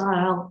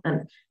hostile,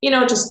 and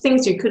just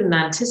things you couldn't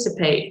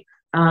anticipate,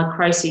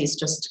 crises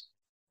just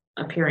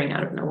appearing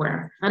out of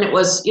nowhere. And it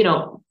was,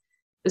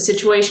 the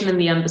situation in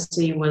the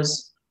embassy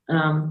was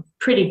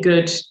pretty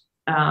good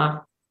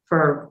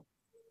for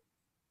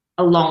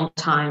a long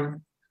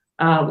time,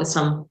 with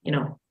some, it's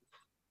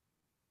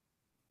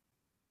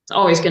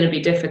always going to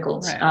be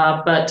difficult.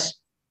 Right. But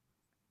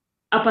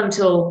up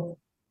until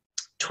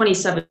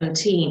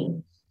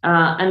 2017,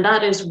 and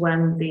that is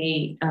when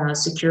the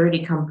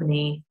security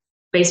company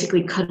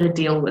basically cut a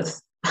deal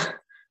with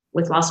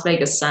Las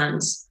Vegas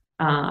Sands,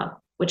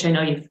 which I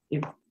know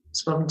you've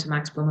spoken to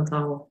Max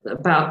Blumenthal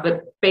about,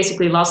 but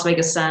basically Las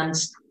Vegas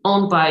Sands,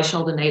 owned by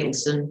Sheldon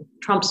Adelson,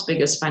 Trump's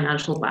biggest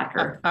financial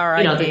backer.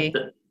 R.I.P.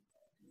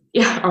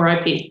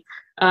 R.I.P.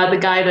 The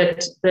guy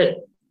that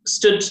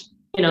stood,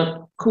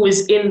 who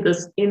is in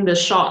the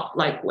shot,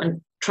 like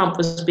when Trump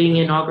was being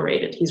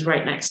inaugurated, he's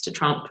right next to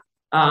Trump.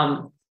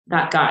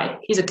 That guy,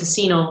 he's a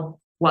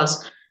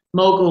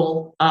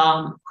mogul,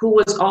 who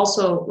was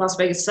also Las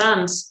Vegas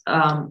Sands,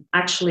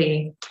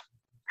 actually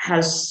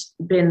has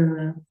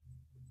been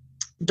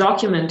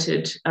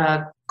documented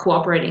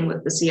cooperating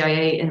with the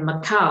CIA in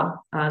Macau.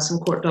 Some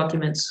court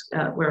documents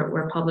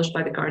were published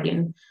by The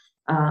Guardian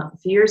a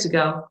few years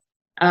ago.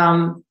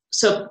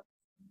 So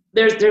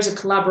there's a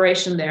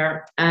collaboration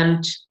there,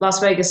 and Las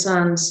Vegas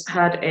Sands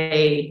had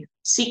a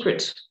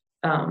secret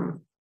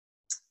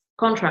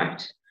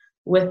contract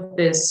with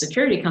this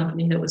security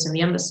company that was in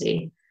the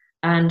embassy,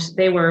 and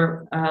they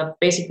were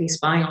basically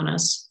spying on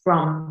us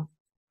from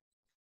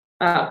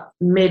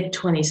mid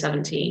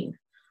 2017,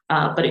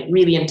 but it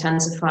really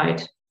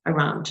intensified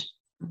around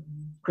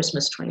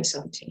Christmas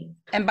 2017.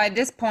 And by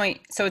this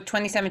point, so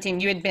 2017,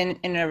 you had been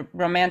in a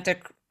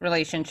romantic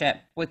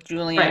relationship with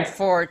Julian Right.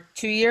 for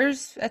 2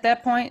 years at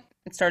that point?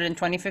 It started in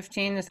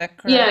 2015, is that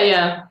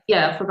correct?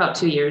 Yeah, for about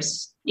 2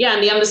 years. Yeah,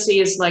 and the embassy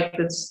is like,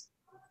 it's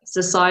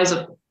the size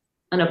of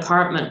an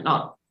apartment,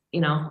 not, I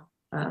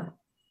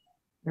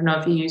don't know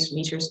if you use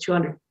meters,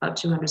 about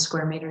 200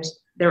 square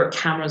meters. There were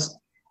cameras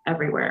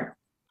everywhere.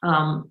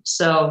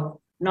 So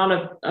not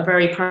a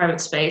very private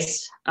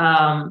space,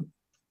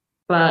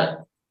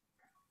 but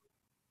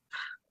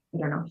I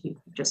don't know, you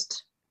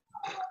just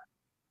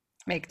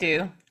make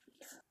do.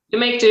 You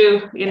make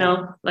do,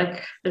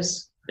 like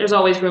there's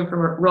always room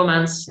for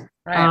romance.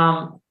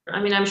 Right.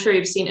 I mean, I'm sure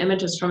you've seen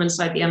images from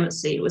inside the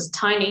embassy. It was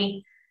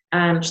tiny,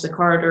 and the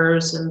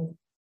corridors and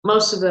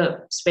most of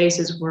the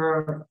spaces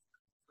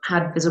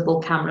had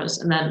visible cameras,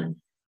 and then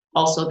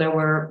also there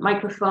were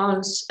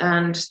microphones,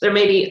 and there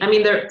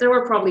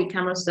were probably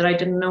cameras that I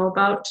didn't know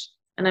about,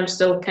 and I'm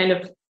still kind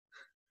of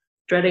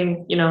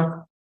dreading,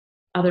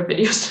 other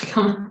videos to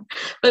come,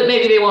 but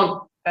maybe they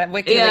won't.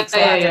 WikiLeaks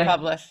will have to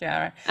publish,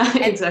 yeah, right.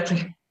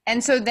 Exactly.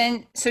 And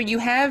so you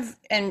have,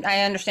 and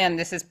I understand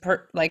this is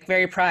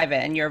very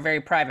private, and you're a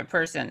very private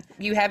person.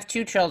 You have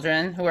 2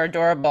 children who are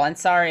adorable. And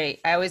sorry,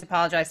 I always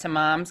apologize to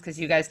moms because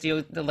you guys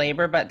do the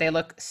labor, but they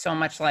look so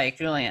much like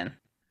Julian.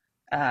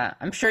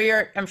 I'm sure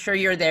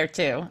you're there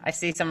too. I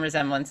see some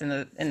resemblance in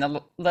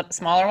the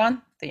smaller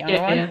one, the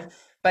younger one. Yeah.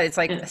 But it's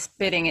like a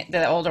spitting,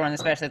 the older one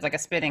especially, it's like a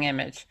spitting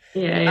image.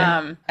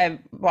 Yeah. I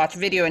watched a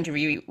video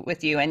interview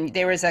with you, and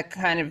there was a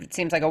kind of, it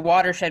seems like a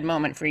watershed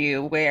moment for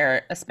you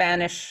where a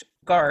Spanish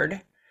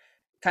guard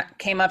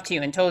came up to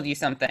you and told you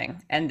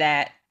something, and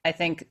that I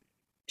think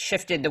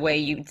shifted the way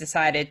you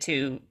decided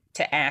to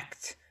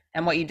act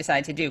and what you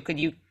decided to do. Could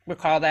you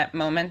recall that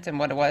moment and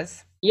what it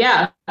was?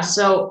 Yeah.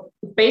 So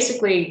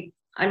basically,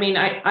 I mean,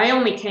 I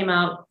only came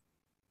out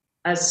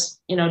as,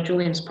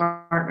 Julian's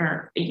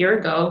partner a year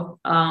ago,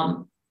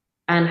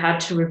 and had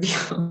to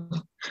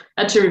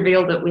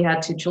reveal that we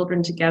had 2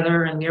 children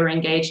together and we were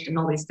engaged and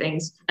all these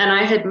things. And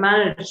I had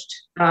managed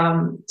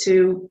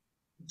to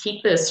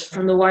keep this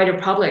from the wider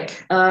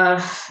public.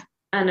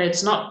 And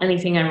it's not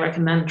anything I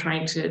recommend,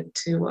 trying to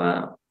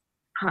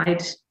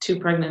hide 2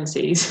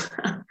 pregnancies.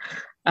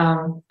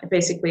 I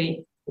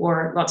basically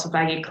wore lots of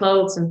baggy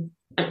clothes, and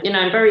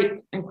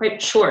I'm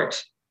quite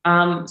short.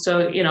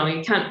 So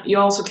you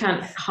also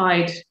can't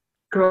hide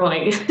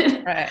growing.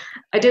 Right.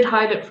 I did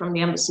hide it from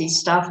the embassy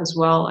staff as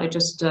well. I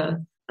just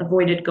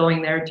avoided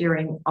going there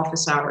during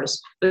office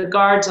hours. The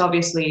guards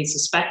obviously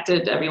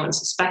suspected, everyone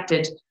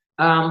suspected,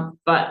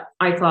 but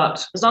I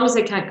thought, as long as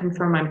they can't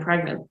confirm I'm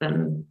pregnant,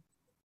 then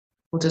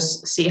we'll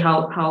just see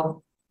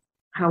how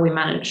we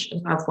manage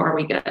and how far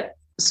we get.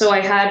 So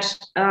I had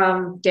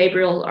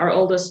Gabriel, our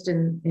oldest,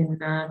 in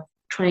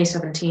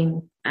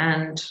 2017,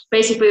 and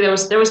basically there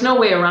was no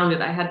way around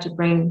it. I had to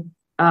bring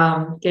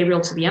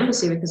Gabriel to the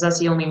embassy because that's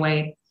the only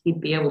way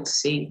he'd be able to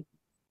see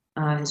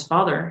his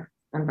father,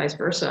 and vice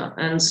versa.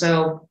 And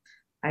so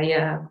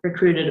I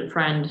recruited a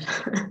friend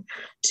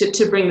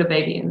to bring the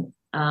baby in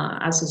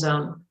as his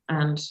own.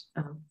 And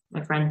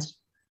my friend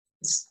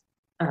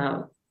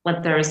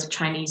went there as a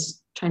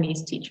Chinese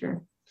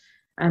teacher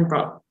and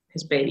brought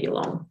his baby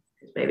along,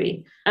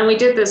 And we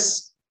did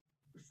this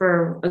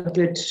for a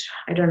good,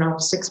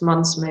 6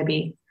 months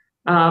maybe.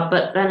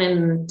 But then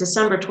in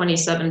December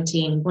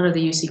 2017, one of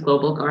the UC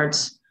Global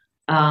guards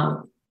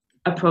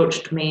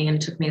approached me and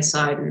took me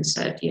aside and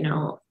said,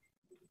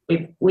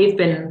 we've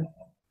been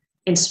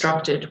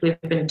instructed,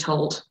 we've been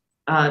told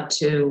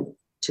to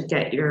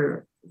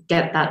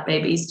get that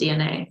baby's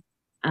DNA,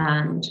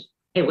 and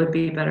it would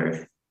be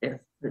better if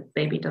the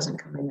baby doesn't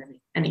come in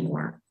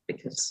anymore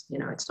because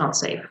it's not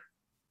safe.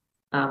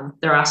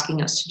 They're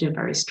asking us to do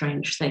very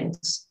strange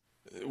things.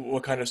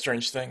 What kind of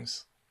strange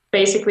things?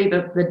 Basically,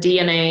 the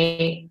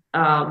DNA,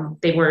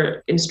 they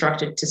were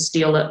instructed to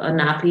steal a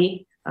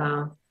nappy,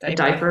 a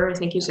diaper, I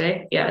think you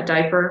say. Yeah, a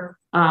diaper.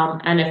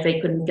 And if they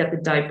couldn't get the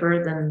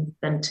diaper,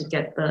 then to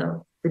get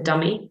the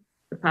dummy,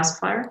 the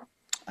pacifier.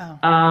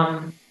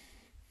 Oh.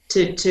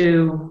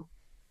 To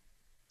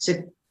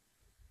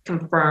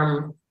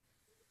confirm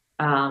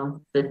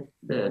the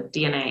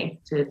DNA,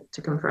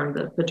 to confirm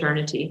the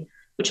paternity,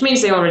 which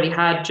means they already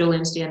had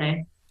Julian's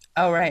DNA.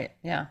 Oh, right.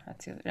 Yeah.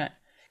 That's right.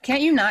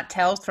 Can't you not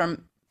tell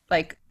from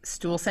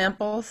stool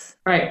samples?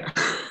 Right.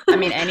 I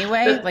mean,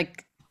 anyway,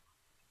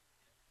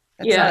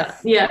 that's not a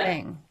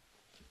thing.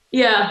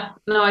 Yeah.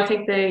 No, I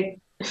think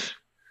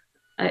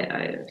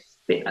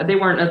they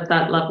weren't at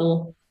that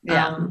level.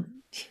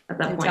 At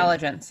that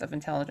intelligence.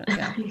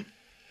 Yeah.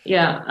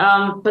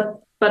 Yeah.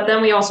 But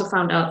then we also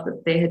found out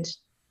that they had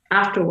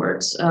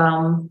afterwards,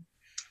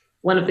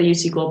 one of the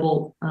UC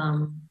Global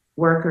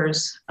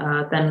workers,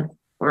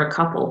 or a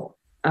couple,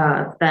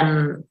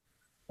 then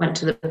went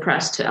to the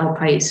press, to El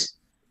País,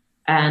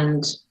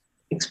 and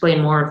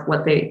explained more of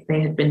what they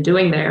had been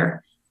doing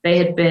there. They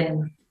had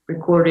been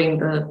recording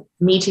the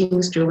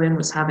meetings Julian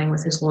was having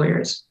with his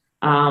lawyers.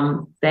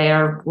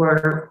 There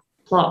were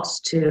plots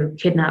to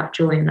kidnap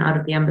Julian out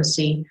of the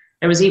embassy.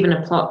 There was even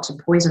a plot to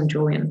poison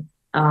Julian.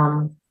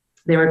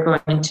 They were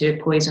going to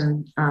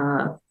poison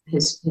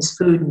his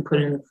food and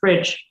put it in the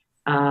fridge,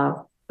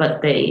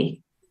 but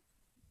they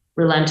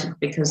relented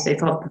because they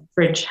thought the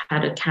fridge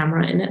had a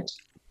camera in it.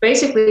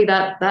 Basically,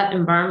 that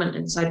environment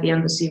inside the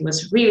embassy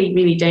was really,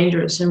 really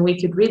dangerous, and we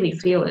could really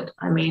feel it.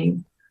 I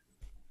mean,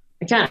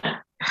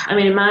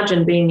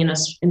 imagine being in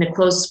a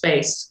closed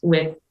space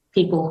with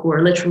people who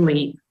are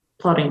literally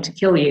plotting to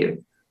kill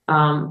you,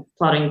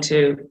 plotting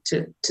to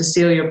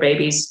steal your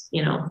baby's,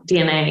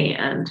 DNA,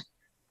 and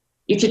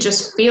you could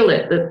just feel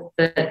it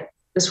that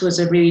this was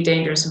a really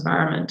dangerous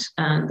environment,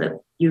 and that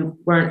you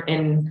were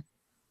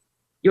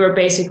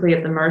basically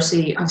at the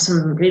mercy of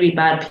some really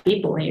bad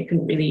people, and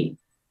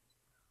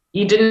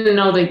you didn't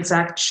know the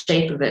exact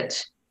shape of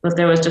it, but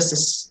there was just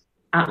this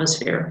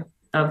atmosphere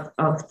of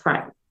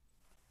threat.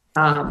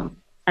 And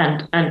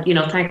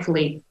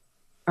thankfully,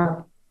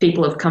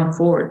 people have come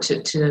forward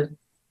to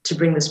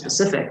bring the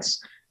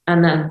specifics.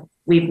 And then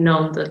we've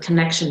known the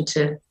connection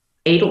to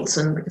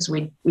Adelson, because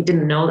we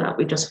didn't know that.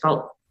 We just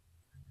felt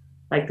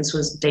like this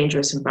was a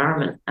dangerous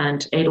environment.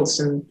 And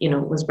Adelson,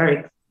 was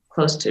very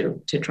close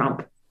to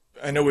Trump.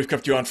 I know we've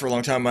kept you on for a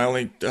long time. I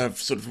only have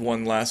sort of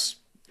one last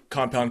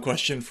compound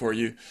question for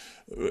you.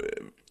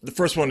 The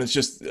first one is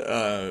just,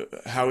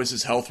 how is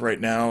his health right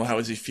now? How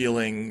is he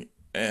feeling?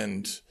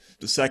 And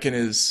the second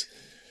is,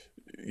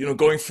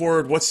 going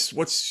forward,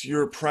 what's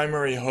your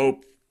primary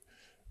hope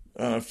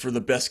for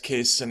the best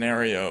case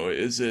scenario?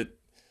 Is it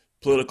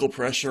political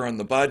pressure on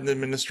the Biden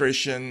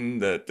administration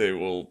that they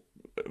will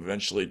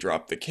eventually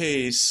drop the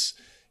case?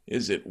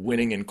 Is it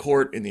winning in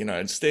court in the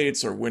United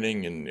States or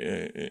winning in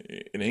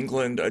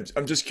England?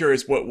 I'm just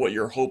curious what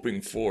you're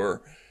hoping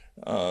for,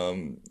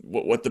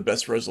 what the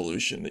best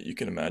resolution that you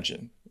can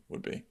imagine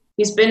would be.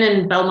 He's been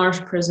in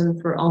Belmarsh prison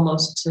for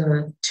almost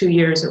 2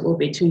 years. It will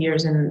be 2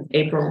 years in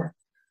April.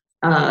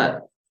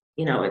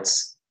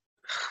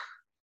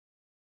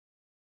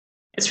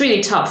 It's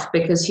really tough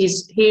because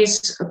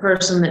he's a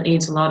person that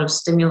needs a lot of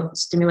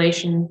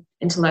stimulation,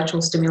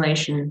 intellectual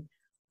stimulation.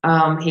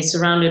 He's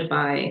surrounded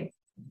by,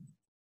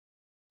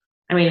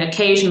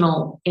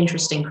 occasional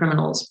interesting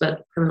criminals,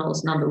 but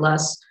criminals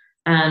nonetheless,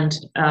 and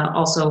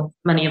also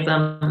many of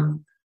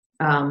them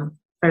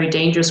very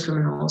dangerous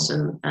criminals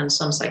and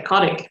some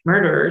psychotic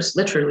murderers,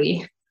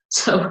 literally.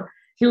 So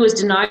he was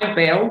denied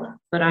bail,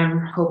 but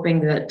I'm hoping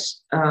that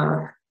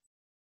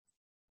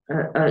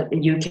a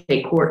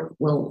UK court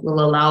will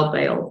allow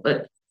bail.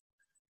 But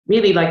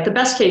really, the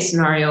best case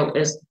scenario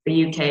is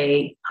the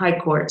UK High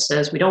Court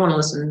says, we don't want to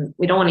listen,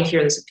 we don't want to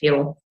hear this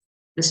appeal,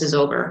 this is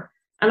over.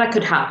 And that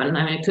could happen.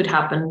 It could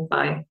happen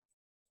by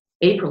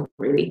April,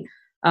 really.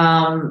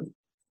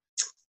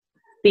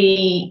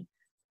 The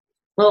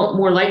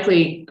more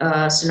likely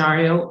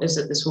scenario is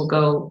that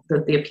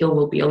that the appeal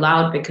will be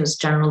allowed, because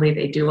generally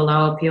they do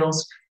allow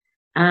appeals.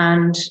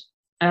 And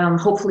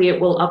hopefully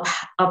it will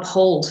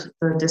uphold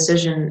the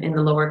decision in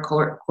the lower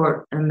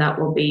court, and that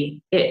will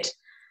be it.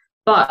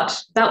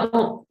 But that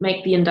won't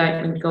make the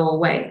indictment go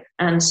away.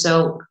 And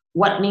so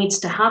what needs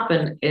to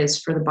happen is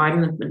for the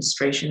Biden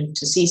administration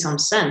to see some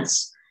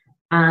sense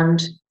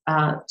and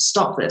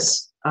stop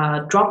this,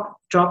 drop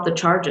the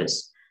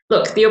charges.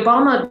 Look, the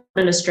Obama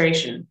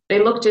administration, they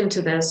looked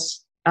into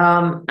this,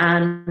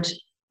 and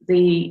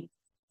the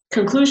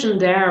conclusion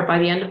there by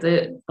the end of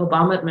the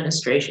Obama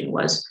administration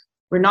was,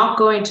 we're not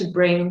going to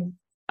bring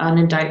an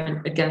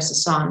indictment against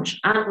Assange,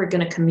 and we're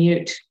going to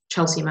commute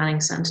Chelsea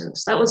Manning's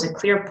sentence. That was a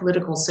clear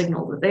political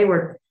signal that they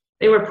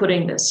were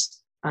putting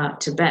this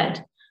to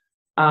bed.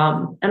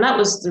 And that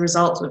was the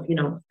result of,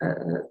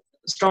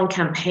 a strong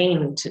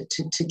campaign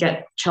to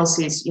get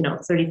Chelsea's,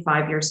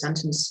 35-year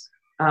sentence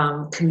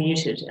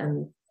commuted,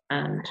 and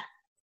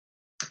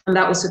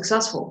that was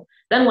successful.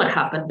 Then what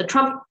happened? The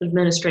Trump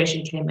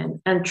administration came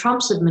in, and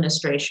Trump's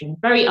administration,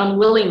 very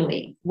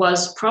unwillingly,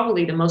 was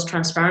probably the most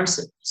transparent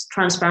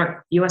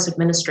U.S.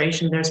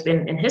 administration there's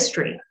been in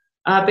history,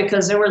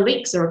 because there were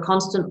leaks, there were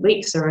constant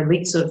leaks, there were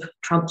leaks of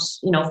Trump's,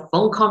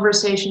 phone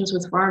conversations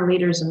with foreign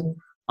leaders and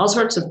all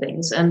sorts of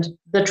things. And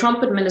the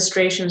Trump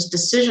administration's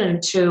decision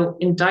to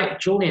indict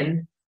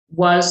Julian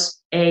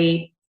was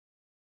a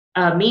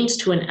means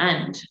to an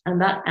end, and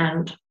that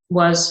end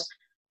was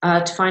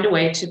to find a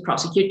way to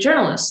prosecute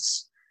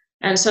journalists.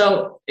 And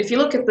so if you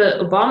look at the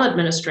Obama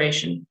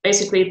administration,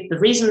 basically the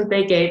reason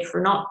they gave for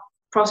not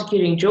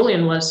prosecuting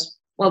Julian was,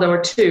 well, there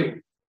were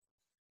two.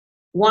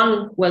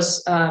 One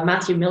was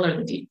Matthew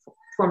Miller, the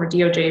former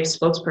DOJ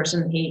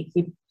spokesperson. He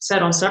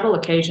said on several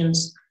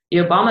occasions the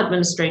Obama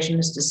administration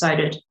has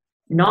decided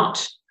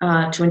not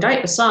to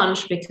indict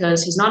Assange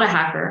because he's not a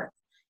hacker.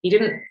 He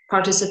didn't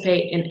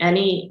participate in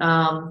any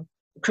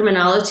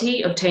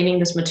criminality obtaining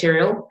this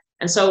material.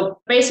 And so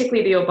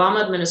basically the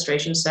Obama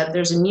administration said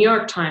there's a New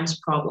York Times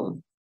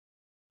problem,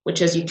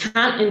 which is you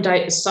can't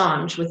indict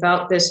Assange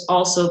without this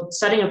also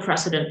setting a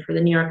precedent for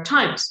the New York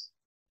Times.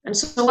 And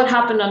so what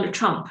happened under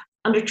Trump?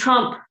 Under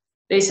Trump,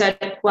 they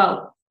said,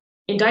 well,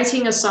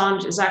 indicting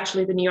Assange is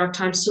actually the New York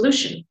Times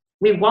solution.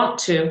 We want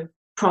to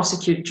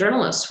prosecute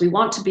journalists. We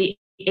want to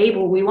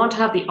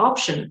have the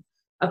option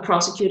of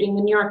prosecuting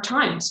the New York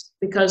Times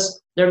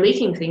because they're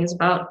leaking things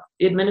about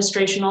the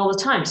administration all the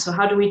time. So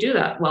how do we do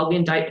that? Well, we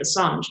indict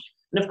Assange.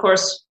 And of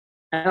course,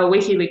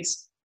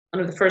 WikiLeaks,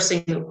 one of the first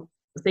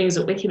things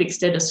that WikiLeaks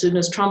did as soon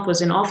as Trump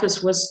was in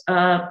office was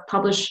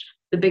publish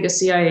the biggest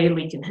CIA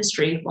leak in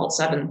history, Vault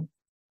 7.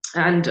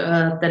 And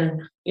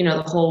then,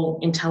 the whole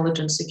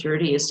intelligence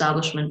security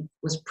establishment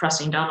was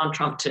pressing down on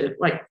Trump to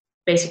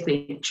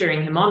basically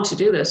cheering him on to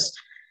do this.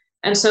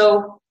 And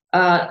so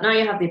now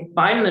you have the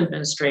Biden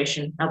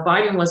administration. Now,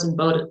 Biden was in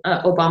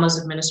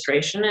Obama's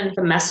administration, and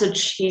the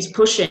message he's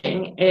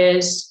pushing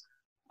is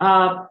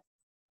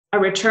a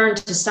return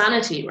to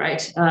sanity,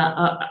 right?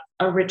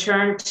 A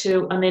return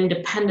to an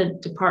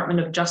independent Department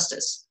of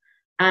Justice.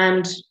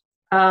 And,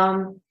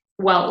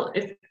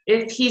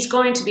 if he's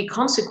going to be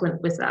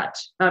consequent with that,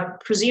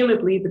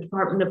 presumably the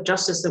Department of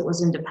Justice that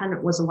was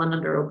independent was the one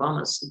under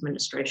Obama's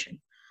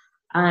administration.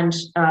 And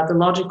the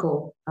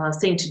logical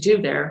thing to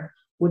do there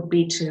would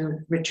be to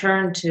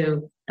return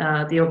to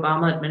the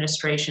Obama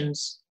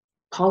administration's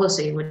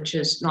policy, which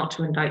is not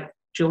to indict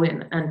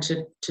Julian and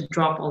to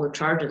drop all the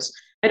charges.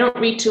 I don't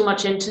read too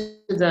much into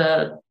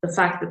the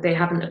fact that they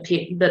haven't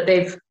appealed, that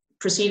they've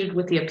proceeded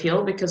with the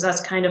appeal, because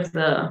that's kind of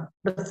the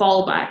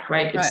fallback,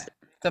 right? Right.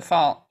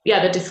 Default.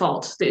 Yeah, the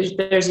default.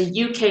 There's a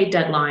UK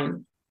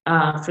deadline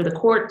for the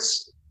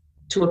courts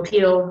to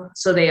appeal,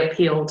 so they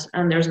appealed.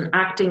 And there's an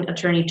acting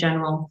attorney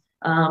general.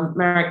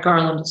 Merrick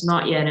Garland is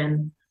not yet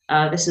in.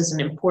 This is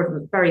an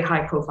important, very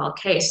high-profile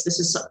case. This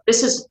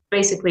is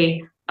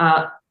basically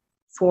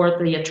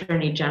for the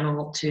attorney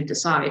general to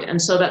decide,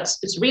 and so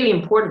it's really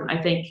important,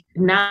 I think,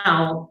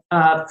 now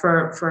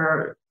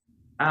for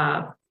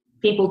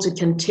people to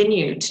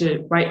continue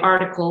to write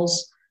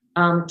articles,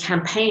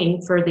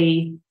 campaign for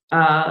the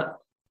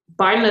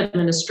Biden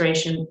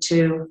administration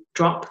to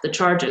drop the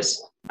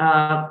charges,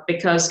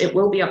 because it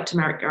will be up to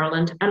Merrick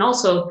Garland, and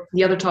also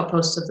the other top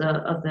posts of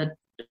the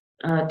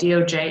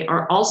DOJ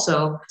are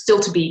also still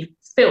to be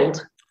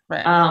filled,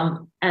 right.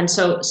 And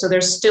so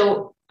there's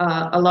still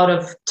a lot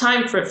of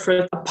time for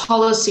a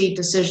policy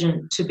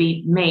decision to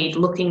be made,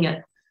 looking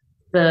at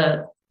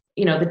the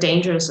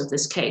dangers of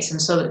this case,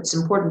 and so it's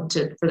important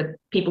for the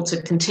people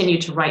to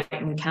continue to write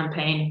and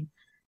campaign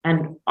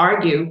and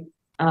argue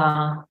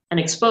and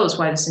expose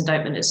why this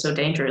indictment is so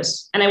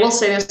dangerous. And I will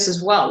say this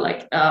as well,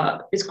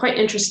 it's quite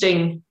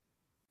interesting.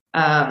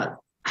 I've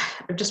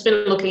just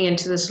been looking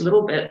into this a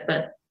little bit,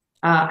 but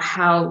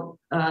how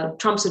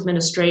Trump's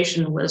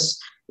administration was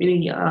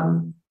really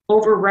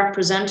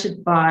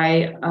overrepresented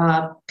by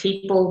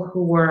people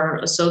who were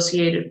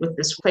associated with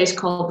this place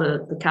called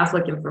the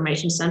Catholic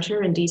Information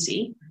Center in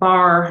DC,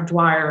 Barr,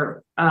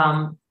 Dwyer,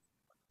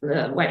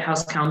 the White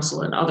House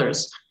counsel, and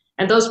others.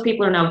 And those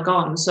people are now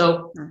gone.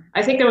 So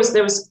I think there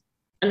was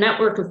a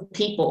network of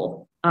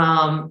people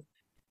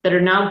that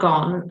are now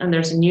gone, and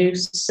there's a new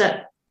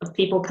set of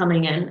people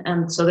coming in.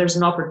 And so there's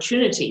an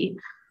opportunity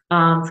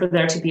for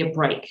there to be a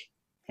break.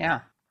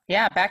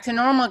 Yeah, back to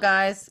normal,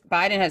 guys.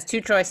 Biden has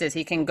two choices.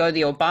 He can go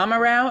the Obama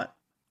route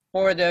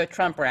or the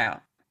Trump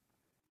route.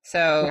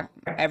 So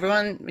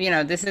everyone,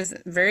 this is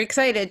very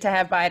excited to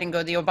have Biden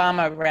go the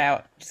Obama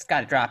route. Just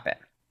got to drop it.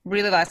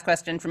 Really last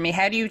question for me.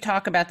 How do you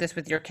talk about this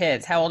with your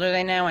kids? How old are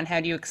they now, and how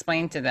do you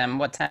explain to them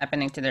what's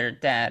happening to their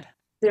dad?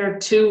 They're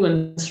 2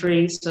 and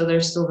 3, so they're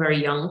still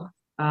very young.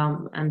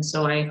 And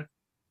so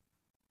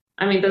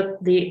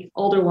the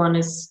older one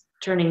is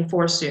turning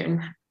 4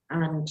 soon.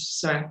 And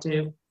so I have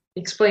to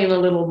explain a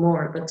little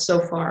more, but so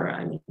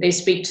far, they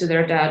speak to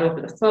their dad over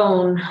the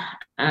phone,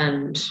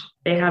 and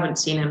they haven't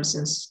seen him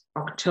since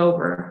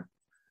October.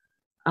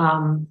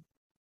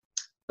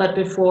 But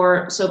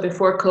before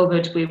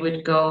COVID, we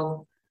would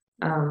go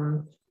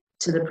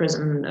to the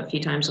prison a few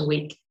times a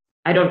week.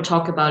 I don't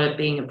talk about it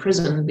being a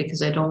prison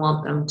because I don't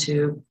want them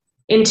to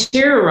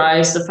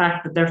interiorize the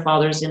fact that their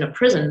father's in a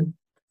prison,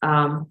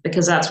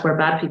 because that's where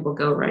bad people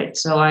go, right?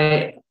 So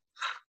I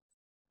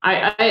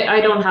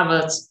don't have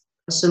a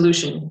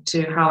solution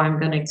to how I'm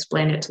going to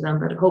explain it to them,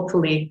 but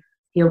hopefully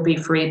he'll be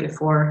free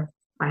before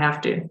I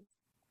have to.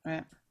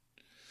 Right.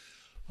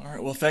 All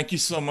right. Well, thank you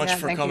so much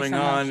for coming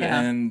on,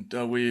 and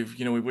we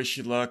wish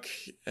you luck,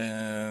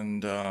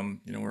 and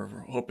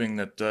we're hoping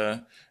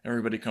that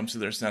everybody comes to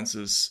their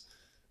senses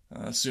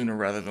sooner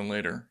rather than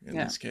later in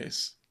this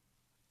case.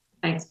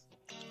 Thanks.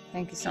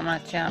 Thank you so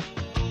much. Yeah.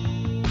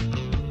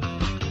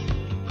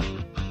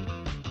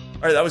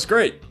 All right. That was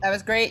great. That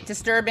was great.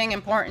 Disturbing,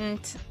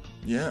 important.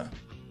 Yeah.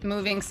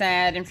 Moving,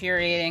 sad,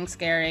 infuriating,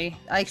 scary.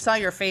 I saw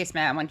your face,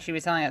 Matt, when she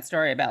was telling that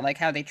story about like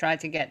how they tried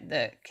to get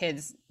the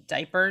kids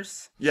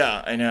diapers.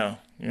 Yeah, I know.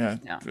 Yeah.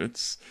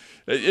 It's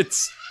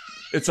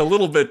a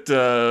little bit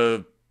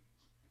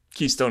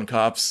Keystone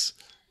Cops.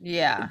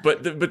 Yeah. But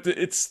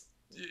it's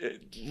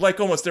like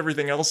almost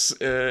everything else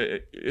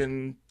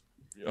in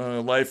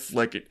life,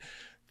 like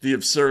the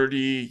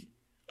absurdity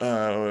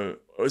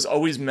is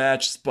always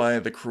matched by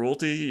the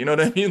cruelty. You know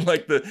what I mean?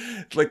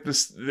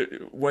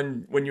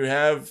 When you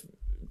have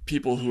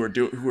people who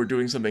are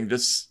doing something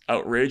this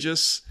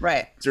outrageous,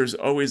 right? There's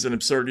always an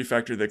absurdity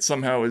factor that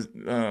somehow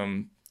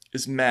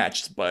is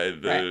matched by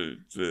the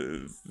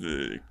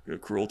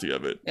cruelty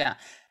of it. Yeah.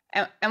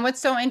 And what's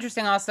so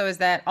interesting also is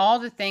that all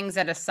the things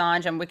that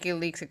Assange and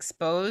WikiLeaks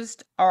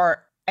exposed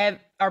are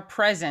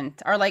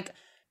present, are like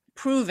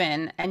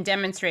proven and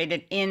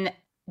demonstrated in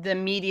the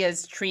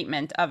media's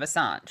treatment of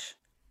Assange.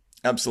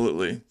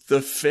 Absolutely.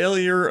 The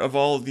failure of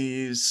all of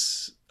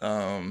these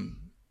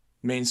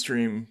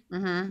mainstream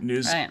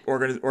news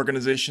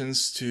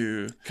organizations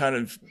to kind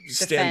of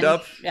stand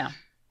up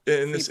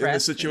in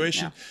this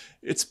situation.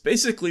 It's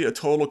basically a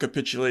total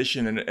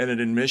capitulation and an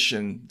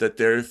admission that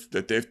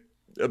they've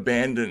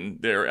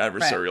abandoned their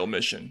adversarial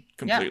mission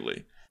completely.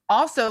 Yeah.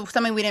 Also,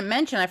 something we didn't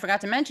mention, I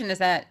forgot to mention, is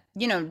that,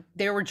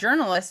 there were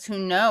journalists who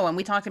know, and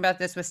we talked about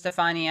this with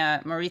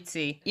Stefania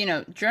Morizzi,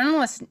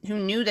 journalists who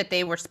knew that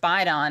they were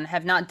spied on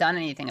have not done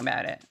anything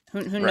about it,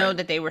 who know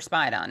that they were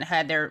spied on,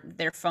 had their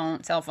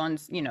cell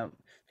phones,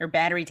 their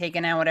battery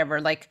taken out,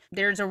 whatever. Like,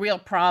 there's a real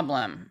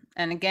problem.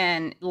 And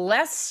again,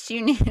 less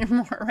you need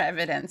more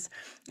evidence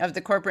of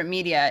the corporate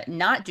media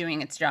not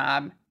doing its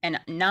job and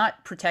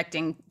not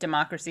protecting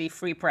democracy,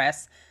 free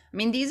press. I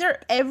mean, these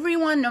are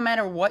everyone, no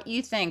matter what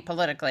you think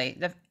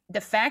politically,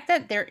 the fact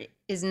that there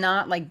is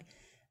not like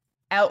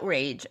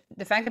outrage,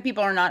 the fact that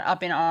people are not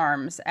up in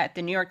arms at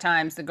the New York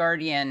Times, the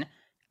Guardian,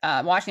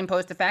 Washington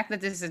Post, the fact that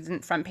this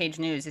isn't front page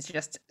news is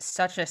just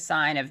such a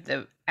sign of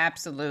the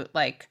absolute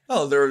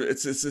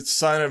it's a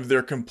sign of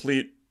their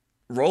complete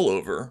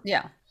rollover.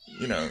 Yeah.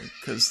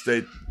 Because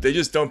they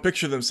just don't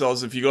picture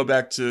themselves. If you go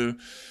back to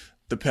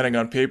the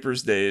Pentagon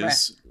Papers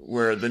days,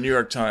 where the New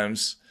York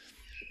Times,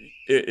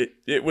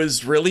 it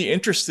was really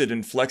interested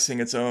in flexing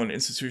its own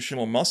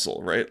institutional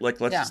muscle, right?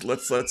 Like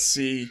let's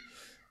see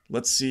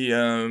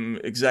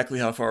exactly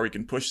how far we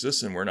can push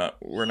this, and we're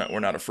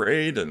not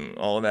afraid, and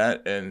all of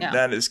that, and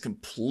that has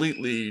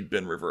completely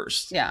been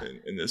reversed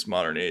in this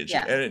modern age.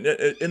 And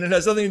it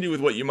has nothing to do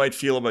with what you might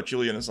feel about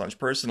Julian Assange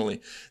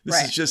personally.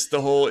 This is just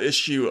the whole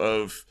issue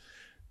of,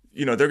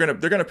 they're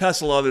gonna pass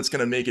a law that's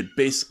gonna make it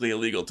basically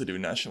illegal to do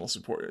national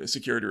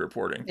security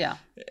reporting. Yeah.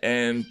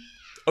 And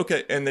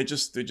and they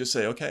just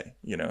say okay,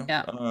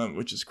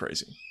 which is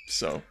crazy.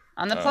 So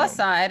on the plus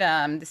side,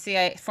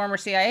 the former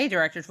CIA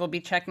directors will be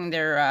checking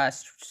their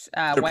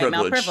white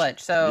male privilege.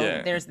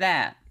 So there's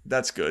that.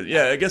 That's good.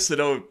 Yeah, I guess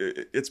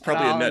it's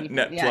probably a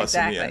net plus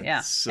exactly. in the end.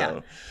 Yeah,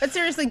 so. But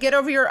seriously, get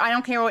over I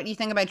don't care what you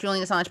think about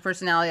Julian Assange's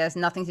personality. It has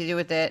nothing to do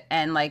with it.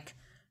 And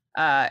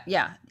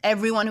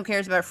everyone who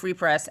cares about free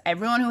press,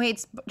 everyone who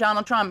hates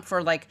Donald Trump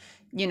for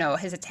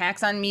his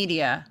attacks on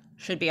media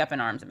should be up in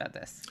arms about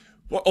this.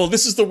 Well,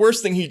 this is the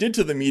worst thing he did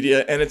to the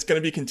media, and it's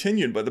going to be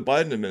continued by the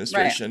Biden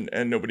administration,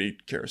 and nobody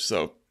cares.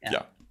 So,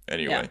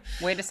 anyway.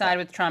 Yeah. Way to side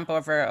with Trump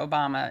over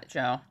Obama,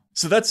 Joe.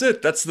 So that's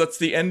it. That's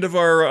the end of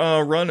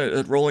our run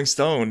at Rolling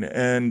Stone,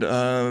 and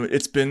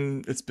it's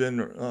been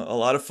a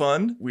lot of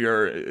fun. We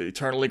are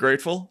eternally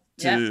grateful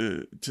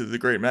to the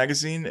great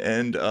magazine,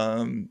 and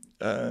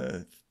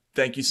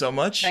thank you so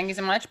much. Thank you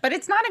so much. But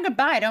it's not a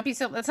goodbye.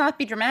 Let's not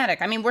be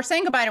dramatic. I mean, we're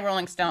saying goodbye to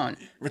Rolling Stone,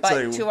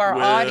 but to our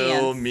audience,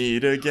 we'll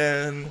meet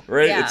again.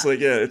 Right? Yeah. It's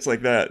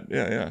like that.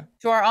 Yeah.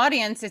 To our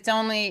audience, it's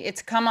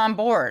come on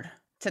board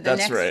to the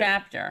next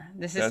chapter.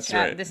 This is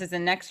the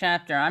next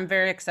chapter. I'm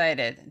very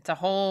excited. It's a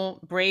whole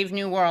brave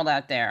new world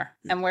out there.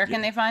 And where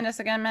can they find us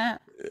again,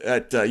 Matt?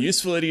 At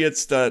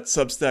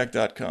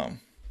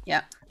usefulidiots.substack.com.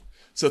 Yeah.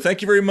 So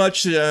thank you very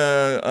much.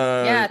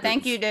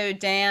 Thank you to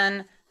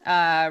Dan,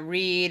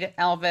 Reed,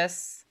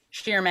 Elvis,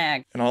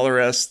 Sheermag, and all the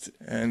rest,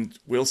 and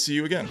we'll see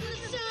you again.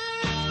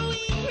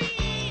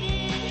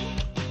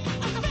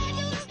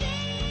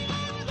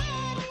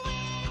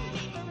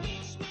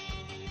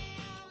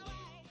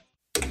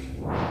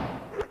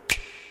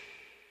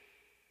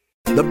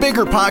 The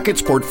Bigger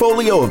Pockets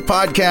portfolio of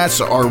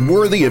podcasts are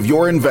worthy of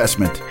your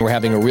investment. We're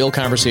having a real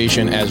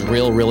conversation as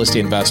real estate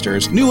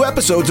investors. New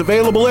episodes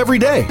available every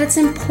day. It's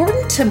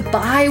important to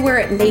buy where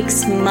it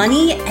makes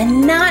money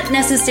and not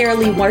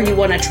necessarily where you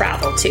want to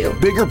travel to.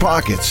 Bigger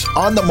Pockets,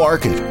 On the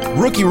Market,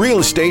 Rookie Real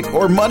Estate,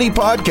 or Money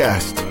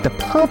Podcast. The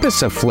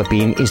purpose of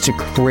flipping is to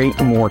create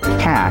more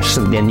cash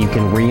so then you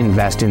can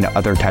reinvest into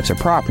other types of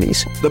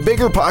properties. The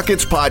Bigger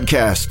Pockets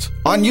Podcast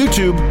on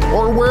YouTube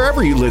or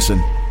wherever you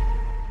listen.